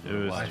sad. It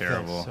was I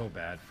terrible. felt so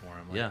bad for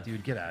him. Like, Yeah.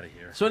 dude, get out of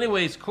here. So,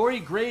 anyways, Corey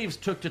Graves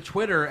took to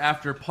Twitter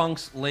after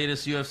Punk's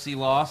latest UFC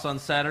loss on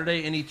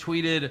Saturday, and he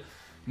tweeted,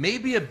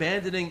 "Maybe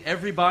abandoning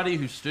everybody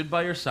who stood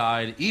by your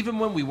side, even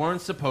when we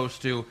weren't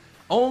supposed to,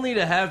 only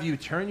to have you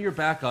turn your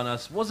back on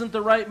us, wasn't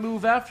the right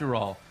move after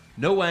all.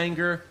 No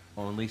anger,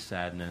 only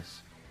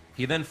sadness."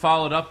 He then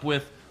followed up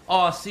with,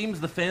 "Aw,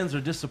 seems the fans are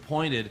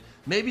disappointed.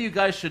 Maybe you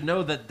guys should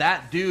know that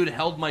that dude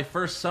held my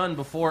first son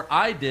before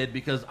I did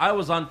because I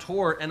was on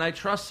tour and I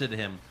trusted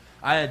him.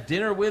 I had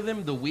dinner with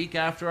him the week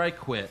after I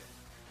quit."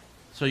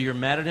 So you're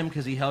mad at him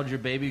because he held your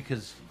baby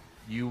because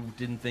you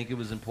didn't think it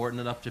was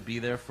important enough to be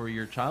there for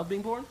your child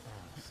being born?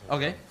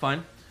 Okay,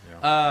 fine.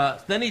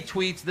 Then he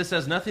tweets, "This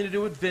has nothing to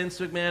do with Vince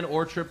McMahon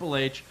or Triple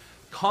H.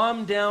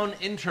 Calm down,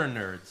 intern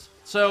nerds."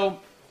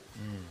 So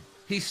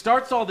he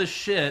starts all this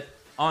shit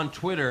on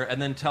Twitter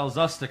and then tells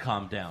us to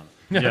calm down.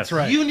 That's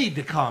right. You need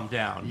to calm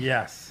down.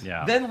 Yes.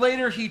 Yeah. Then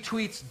later he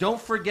tweets, "Don't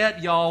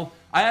forget, y'all,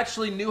 I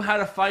actually knew how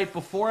to fight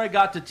before I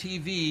got to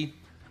TV."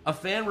 A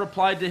fan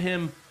replied to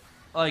him,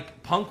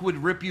 like, "Punk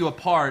would rip you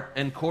apart,"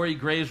 and Corey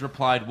Graves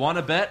replied,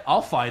 "Wanna bet?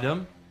 I'll fight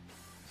him."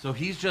 So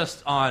he's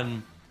just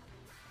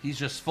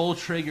full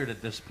triggered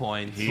at this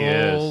point. He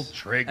Full is.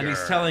 trigger. And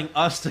he's telling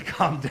us to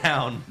calm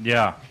down.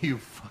 Yeah. You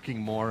fucking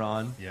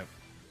moron. Yep.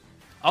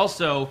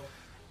 Also,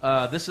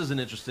 this is an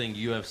interesting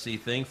UFC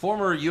thing.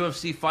 Former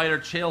UFC fighter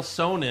Chael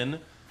Sonnen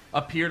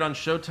appeared on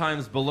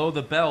Showtime's Below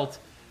the Belt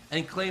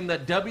and claimed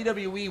that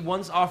WWE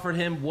once offered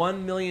him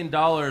 $1 million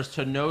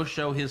to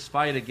no-show his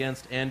fight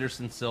against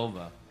Anderson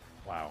Silva.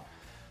 Wow.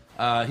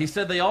 He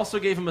said they also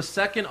gave him a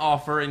second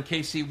offer in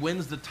case he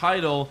wins the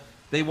title.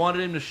 They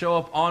wanted him to show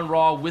up on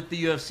Raw with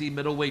the UFC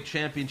Middleweight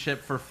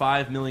Championship for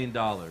 $5 million.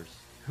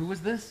 Who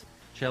was this?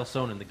 Chael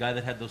Sonnen, the guy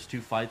that had those 2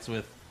 fights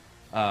with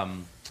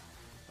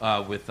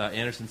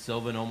Anderson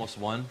Silva and almost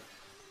won.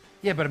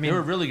 Yeah, but I mean, They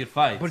were really good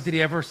fights. but did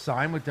he ever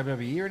sign with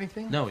WWE or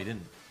anything? No, he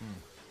didn't.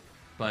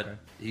 But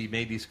he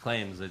made these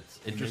claims. It's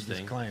He made interesting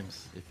these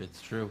claims. if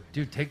it's true.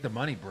 Dude, take the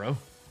money, bro. What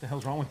the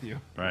hell's wrong with you?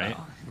 Right.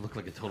 Oh, he looked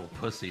like a total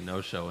pussy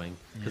no-showing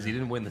because he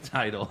didn't win the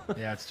title.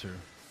 Yeah, it's true.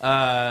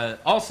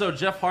 Also,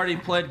 Jeff Hardy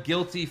pled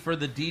guilty for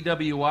the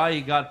DWI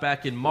he got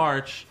back in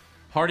March.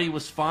 Hardy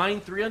was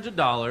fined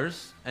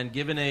 $300 and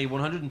given a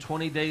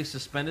 120-day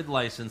suspended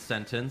license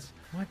sentence.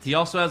 What? He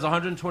also has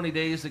 120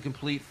 days to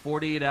complete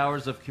 48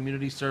 hours of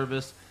community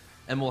service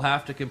and will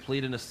have to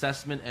complete an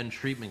assessment and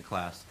treatment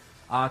class.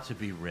 To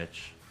be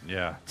rich.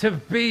 Yeah. To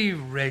be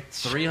rich.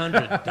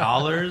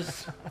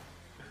 $300?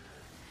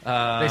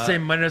 They say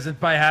money doesn't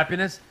buy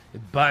happiness.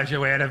 It buys your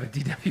way out of a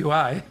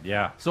DWI.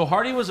 Yeah. So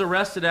Hardy was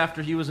arrested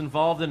after he was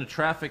involved in a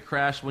traffic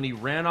crash when he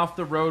ran off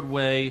the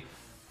roadway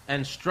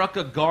and struck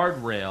a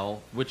guardrail,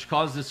 which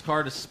caused his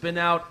car to spin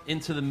out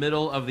into the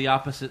middle of the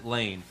opposite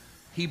lane.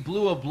 He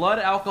blew a blood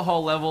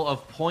alcohol level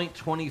of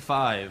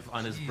 0.25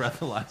 on his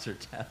breathalyzer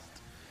test,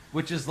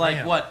 which is like,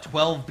 Damn. what,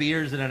 12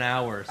 beers in an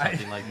hour or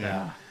something like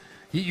that.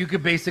 You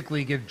could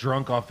basically get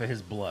drunk off of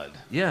his blood.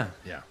 Yeah.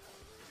 Yeah.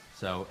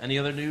 So, any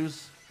other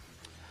news?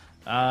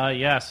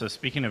 Yeah, so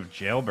speaking of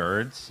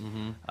jailbirds,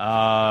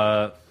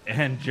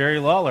 and Jerry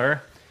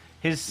Lawler,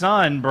 his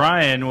son,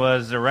 Brian,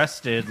 was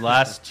arrested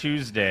last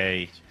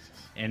Tuesday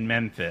in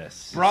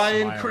Memphis.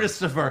 Brian Smiling.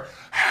 Christopher.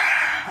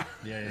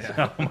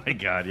 Yeah. Oh, my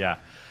God,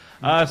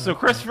 yeah. So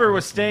Christopher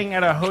was staying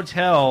at a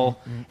hotel,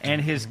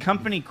 and his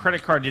company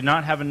credit card did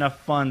not have enough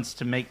funds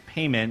to make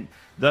payment.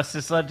 Thus,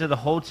 this led to the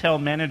hotel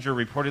manager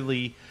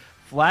reportedly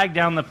flagged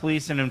down the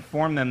police and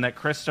informed them that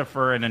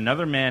Christopher and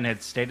another man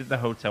had stayed at the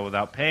hotel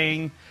without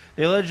paying.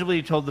 They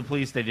allegedly told the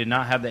police they did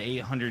not have the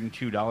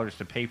 $802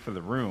 to pay for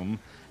the room.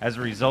 As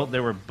a result, they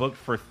were booked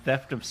for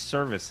theft of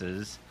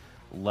services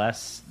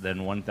less than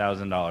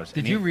 $1,000.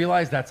 Did you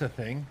realize that's a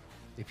thing?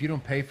 If you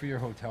don't pay for your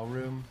hotel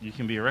room, You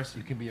can be arrested.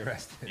 you can be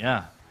arrested.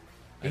 Yeah.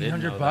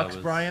 didn't know $800 that was-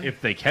 Brian?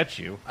 If they catch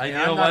you. I I'm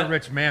know not what? a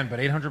rich man, but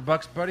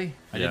 $800, buddy?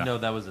 I didn't Yeah. know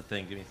that was a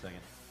thing. Give me a second.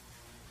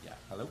 Yeah.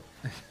 Hello?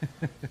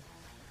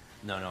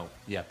 No.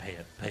 Yeah, pay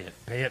it.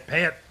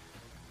 Pay it.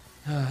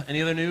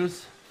 Any other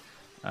news?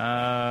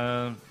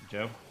 Joe,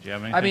 do you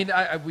have anything?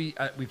 I mean,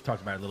 we've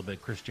talked about it a little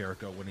bit. Chris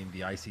Jericho winning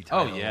the IC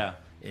title. Oh, yeah.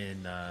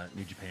 In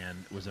New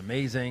Japan was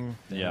amazing.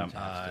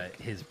 Yeah.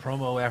 His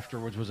promo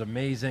afterwards was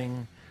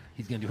amazing.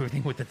 He's going to do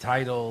everything with the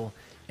title.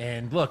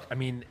 And look, I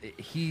mean,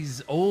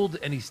 he's old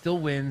and he still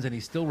wins and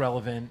he's still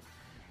relevant.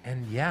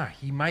 And yeah,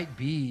 he might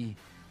be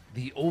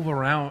the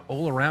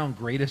all-around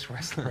greatest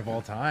wrestler of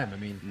all time. I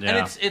mean, Yeah.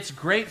 And it's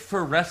great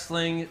for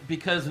wrestling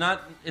because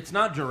it's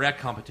not direct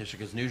competition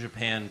because New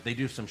Japan, they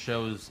do some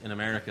shows in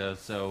America,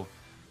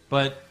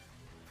 but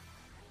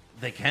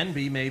they can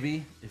be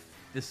maybe if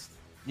this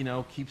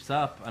keeps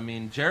up. I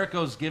mean,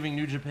 Jericho's giving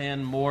New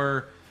Japan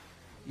more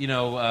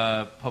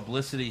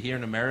publicity here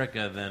in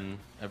America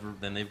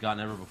than they've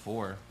gotten ever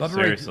before.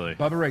 Seriously.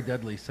 Bubba Ray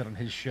Dudley said on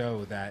his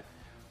show that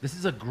this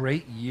is a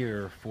great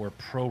year for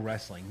pro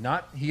wrestling.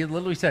 He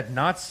literally said,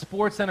 not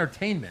sports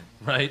entertainment,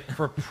 Right.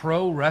 for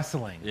pro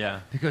wrestling. Yeah.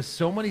 Because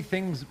so many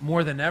things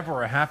more than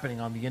ever are happening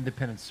on the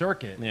independent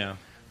circuit. Yeah.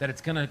 That it's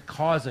going to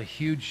cause a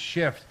huge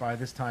shift by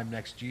this time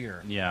next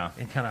year. Yeah.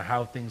 In kind of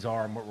how things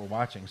are and what we're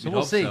watching. So You'd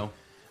we'll hope see. so.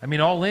 I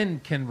mean, All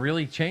In can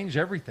really change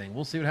everything.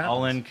 We'll see what happens.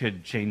 All In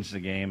could change the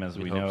game as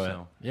we hope know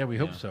so. Yeah, we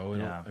hope so.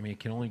 Yeah. I mean, it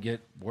can only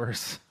get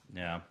worse. it.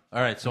 Yeah.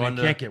 All right, so I on mean,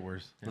 to, it can't get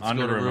worse. let's On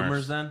go to to rumors.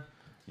 rumors then.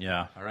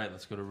 Yeah. All right,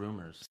 let's go to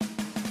rumors.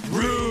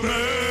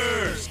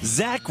 Rumors!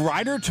 Zack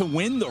Ryder to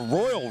win the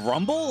Royal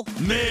Rumble?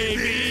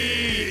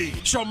 Maybe!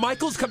 Shawn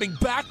Michaels coming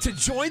back to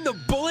join the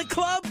Bullet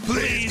Club?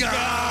 Please,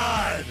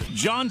 God!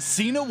 John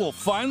Cena will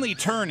finally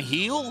turn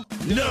heel?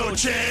 No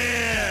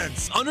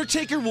chance!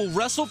 Undertaker will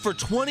wrestle for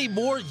 20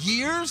 more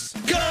years?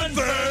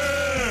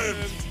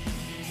 Confirmed!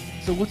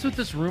 So what's with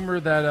this rumor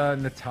that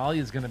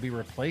Natalya is going to be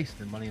replaced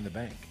in Money in the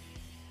Bank?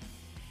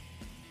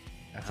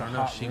 That's I don't a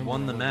know. hot She rumor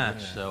won the on match,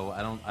 internet. so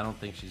I don't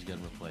think she's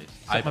getting replaced.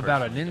 Something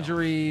about an personally don't.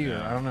 injury, or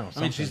I don't know.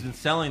 I mean, she's something. been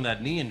selling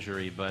that knee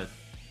injury, but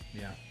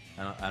Yeah.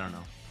 I don't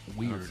know.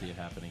 Weird. I don't see it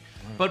happening.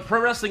 But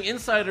Pro Wrestling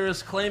Insider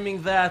is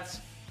claiming that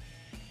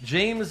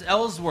James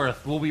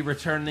Ellsworth will be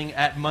returning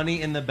at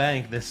Money in the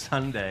Bank this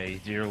Sunday.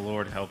 Dear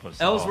Lord, help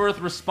us Ellsworth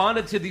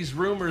responded to these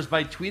rumors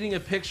by tweeting a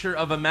picture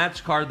of a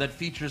match card that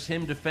features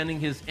him defending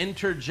his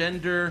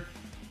intergender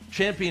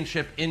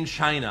championship in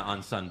China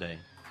on Sunday.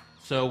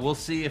 So we'll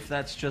see if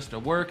that's just a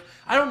work.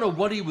 I don't know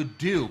what he would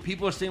do.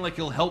 People are saying like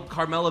he'll help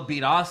Carmella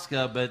beat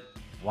Asuka, but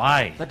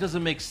why? That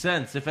doesn't make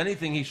sense. If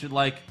anything, he should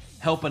like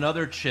help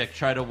another chick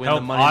try to win Help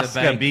the Money in the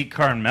Bank. Asuka beat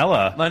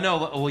Carmella.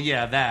 No, well,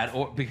 yeah, that,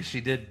 or because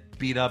she did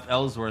beat up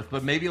Ellsworth,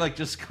 but maybe like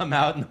just come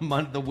out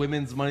in the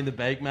women's Money in the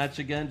Bank match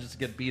again, just to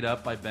get beat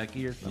up by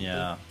Becky or something.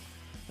 Yeah, I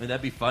mean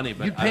that'd be funny.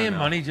 But You pay him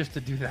money just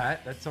to do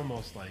that? That's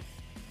almost like.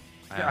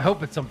 I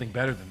hope it's something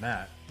better than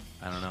that.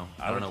 I don't know.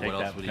 I don't know take what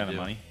that else would kind he of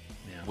do. money.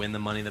 Yeah. Win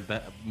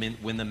the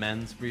win the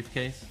men's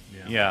briefcase.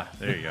 Yeah,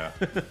 there you go.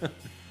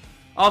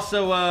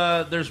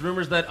 Also, there's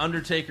rumors that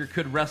Undertaker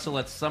could wrestle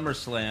at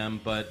SummerSlam,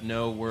 but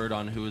no word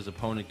on who his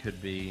opponent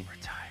could be.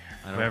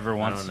 Retire. Whoever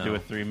wants to do a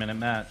 3-minute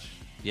match.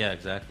 Yeah,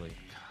 exactly.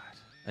 God.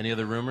 Any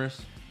other rumors?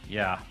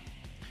 Yeah.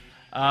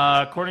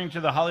 According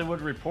to the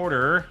Hollywood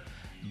Reporter,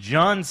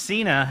 John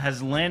Cena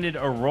has landed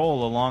a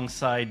role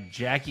alongside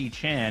Jackie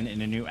Chan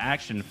in a new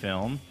action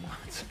film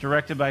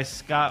directed by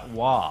Scott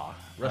Waugh.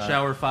 Rush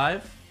Hour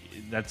 5?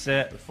 That's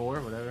it.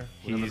 4, whatever.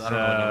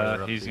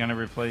 He's going to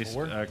replace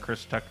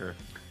Chris Tucker.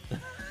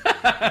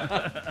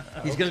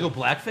 He's going to go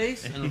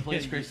blackface and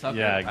replace Chris Tucker?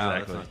 Yeah, Wow, exactly.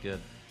 that's not good.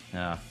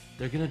 Yeah,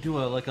 They're going to do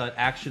an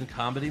action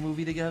comedy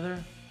movie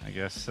together? I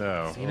guess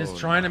so. Cena's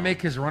trying to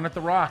make his run at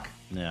The Rock.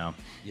 Yeah.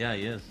 Yeah,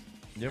 he is.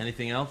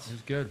 Anything else?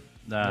 He's good.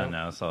 No,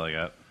 that's all I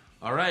got.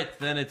 All right,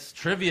 then it's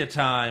trivia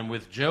time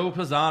with Joe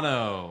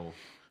Pisano.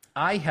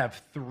 I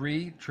have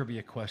 3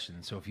 trivia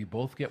questions, so if you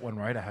both get one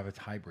right, I have a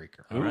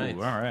tiebreaker. All right.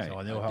 All right. So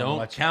I know how Don't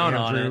much count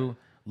on Andrew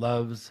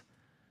loves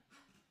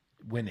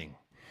winning.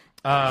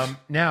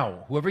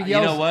 Now, whoever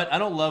yells, You know what? I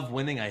don't love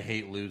winning. I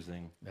hate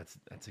losing. that's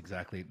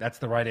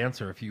the right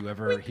answer. If you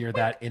ever hear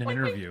that in an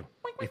interview,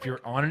 if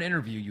you're on an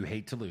interview, you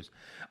hate to lose.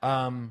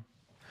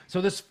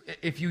 So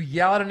if you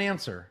yell at an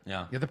answer,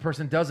 Yeah. the other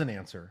person doesn't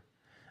answer,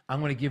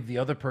 I'm going to give the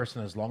other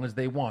person as long as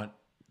they want,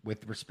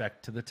 with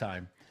respect to the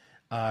time,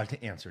 to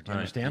answer. Do you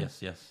understand?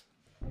 Yes.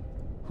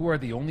 Who are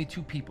the only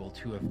 2 people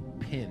to have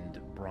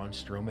pinned Braun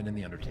Strowman and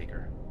The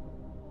Undertaker?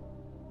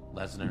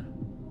 Lesnar.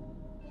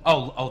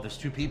 Oh, there's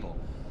 2 people.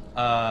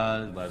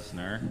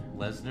 Lesnar.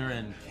 Lesnar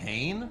and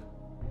Kane?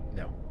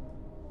 No.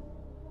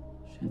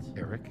 Shit.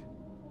 Eric?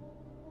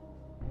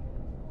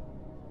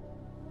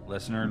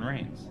 Lesnar and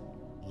Reigns.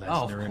 Lesnar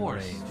Oh, of and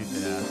course. Reigns.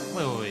 Stupid ass.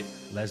 Wait.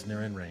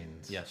 Lesnar and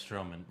Reigns. Yeah,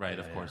 Strowman. Right,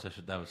 of course.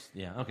 That was,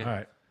 okay. All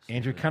right.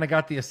 Andrew kind of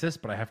got the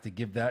assist, but I have to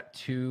give that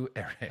to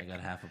Eric. I got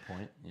half a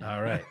point. Yeah.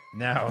 All right.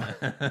 Now,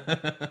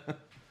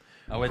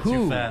 I went Who?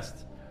 too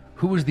fast.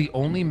 who was the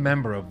only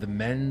member of the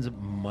men's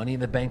Money in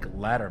the Bank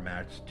ladder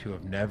match to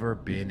have never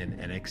been in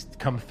NXT,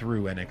 come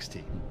through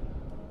NXT?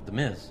 The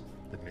Miz.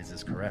 The Miz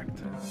is correct.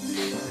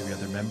 Every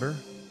other member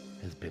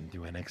has been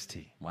through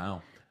NXT.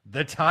 Wow.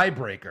 The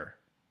tiebreaker.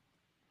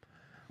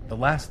 The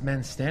last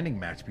men's standing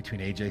match between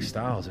AJ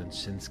Styles and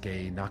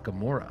Shinsuke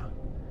Nakamura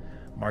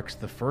marks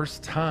the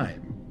first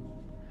time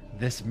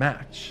this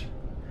match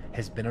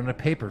has been on a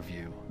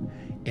pay-per-view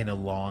in a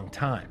long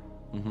time.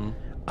 Mm-hmm.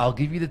 I'll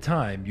give you the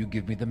time, you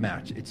give me the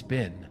match. It's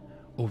been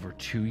over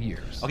 2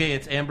 years. Okay,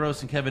 it's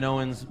Ambrose and Kevin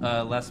Owens,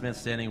 Last Man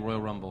Standing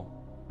Royal Rumble.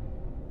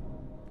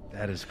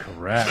 That is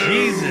correct.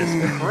 Jesus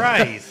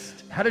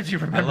Christ. How did you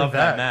I remember love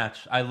that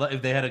match.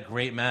 They had a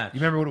great match.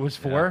 You remember what it was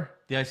for?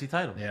 The IC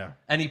title. Yeah.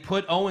 And he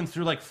put Owens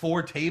through like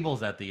 4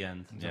 tables at the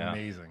end. It's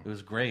amazing. It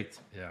was great.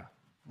 Yeah.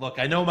 Look,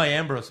 I know my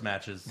Ambrose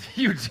matches.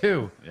 You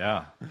too.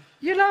 Yeah.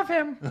 You love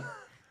him.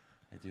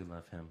 I do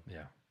love him.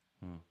 Yeah.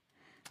 All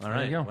There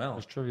right. you go. Well,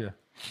 That's trivia.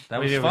 that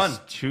Wait, was it fun. was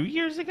 2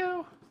 years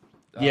ago?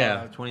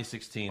 Yeah,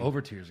 2016.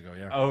 Over 2 years ago,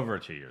 yeah. Over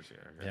 2 years ago.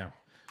 Okay. Yeah.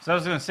 So I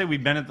was going to say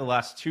we've been at the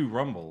last 2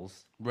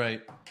 Rumbles.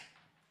 Right.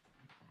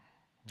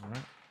 All right.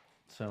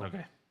 So,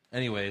 Okay.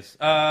 anyways,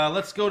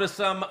 let's go to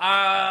some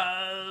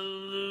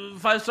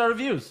 5-star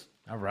reviews.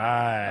 All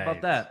right. How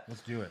about that?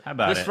 Let's do it. How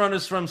about This it? one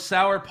is from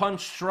Sour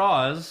Punch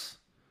Straws.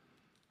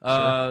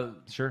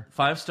 Sure.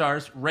 5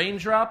 stars.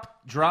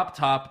 Raindrop, drop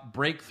top,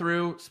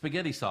 breakthrough,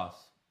 spaghetti sauce.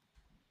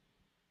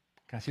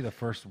 Can I see the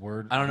first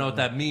word? I don't know what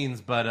that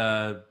means,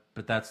 but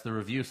that's the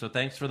review. So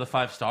thanks for the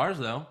 5 stars,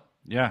 though.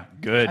 Yeah,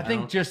 good. I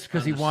think just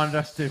because he wanted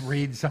us to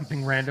read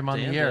something random on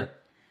the Understand air. it.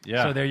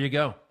 Yeah. So there you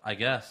go. I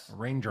guess.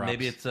 Raindrops.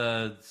 Maybe it's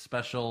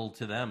special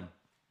to them.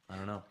 I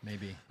don't know.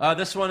 Maybe.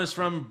 This one is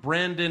from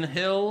Brandon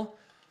Hill.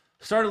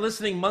 Started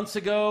listening months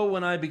ago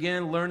when I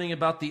began learning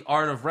about the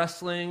art of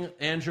wrestling.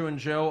 Andrew and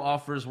Joe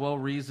offers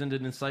well-reasoned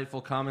and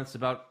insightful comments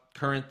about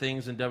current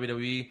things in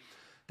WWE.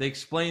 They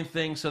explain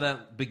things so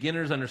that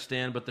beginners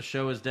understand, but the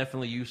show is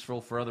definitely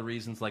useful for other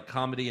reasons like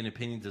comedy and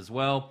opinions as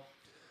well.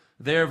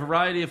 Their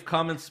variety of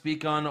comments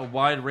speak on a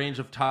wide range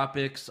of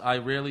topics. I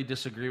rarely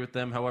disagree with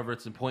them. However,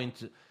 it's important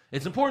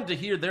to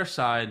hear their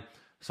side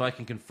so I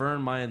can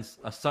confirm my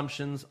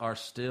assumptions are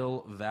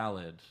still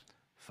valid.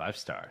 5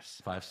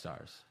 stars. 5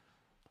 stars.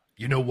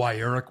 You know why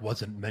Eric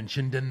wasn't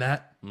mentioned in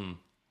that?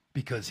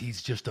 Because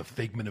he's just a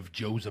figment of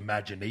Joe's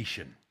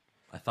imagination.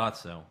 I thought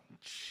so.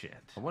 Shit.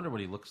 I wonder what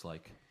he looks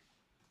like.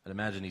 I'd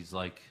imagine he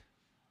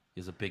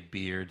has a big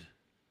beard,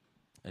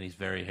 and he's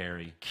very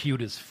hairy.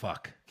 Cute as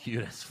fuck.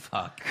 Cute as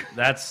fuck.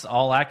 That's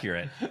all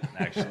accurate,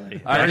 actually.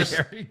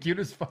 Very cute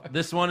as fuck.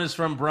 This one is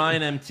from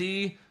Brian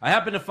MT. I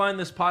happened to find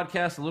this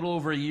podcast a little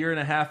over a year and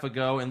a half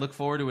ago and look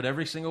forward to it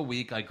every single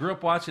week. I grew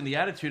up watching the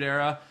Attitude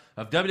Era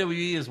of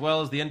WWE as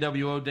well as the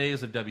NWO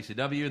days of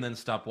WCW, and then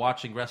stopped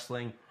watching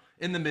wrestling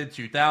in the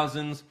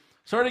mid-2000s.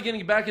 Started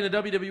getting back into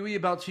WWE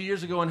about 2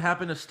 years ago and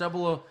happened to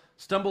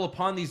stumble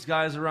upon these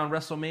guys around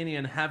WrestleMania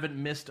and haven't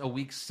missed a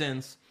week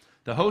since.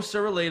 The hosts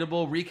are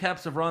relatable.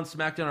 Recaps of Raw and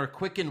SmackDown are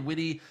quick and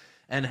witty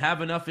and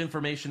have enough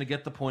information to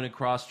get the point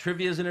across.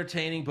 Trivia is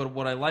entertaining, but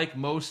what I like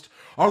most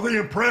Are the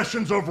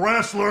impressions of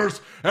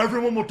wrestlers.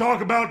 Everyone will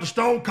talk about the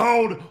Stone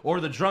Cold. or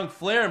the Drunk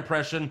Flair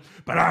impression.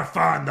 But I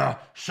find the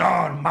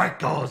Shawn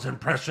Michaels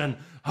impression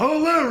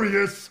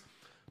hilarious.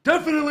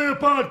 Definitely a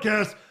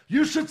podcast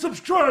you should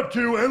subscribe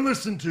to and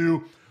listen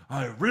to.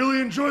 I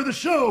really enjoy the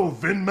show,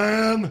 Vin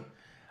Man.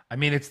 I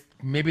mean, it's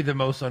maybe the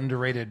most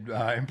underrated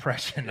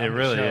impression. It on the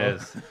really show.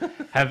 is.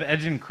 Have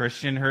Edge and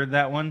Christian heard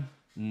that one?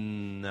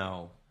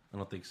 No, I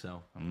don't think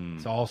so.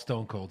 It's all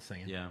Stone Cold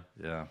singing. Yeah.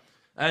 Yeah.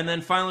 And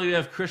then finally, we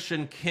have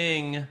Christian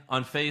King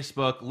on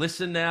Facebook.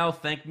 Listen now,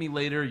 thank me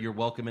later. You're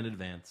welcome in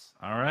advance.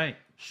 All right.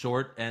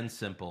 Short and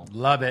simple.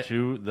 Love it.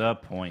 To the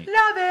point.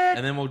 Love it.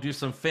 And then we'll do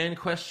some fan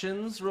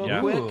questions real Yeah.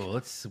 quick. Ooh,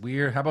 let's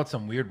weird. How about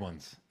some weird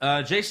ones?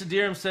 Jason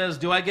Deerham says,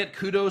 do I get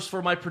kudos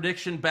for my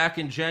prediction back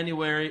in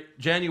January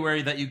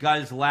that you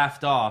guys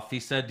laughed off? He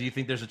said, do you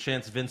think there's a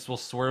chance Vince will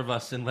swerve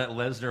us and let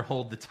Lesnar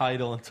hold the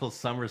title until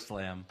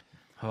SummerSlam?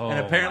 And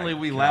apparently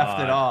we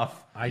laughed it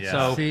off. I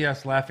So, see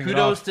us laughing it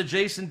kudos off. to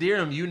Jason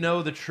Deerham. You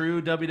know the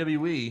true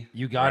WWE.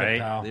 You got Right. it,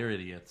 pal. They're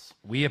idiots.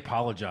 We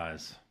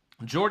apologize.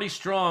 Jordy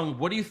Strong,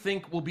 what do you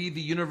think will be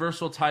the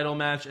Universal title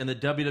match and the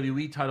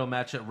WWE title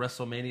match at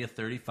WrestleMania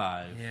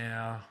 35?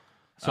 Yeah.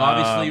 So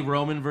obviously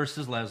Roman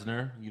versus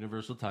Lesnar,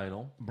 Universal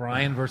title.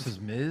 Brian versus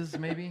Miz,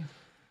 maybe?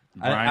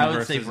 I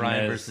would say versus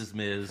Brian Miz versus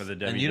Miz. for the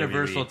And WWE.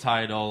 Universal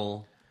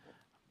title.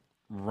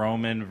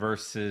 Roman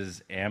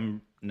versus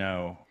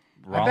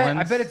Rollins.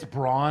 I bet it's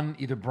Braun,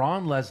 either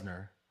Braun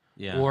Lesnar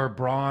Yeah. or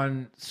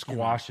Braun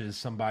squashes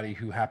somebody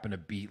who happened to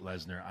beat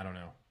Lesnar. I don't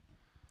know.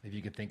 If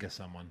you could think of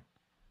someone.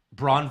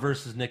 Braun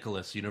versus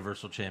Nicholas,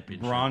 Universal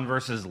Championship. Braun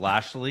versus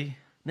Lashley.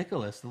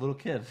 Nicholas, the little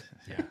kid.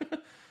 Yeah.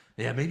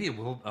 Yeah, maybe it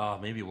will.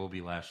 Maybe it will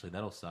be Lashley.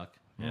 That'll suck.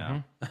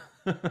 Yeah.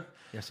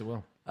 Yes, it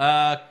will.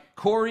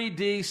 Corey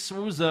D.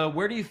 Souza,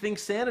 where do you think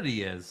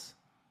Sanity is?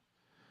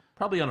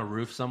 Probably on a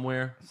roof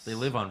somewhere. They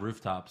live on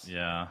rooftops.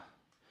 Yeah.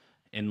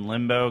 In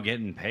limbo,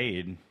 getting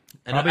paid.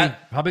 And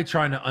Probably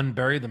trying to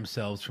unbury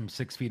themselves from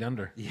 6 feet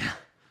under. yeah,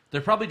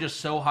 they're probably just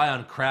so high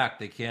on crack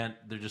they can't.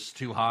 They're just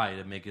too high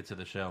to make it to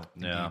the show.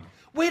 Yeah.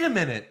 Wait a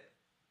minute.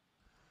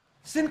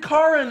 Sin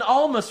Cara and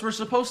Almas were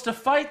supposed to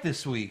fight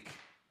this week.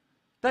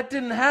 That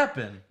didn't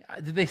happen.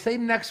 Did they say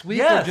next week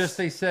Yes. or just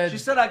they said... She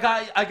said, I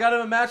got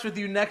a match with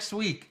you next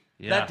week.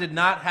 Yeah. That did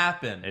not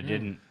happen. It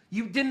didn't.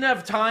 You didn't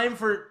have time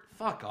for...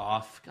 Fuck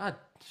off. God,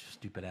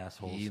 stupid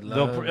assholes.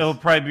 It'll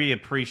probably be a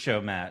pre-show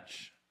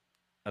match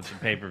at the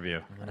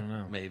pay-per-view. I don't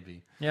know.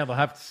 Maybe. Yeah, they'll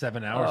have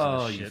 7 hours Oh,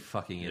 of this you shit.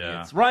 fucking Yeah.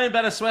 idiots. Ryan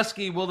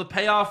Betasweski, will the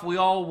payoff we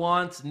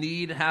all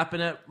need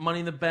happen at Money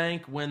in the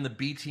Bank when the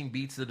B team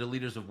beats the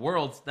Deleters of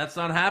Worlds? That's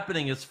not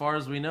happening as far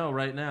as we know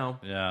right now.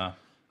 Yeah.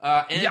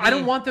 Andy, Yeah, I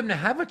don't want them to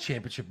have a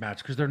championship match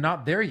because they're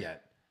not there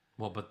yet.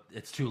 Well, but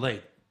it's too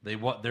late. They're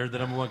the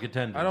number one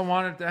contender. I don't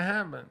want it to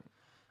happen.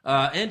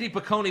 Andy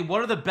Piccone,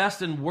 what are the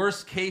best and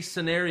worst case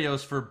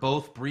scenarios for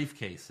both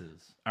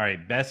briefcases? All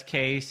right. Best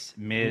case,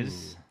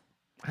 Miz.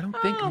 I don't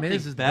think don't Miz think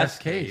is the best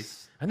best case.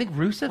 case. I think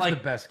Rusev's Like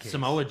the best case.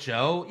 Samoa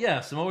Joe? Yeah,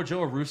 Samoa Joe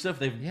or Rusev.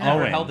 They've Yeah.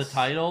 never Owens. held the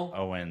title.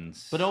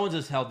 Owens. But Owens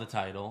has held the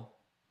title.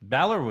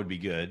 Balor would be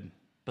good.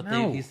 But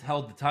No. he's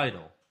held the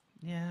title.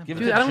 Yeah. Give it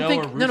Dude, to I don't Joe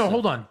think... or No, Rusev.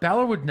 hold on.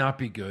 Balor would not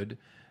be good.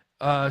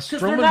 'Cause they're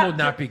Strowman would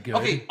not be good.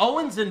 Okay,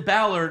 Owens and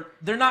Balor,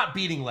 they're not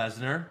beating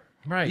Lesnar.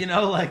 Right. You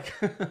know, like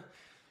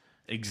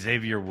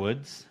Xavier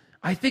Woods.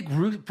 I think,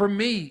 for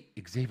me,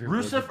 Xavier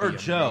Woods Rusev would or be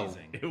Joe?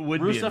 amazing. It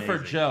would be Rusev or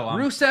amazing. Joe? I'm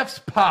Rusev's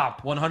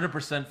pop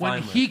 100% fine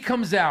when with. he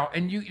comes out,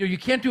 and you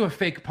can't do a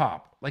fake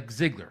pop like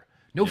Ziggler.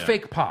 No Yeah.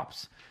 fake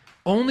pops.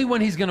 Only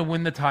when he's going to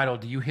win the title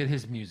do you hit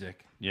his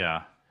music.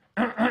 Yeah.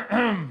 You know what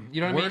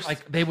I mean? Worst-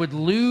 Like they would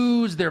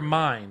lose their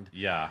mind.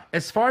 Yeah.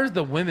 As far as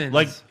the women's,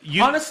 Like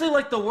you. Honestly,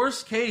 like the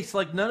worst case,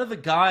 like none of the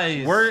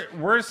guys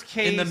Worst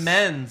case in the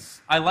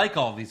men's, I like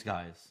all these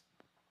guys.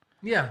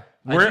 yeah,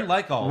 I do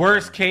like all of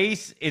Worst them.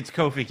 case, it's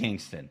Kofi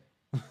Kingston.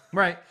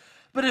 right.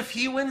 But if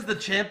he wins the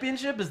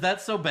championship, is that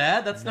so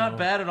bad? That's not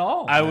bad at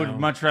all. I would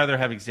much rather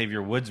have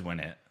Xavier Woods win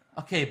it.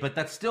 Okay, but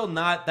that's still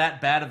not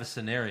that bad of a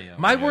scenario.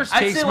 My worst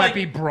I'd case say, might like-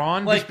 be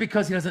Braun, like- just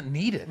because he doesn't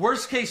need it.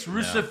 Worst case,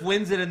 Rusev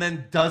wins it and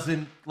then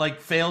doesn't, like,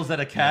 fails at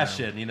a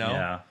cash in, you know?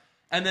 Yeah.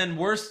 And then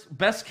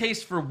best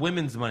case for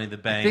women's Money in the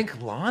I Bank.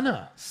 think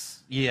Lana.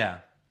 Yeah.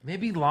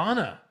 Maybe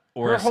Lana.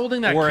 Or We're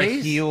holding that or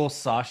case. a heel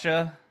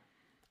Sasha.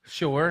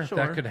 Sure,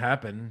 that could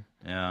happen.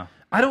 Yeah.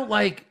 I don't.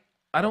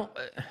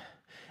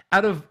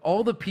 Out of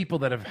all the people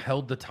that have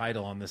held the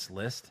title on this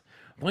list,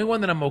 the only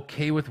one that I'm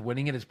okay with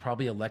winning it is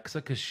probably Alexa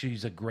because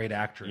she's a great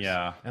actress.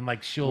 Yeah. And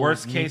like she'll.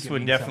 Worst make case it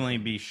would mean definitely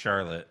something. be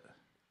Charlotte.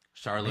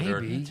 Charlotte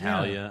or Maybe,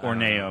 Natalia. Or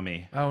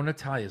Naomi. Oh,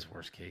 Natalia's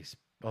worst case.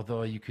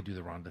 Although you could do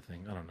the Ronda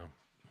thing. I don't know.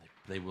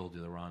 They will do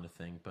the Ronda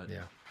thing, but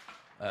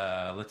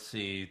Yeah. let's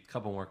see. A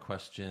couple more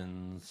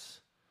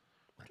questions.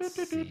 Let's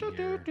see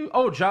here.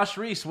 Oh, Josh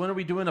Reese, when are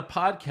we doing a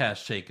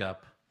podcast shakeup?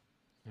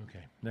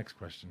 Okay. Next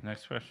question.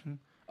 Next question.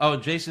 Oh,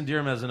 Jason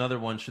Deerham has another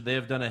one. Should they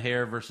have done a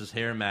hair versus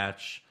hair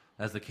match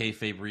as the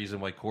kayfabe reason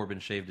why Corbin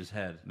shaved his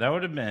head? That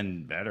would have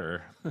been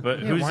better. But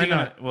Yeah, who's why he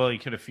gonna? not? Well, he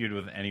could have feuded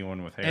with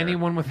anyone with hair.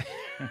 Anyone with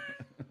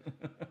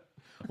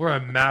or a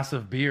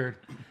massive beard.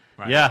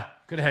 Yeah.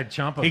 Could have had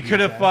Ciampa. He beat could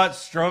have his fought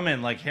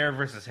Strowman like hair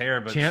versus hair,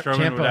 but Strowman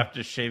Ciampa. would have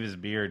to shave his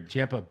beard. ass.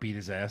 Ciampa beat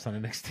his ass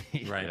on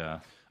NXT. Right. Yeah.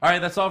 All right,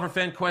 that's all for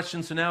fan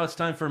questions. So now it's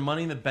time for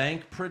Money in the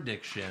Bank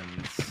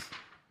predictions.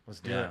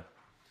 Let's do it.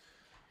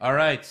 All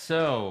right,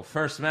 so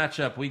first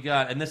matchup we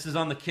got, and this is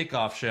on the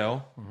kickoff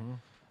show.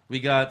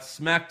 We got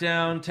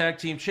SmackDown Tag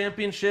Team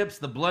Championships,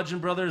 the Bludgeon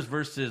Brothers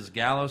versus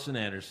Gallows and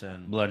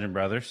Anderson. Bludgeon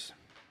Brothers.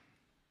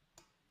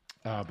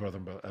 Brother,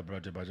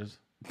 budges.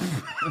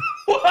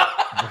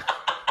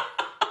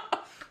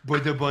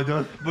 Buja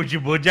buja. Buja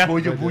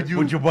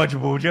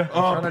buja.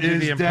 Up to do the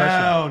is impression.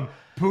 down.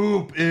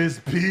 Poop is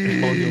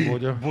pee.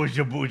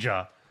 Buja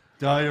buja.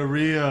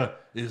 Diarrhea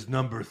is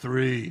number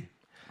 3.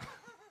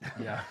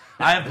 Yeah.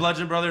 I have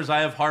Bludgeon Brothers. I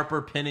have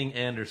Harper pinning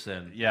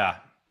Anderson. Yeah.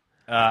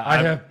 I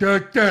have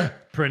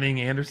printing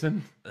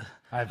Anderson.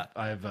 I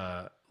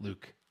have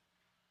Luke.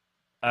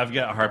 I've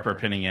got Harper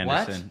pinning What?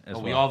 Anderson as Oh,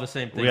 well. we all the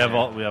same thing. We have there.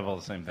 all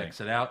the same things.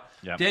 X it out.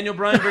 Yep. Daniel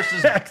Bryan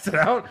versus Exit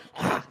out.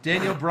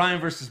 Daniel Bryan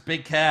versus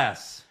Big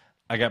Cass.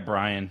 I got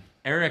Brian.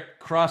 Eric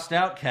crossed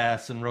out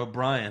Cass and wrote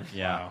Bryan.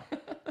 Yeah.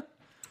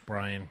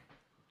 Brian.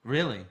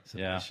 Really?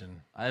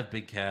 Submission. I have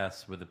Big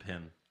Cass with a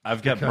pin.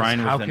 I've got Because Brian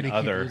how with could an he keep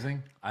other.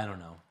 losing? I don't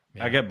know.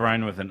 I got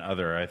Brian with an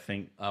other. I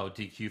think. Oh,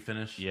 DQ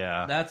finish?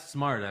 Yeah. That's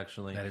smart,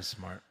 actually. That is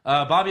smart.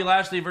 Bobby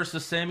Lashley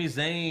versus Sami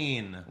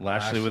Zayn.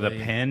 Lashley with a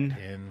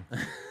pin.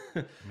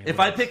 If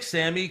I pick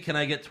Sammy, can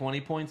I get 20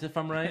 points if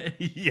I'm right?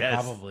 Yes.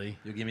 Probably.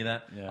 You'll give me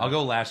that? Yeah. I'll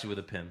go Lashley with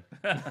a pin.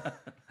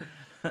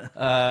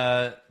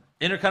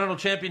 Intercontinental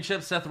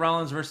Championship, Seth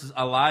Rollins versus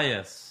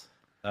Elias.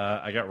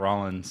 I got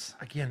Rollins.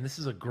 Again, this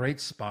is a great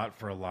spot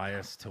for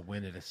Elias to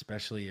win it,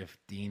 especially if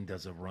Dean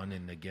does a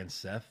run-in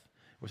against Seth,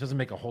 which doesn't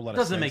make a whole lot of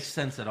sense. Doesn't make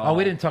sense at Oh, all.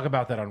 we didn't talk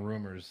about that on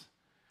rumors.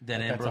 Then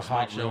That's a Ambrose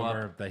hot might show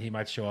rumor up. that he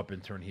might show up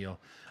and turn heel.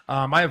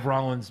 I have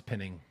Rollins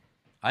pinning.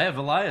 I have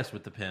Elias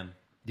with the pin.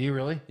 Do you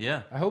really?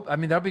 Yeah. I hope. I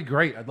mean, that'd be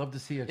great. I'd love to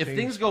see a If change.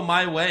 things go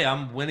my way,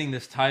 I'm winning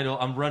this title.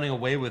 I'm running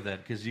away with it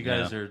because you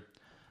guys are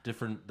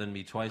different than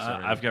me twice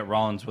already. I've got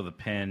Rollins with a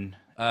pin.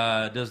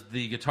 Does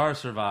the guitar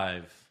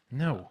survive?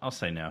 No. I'll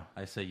say no.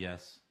 I say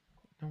yes.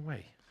 No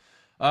way.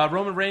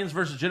 Roman Reigns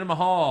versus Jinder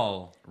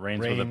Mahal.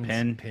 Reigns with a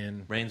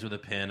pin. Reigns with a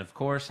pin, of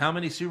course. How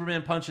many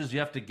Superman punches do you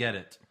have to get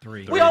it?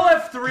 3. We all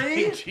have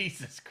 3?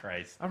 Jesus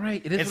Christ. All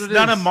right. It is It's what it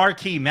not is. a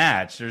marquee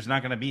match. There's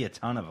not going to be a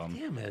ton of them.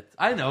 Damn it.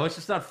 I know. It's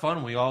just not fun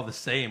when we all the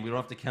same. We don't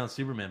have to count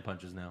Superman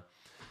punches now.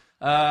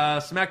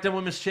 SmackDown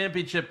Women's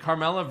Championship,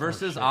 Carmella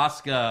versus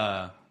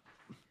Asuka.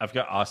 I've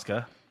got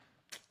Asuka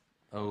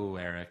Oh,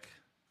 Eric.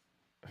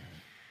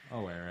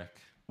 Oh, Eric.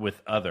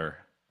 with other.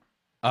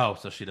 Oh,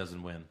 so she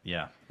doesn't win.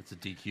 Yeah. It's a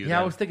DQ. Yeah, then.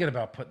 I was thinking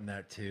about putting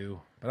that too,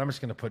 but I'm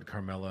just going to put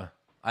Carmella.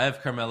 I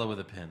have Carmella with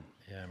a pin.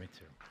 Yeah, me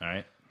too. All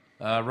right.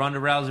 Ronda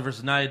Rousey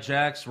versus Nia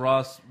Jax,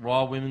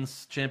 Raw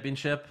Women's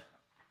Championship.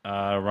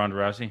 Ronda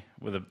Rousey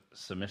with a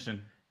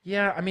submission.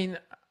 Yeah, I mean,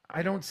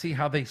 I don't see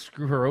how they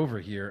screw her over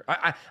here.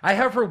 I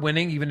have her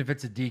winning, even if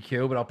it's a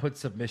DQ, but I'll put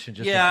submission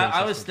just in Yeah, case I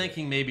it's was legit.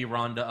 thinking maybe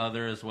Ronda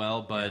other as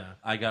well, but Yeah.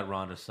 I got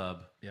Ronda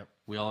sub. Yep.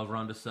 We all have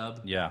Ronda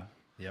sub. Yeah.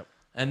 Yep.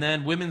 And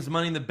then Women's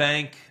Money in the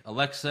Bank,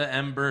 Alexa,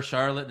 Ember,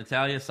 Charlotte,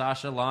 Natalia,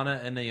 Sasha,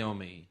 Lana, and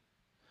Naomi.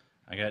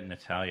 I got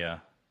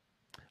Natalia.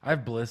 I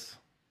have Bliss.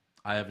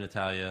 I have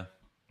Natalia.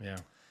 Yeah.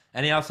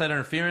 Any outside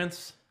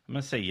interference? I'm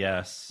going to say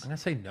yes. I'm going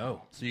to say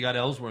no. So you got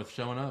Ellsworth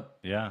showing up.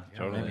 Yeah,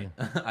 totally.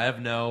 maybe. I have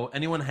no.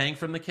 Anyone hang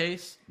from the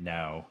case?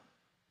 No.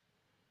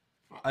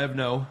 I have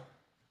no.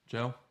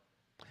 Joe?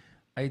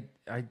 I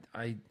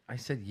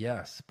said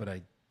yes, but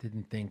I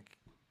didn't think.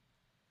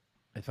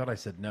 I thought I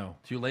said no.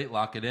 Too late.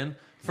 Lock it in.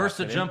 First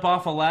to it in. jump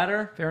off a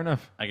ladder. Fair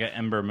enough. I got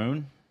Ember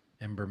Moon.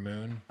 Ember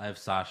Moon. I have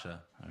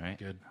Sasha. All right.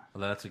 Good.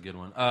 Well, that's a good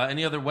one.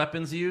 Any other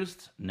weapons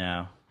used?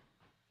 No.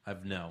 I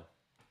have no.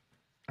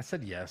 I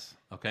said yes.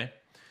 Okay.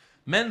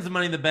 Men's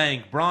Money in the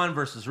Bank. Braun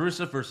versus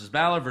Rusev versus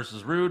Balor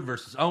versus Rude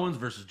versus Owens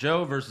versus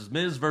Joe versus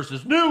Miz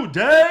versus New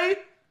Day.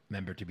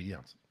 Member to be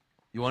announced.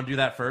 You want to do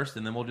that first,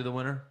 and then we'll do the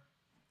winner?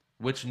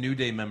 Which New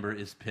Day member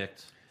is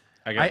picked?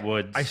 I got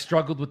Woods. I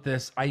struggled with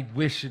this. I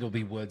wish it'll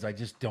be Woods. I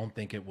just don't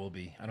think it will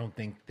be. I don't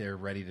think they're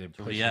ready to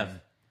push do you have?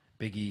 in.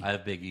 Big E. I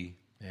have Big E.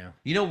 Yeah.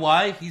 You know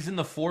why? He's in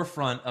the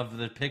forefront of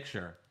the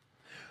picture.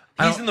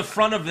 He's in the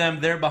front of them.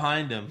 They're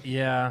behind him.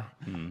 Yeah.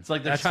 It's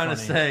like they're That's trying to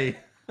funny. say.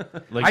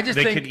 Like I just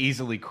they think- could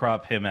easily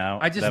crop him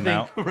out. I just them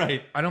think out.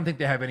 Right. I don't think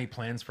they have any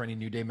plans for any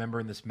New Day member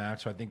in this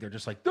match, so I think they're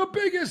just like the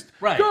biggest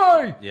Right.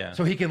 guy. Yeah.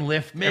 So he can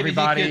lift Maybe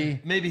everybody.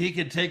 Maybe he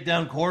could take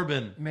down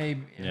Corbin.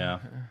 Maybe. Yeah.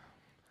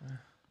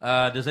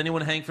 Does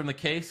anyone hang from the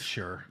case?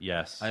 Sure.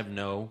 Yes. I have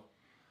no.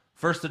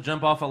 First to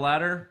jump off a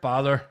ladder.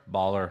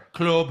 Baller.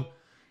 Club.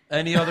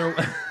 Any other?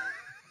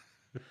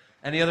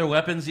 Any other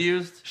weapons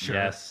used? Sure.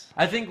 Yes.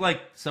 I think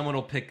like someone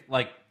will pick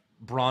like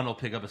Braun will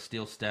pick up a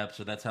steel step,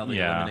 so that's how they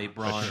eliminate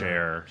Braun.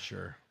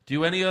 Sure.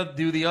 Do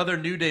the other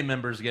New Day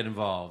members get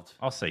involved?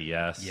 I'll say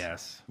yes.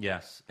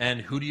 Yes. And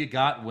who do you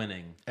got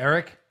winning?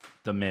 Eric?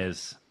 The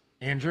Miz.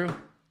 Andrew?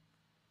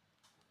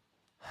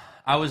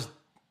 I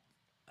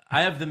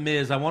have the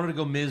Miz. I wanted to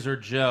go Miz or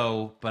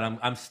Joe, but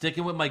I'm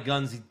sticking with my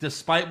guns.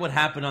 Despite what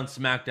happened on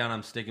SmackDown,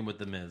 I'm sticking with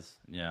the Miz.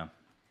 Yeah.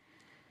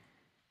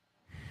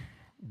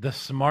 The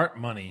smart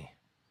money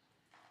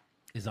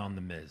is on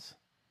the Miz.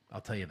 I'll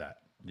tell you that.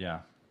 Yeah.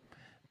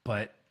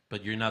 But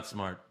you're not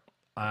smart.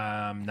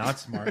 I'm not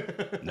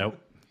smart. Nope.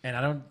 And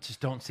I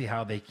don't see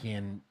how they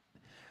can.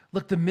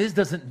 Look, the Miz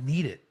doesn't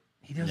need it.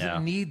 He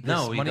doesn't need this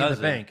he Money in the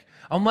doesn't. Bank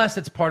unless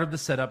it's part of the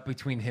setup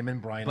between him and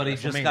Bryan. But at he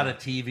just WrestleMania. got a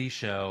TV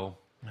show.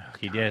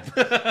 He did.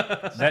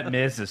 That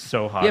Miz is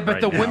so hot. Yeah, but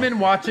right the now. women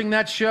watching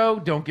that show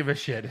don't give a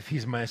shit if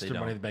he's Mr.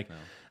 Money in the Bank.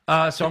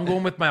 So I'm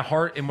going with my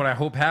heart and what I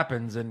hope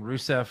happens. And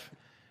Rusev,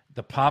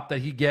 the pop that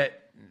he'll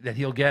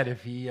get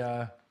if he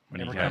ever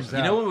comes out.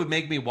 You know what would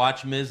make me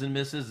watch Miz and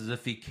Mrs. is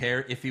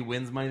if he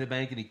wins Money in the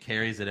Bank and he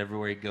carries it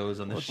everywhere he goes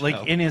on the show.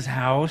 Like in his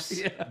house.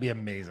 It'd be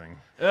amazing.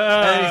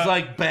 And he's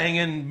like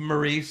banging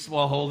Maurice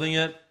while holding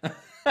it.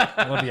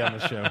 I'll be on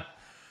the show.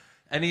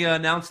 Any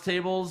announce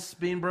tables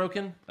being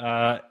broken?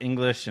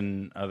 English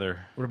and other.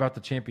 What about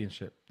the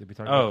championship? Did we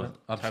talk about that?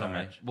 I'm title sorry.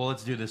 match. Well,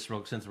 let's do this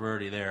since we're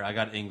already there. I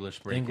got English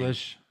breaking.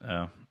 English.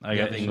 Oh, I You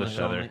got have English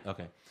other. only?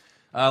 Okay.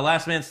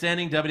 Last man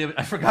standing. WWE.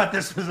 I forgot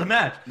this was a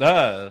match.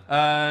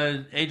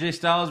 AJ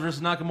Styles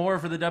versus Nakamura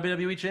for the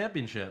WWE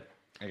Championship.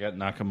 I got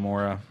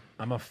Nakamura.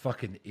 I'm a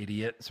fucking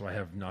idiot, so I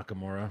have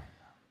Nakamura.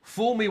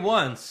 Fool me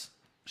once,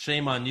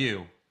 shame on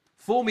you.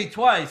 Fool me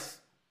twice,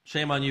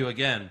 shame on you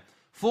again.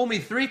 Fool me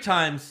 3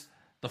 times,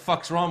 the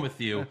fuck's wrong with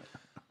you?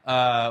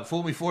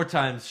 Fool me 4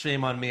 times,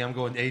 shame on me. I'm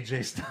going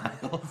AJ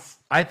Styles.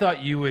 I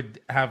thought you would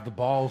have the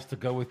balls to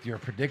go with your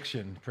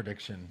prediction.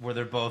 Where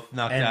they're both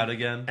knocked out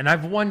again. And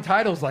I've won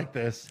titles like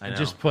this and know.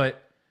 just put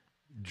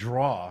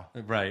draw.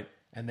 Right.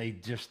 And they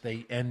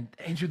end.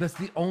 Andrew, that's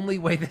the only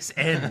way this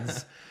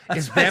ends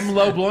is them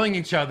low blowing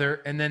each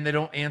other and then they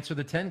don't answer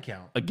the 10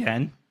 count.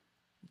 Again?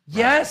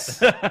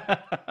 Yes. No,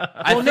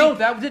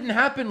 that didn't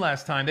happen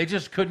last time. They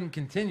just couldn't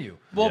continue.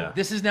 Well,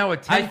 this is now a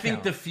 10 I count.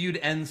 think the feud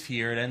ends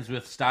here. It ends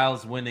with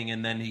Styles winning,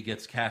 and then he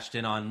gets cashed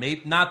in on.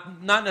 Maybe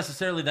not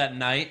necessarily that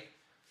night,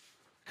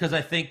 because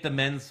I think the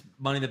men's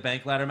Money in the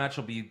Bank ladder match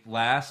will be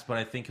last, but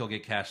I think he'll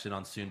get cashed in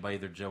on soon by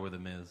either Joe or The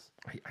Miz.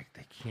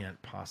 They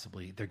can't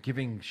possibly. They're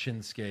giving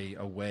Shinsuke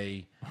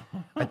away.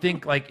 I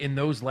think like in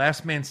those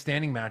last man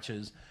standing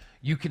matches,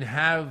 you can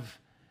have,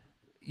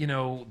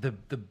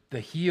 the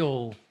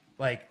heel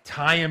like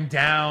tie him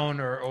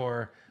down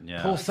or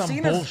pull some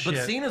bullshit.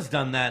 But Cena's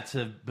done that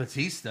to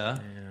Batista,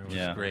 which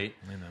is great.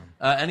 I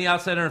know. Any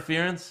outside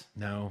interference?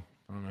 No,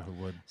 I don't know who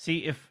would.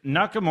 See, if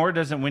Nakamura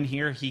doesn't win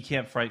here, he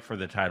can't fight for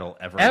the title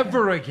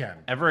ever again.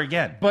 Ever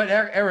again. But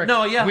Eric,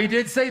 No, yeah. we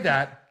did say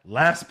that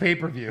last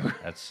pay-per-view.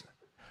 That's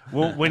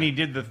when he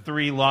did the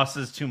 3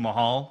 losses to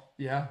Mahal.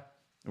 Yeah.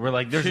 We're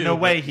like, there's no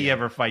way he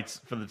ever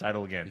fights for the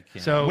title again.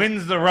 So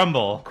wins the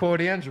Rumble.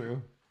 Quote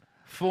Andrew,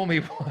 fool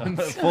me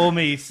once. Fool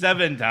me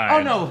 7 times.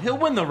 Oh no, he'll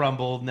win the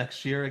Rumble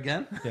next year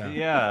again.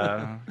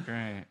 Yeah,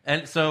 great.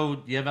 And so,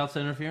 do you have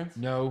outside interference?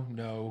 No.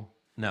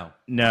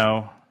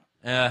 No.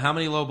 How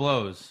many low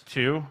blows?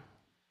 2?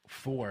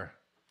 4.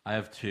 I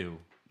have 2.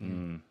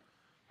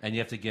 And you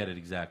have to get it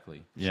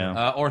exactly.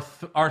 Yeah.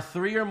 Are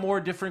 3 or more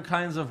different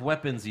kinds of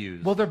weapons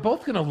used? Well, they're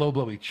both going to low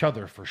blow each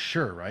other for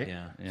sure, right?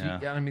 Yeah.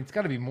 I mean, it's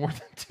got to be more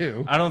than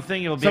 2. I don't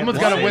think it'll be. Someone's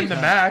got to win the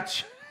same.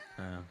 match.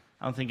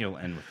 I don't think it'll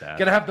end with that.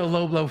 Got to have the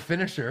low blow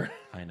finisher.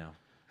 I know.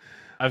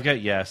 I've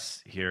got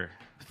yes here.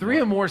 3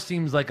 or more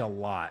seems like a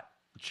lot.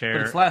 Chair.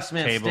 But it's last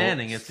man table,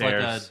 standing. It's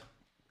stairs.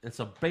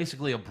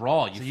 basically a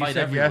brawl. You So you fight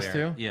said everywhere. yes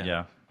too?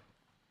 Yeah.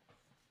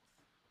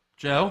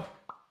 Joe?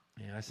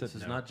 Yeah, I said This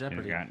is no. not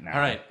Jeopardy. He's got no. All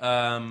right.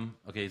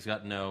 Okay, he's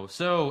got no.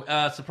 So,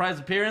 surprise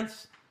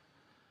appearance?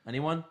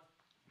 Anyone?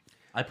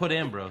 I put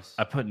Ambrose.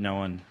 I put no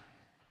one.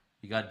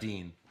 You got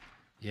Dean.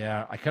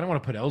 Yeah, I kind of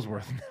want to put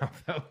Ellsworth now,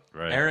 though.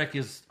 Right. Eric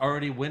is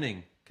already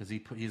winning because he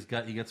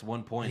gets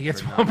 1 point. He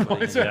gets for not 1 putting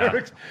point. it So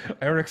in.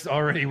 Eric's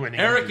already winning.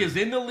 Eric is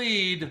in the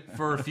lead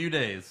for a few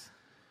days.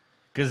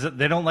 Because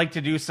they don't like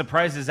to do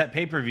surprises at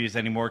pay-per-views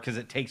anymore because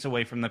it takes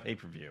away from the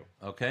pay-per-view.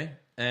 Okay.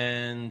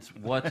 And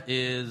what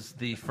is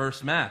the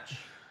first match?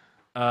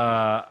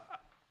 I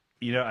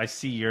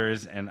see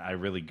yours, and I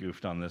really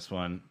goofed on this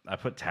one. I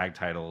put tag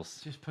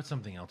titles. Just put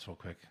something else real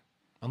quick.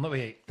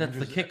 Wait, That's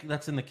the kick.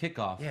 That's in the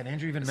kickoff. Yeah, and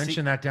Andrew even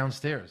mentioned that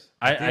downstairs.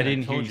 I didn't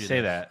hear told you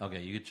say this. that.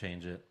 Okay, you could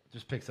change it.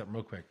 Just picks up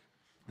real quick.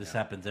 This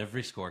happens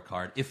every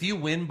scorecard. If you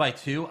win by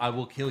 2, I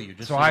will kill you.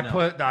 Just So so I you know.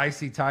 put the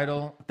IC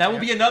title. That will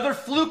be another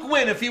fluke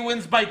win if he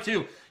wins by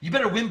 2. You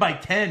better win by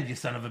 10, you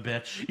son of a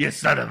bitch. You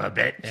son of a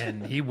bitch.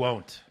 And he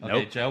won't. Okay,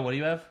 Nope. Joe, what do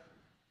you have?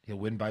 He'll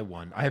win by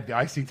 1. I have the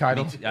IC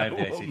title. I have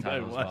the IC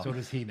title as well. So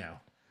does he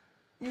now.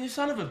 You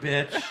son of a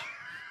bitch.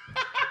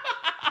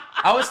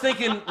 I was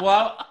thinking,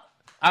 well,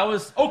 I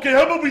was... Okay,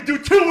 how about we do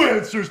 2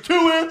 answers? 2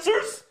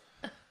 answers?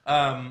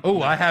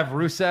 I have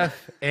Rusev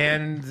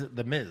and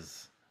The Miz.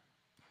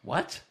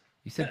 What?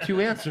 You said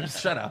 2 answers.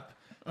 Shut up.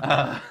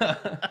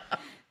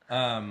 No,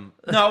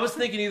 I was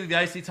thinking either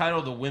the IC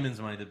title or the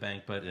women's Money in the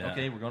Bank, but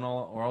okay, we're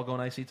all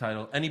going IC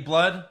title. Any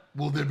blood?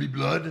 Will there be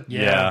blood?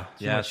 Yeah.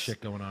 Too much shit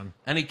going on.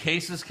 Any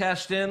cases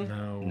cashed in?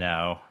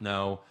 No.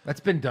 No. That's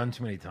been done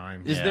too many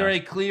times. Is there a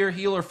clear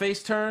heel or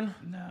face turn?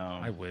 No.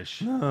 I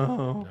wish.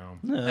 No.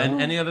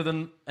 And any other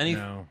than any?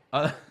 No.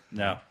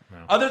 No.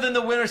 Other than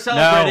the winner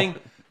celebrating,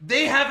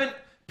 they haven't.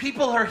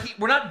 People are.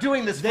 We're not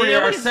doing this for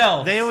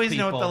ourselves. They always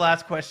know what people. the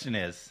last question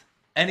is.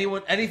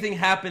 Anything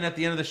happen at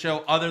the end of the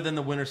show other than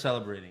the winner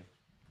celebrating?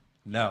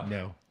 No.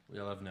 No. We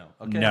all have no.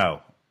 Okay.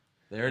 No.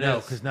 There it No,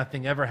 is. because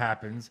nothing ever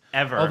happens.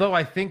 Ever. Although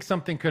I think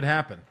something could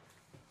happen.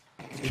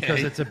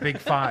 Because it's a big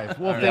 5.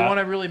 Well, if they want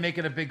to really make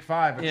it a big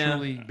 5, a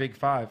truly big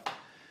 5.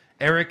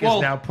 Eric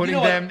is now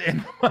putting them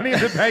in Money in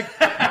the Bank.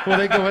 Will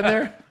they go in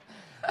there?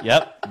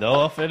 Yep. They'll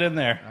all fit in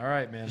there. All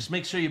right, man. Just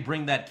make sure you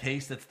bring that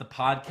case. That's the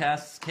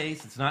podcast's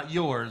case. It's not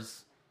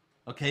yours.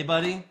 Okay,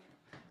 buddy?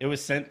 It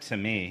was sent to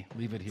me.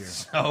 Leave it here.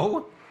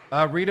 So?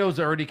 Rito's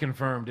already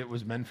confirmed it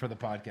was meant for the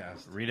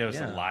podcast. Rito's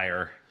a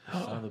liar.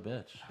 Son of a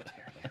bitch.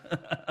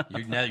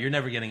 You're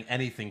never getting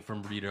anything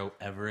from Rito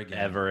ever again.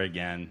 Ever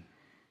again.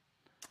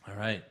 All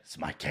right. It's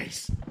my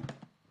case.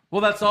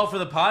 Well, that's all for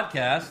the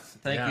podcast.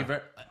 Thank you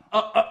very...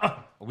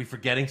 Are we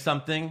forgetting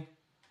something?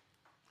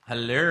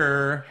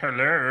 Hello.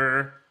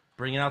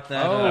 Bring out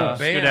that...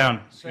 Scoot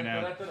down.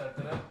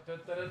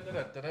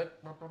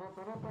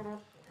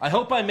 I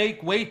hope I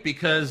make weight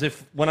because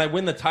when I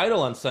win the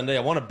title on Sunday, I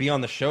want to be on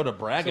the show to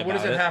brag about it. So what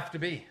does it have to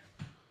be?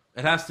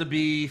 It has to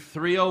be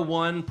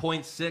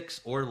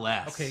 301.6 or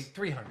less. Okay,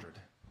 300.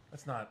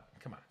 That's not...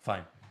 Come on.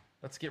 Fine.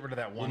 Let's get rid of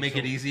that one. We'll make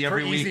it easy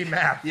every week. Easy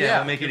math. Yeah,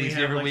 we'll make it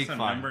easy every week. Some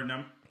Fine.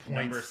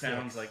 number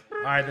sounds like...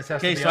 All right, this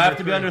has to be Okay, so I have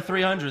to be under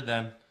 300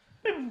 then.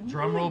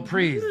 Drum roll,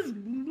 please.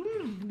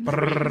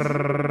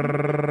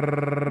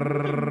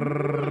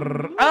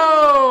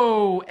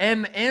 Oh,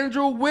 and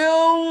Andrew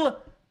will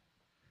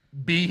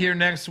be here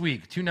next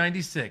week.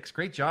 296.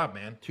 Great job,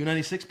 man.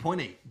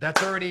 296.8.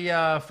 That's already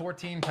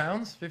 14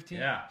 pounds? 15?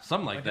 Yeah.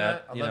 Something like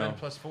that. 11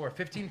 plus 4.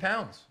 15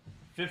 pounds.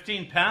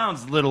 15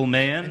 pounds, little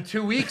man. In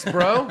 2 weeks,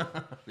 bro.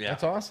 Yeah.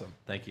 That's awesome.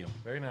 Thank you.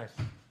 Very nice.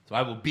 So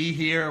I will be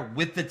here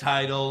with the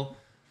title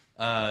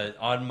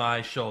on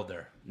my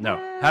shoulder. No.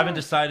 Haven't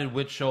decided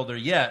which shoulder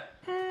yet,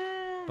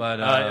 but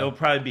It'll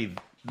probably be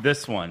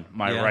this one,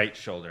 my right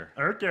shoulder.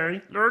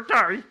 Okay.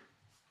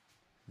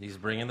 he's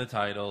bringing the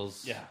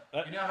titles. Yeah.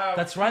 You know how...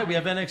 That's right. We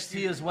have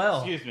NXT as well.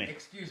 Excuse me.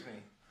 Excuse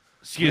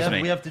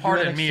me. We have to do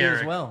Pardon NXT me, as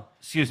Eric. well.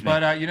 Excuse me.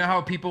 But you know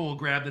how people will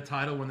grab the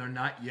title when they're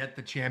not yet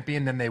the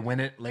champion, then they win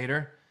it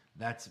later?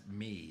 That's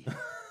me.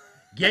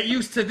 Get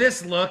used to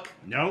this look.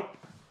 Nope.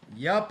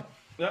 Yup.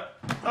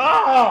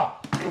 Oh!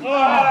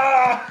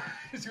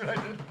 See what I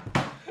did?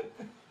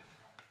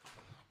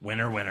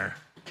 Winner.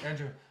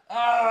 Andrew.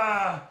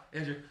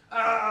 Andrew.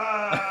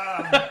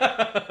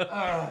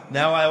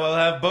 Now I will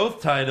have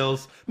both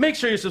titles. Make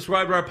sure you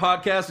subscribe to our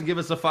podcast and give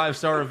us a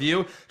 5-star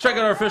review. Check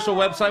out our official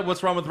website,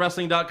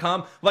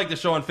 what'swrongwithwrestling.com. Like the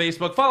show on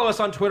Facebook. Follow us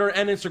on Twitter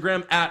and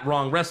Instagram at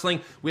Wrong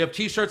Wrestling. We have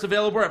t-shirts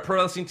available at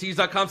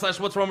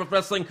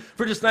prowrestlingtees.com/what'swrongwithwrestling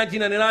for just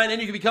 $19.99.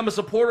 And you can become a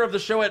supporter of the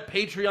show at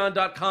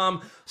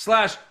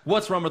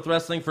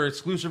patreon.com/what'swrongwithwrestling for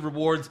exclusive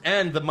rewards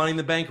and the Money in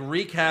the Bank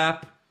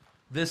recap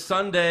this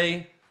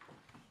Sunday.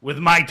 With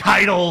my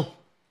title.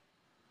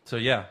 So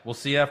yeah, we'll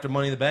see you after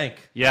Money in the Bank.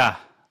 Yeah.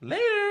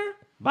 Later.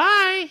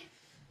 Bye.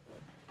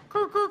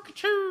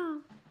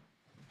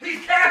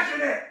 He's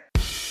cashing it!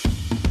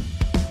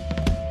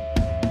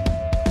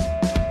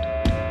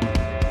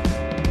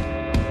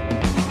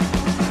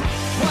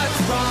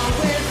 What's wrong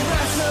with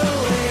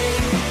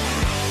wrestling?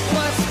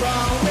 What's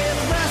wrong with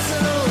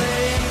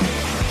wrestling?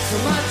 So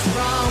much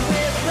wrong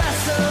with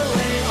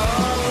wrestling.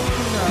 Oh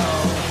no.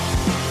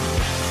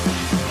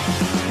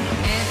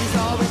 And he's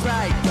always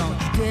right. Don't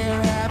you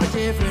dare have a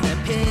different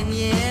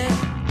opinion.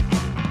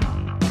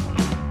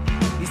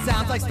 He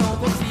sounds like Stone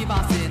Cold Steve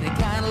Austin. It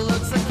kinda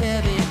looks like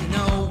Kevin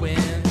Owens.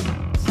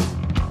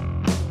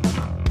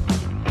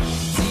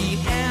 Dean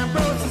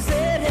Ambrose is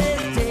in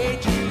his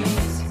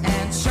daydreams,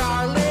 and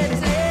Charlotte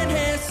is in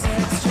his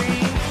sex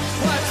dream.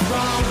 What's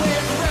wrong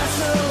with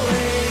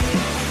wrestling?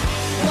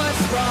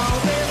 What's wrong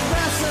with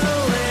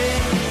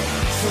wrestling?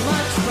 So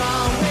much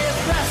wrong with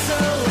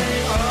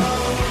wrestling.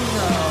 Oh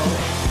no.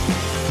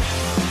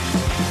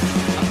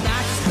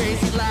 Obnoxious,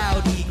 crazy,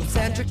 loud,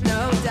 egocentric,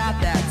 no doubt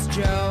that's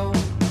Joe.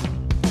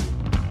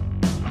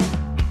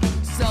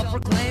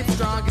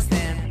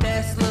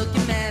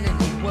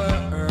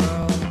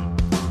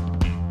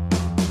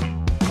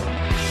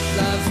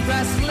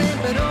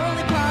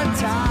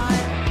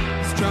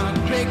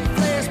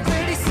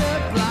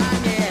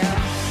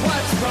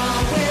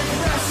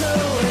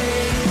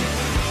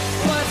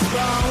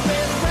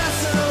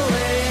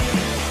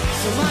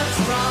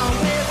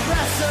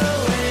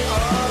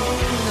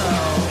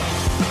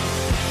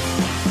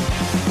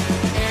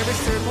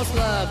 most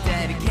loved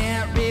and he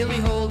can't really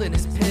hold in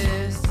his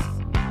piss.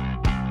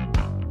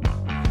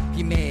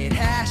 He made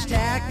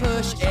hashtag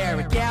push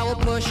Eric Gallo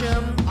push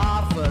him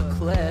off a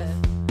cliff.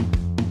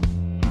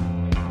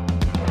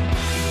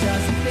 He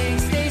doesn't think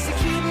Stacy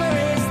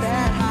Keibler is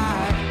that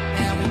high,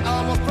 and we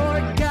almost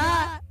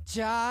forgot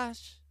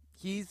Josh.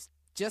 He's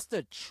just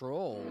a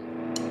troll.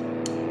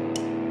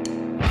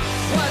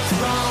 What's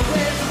wrong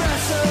with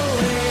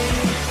wrestling?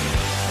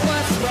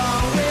 What's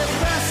wrong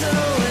with wrestling?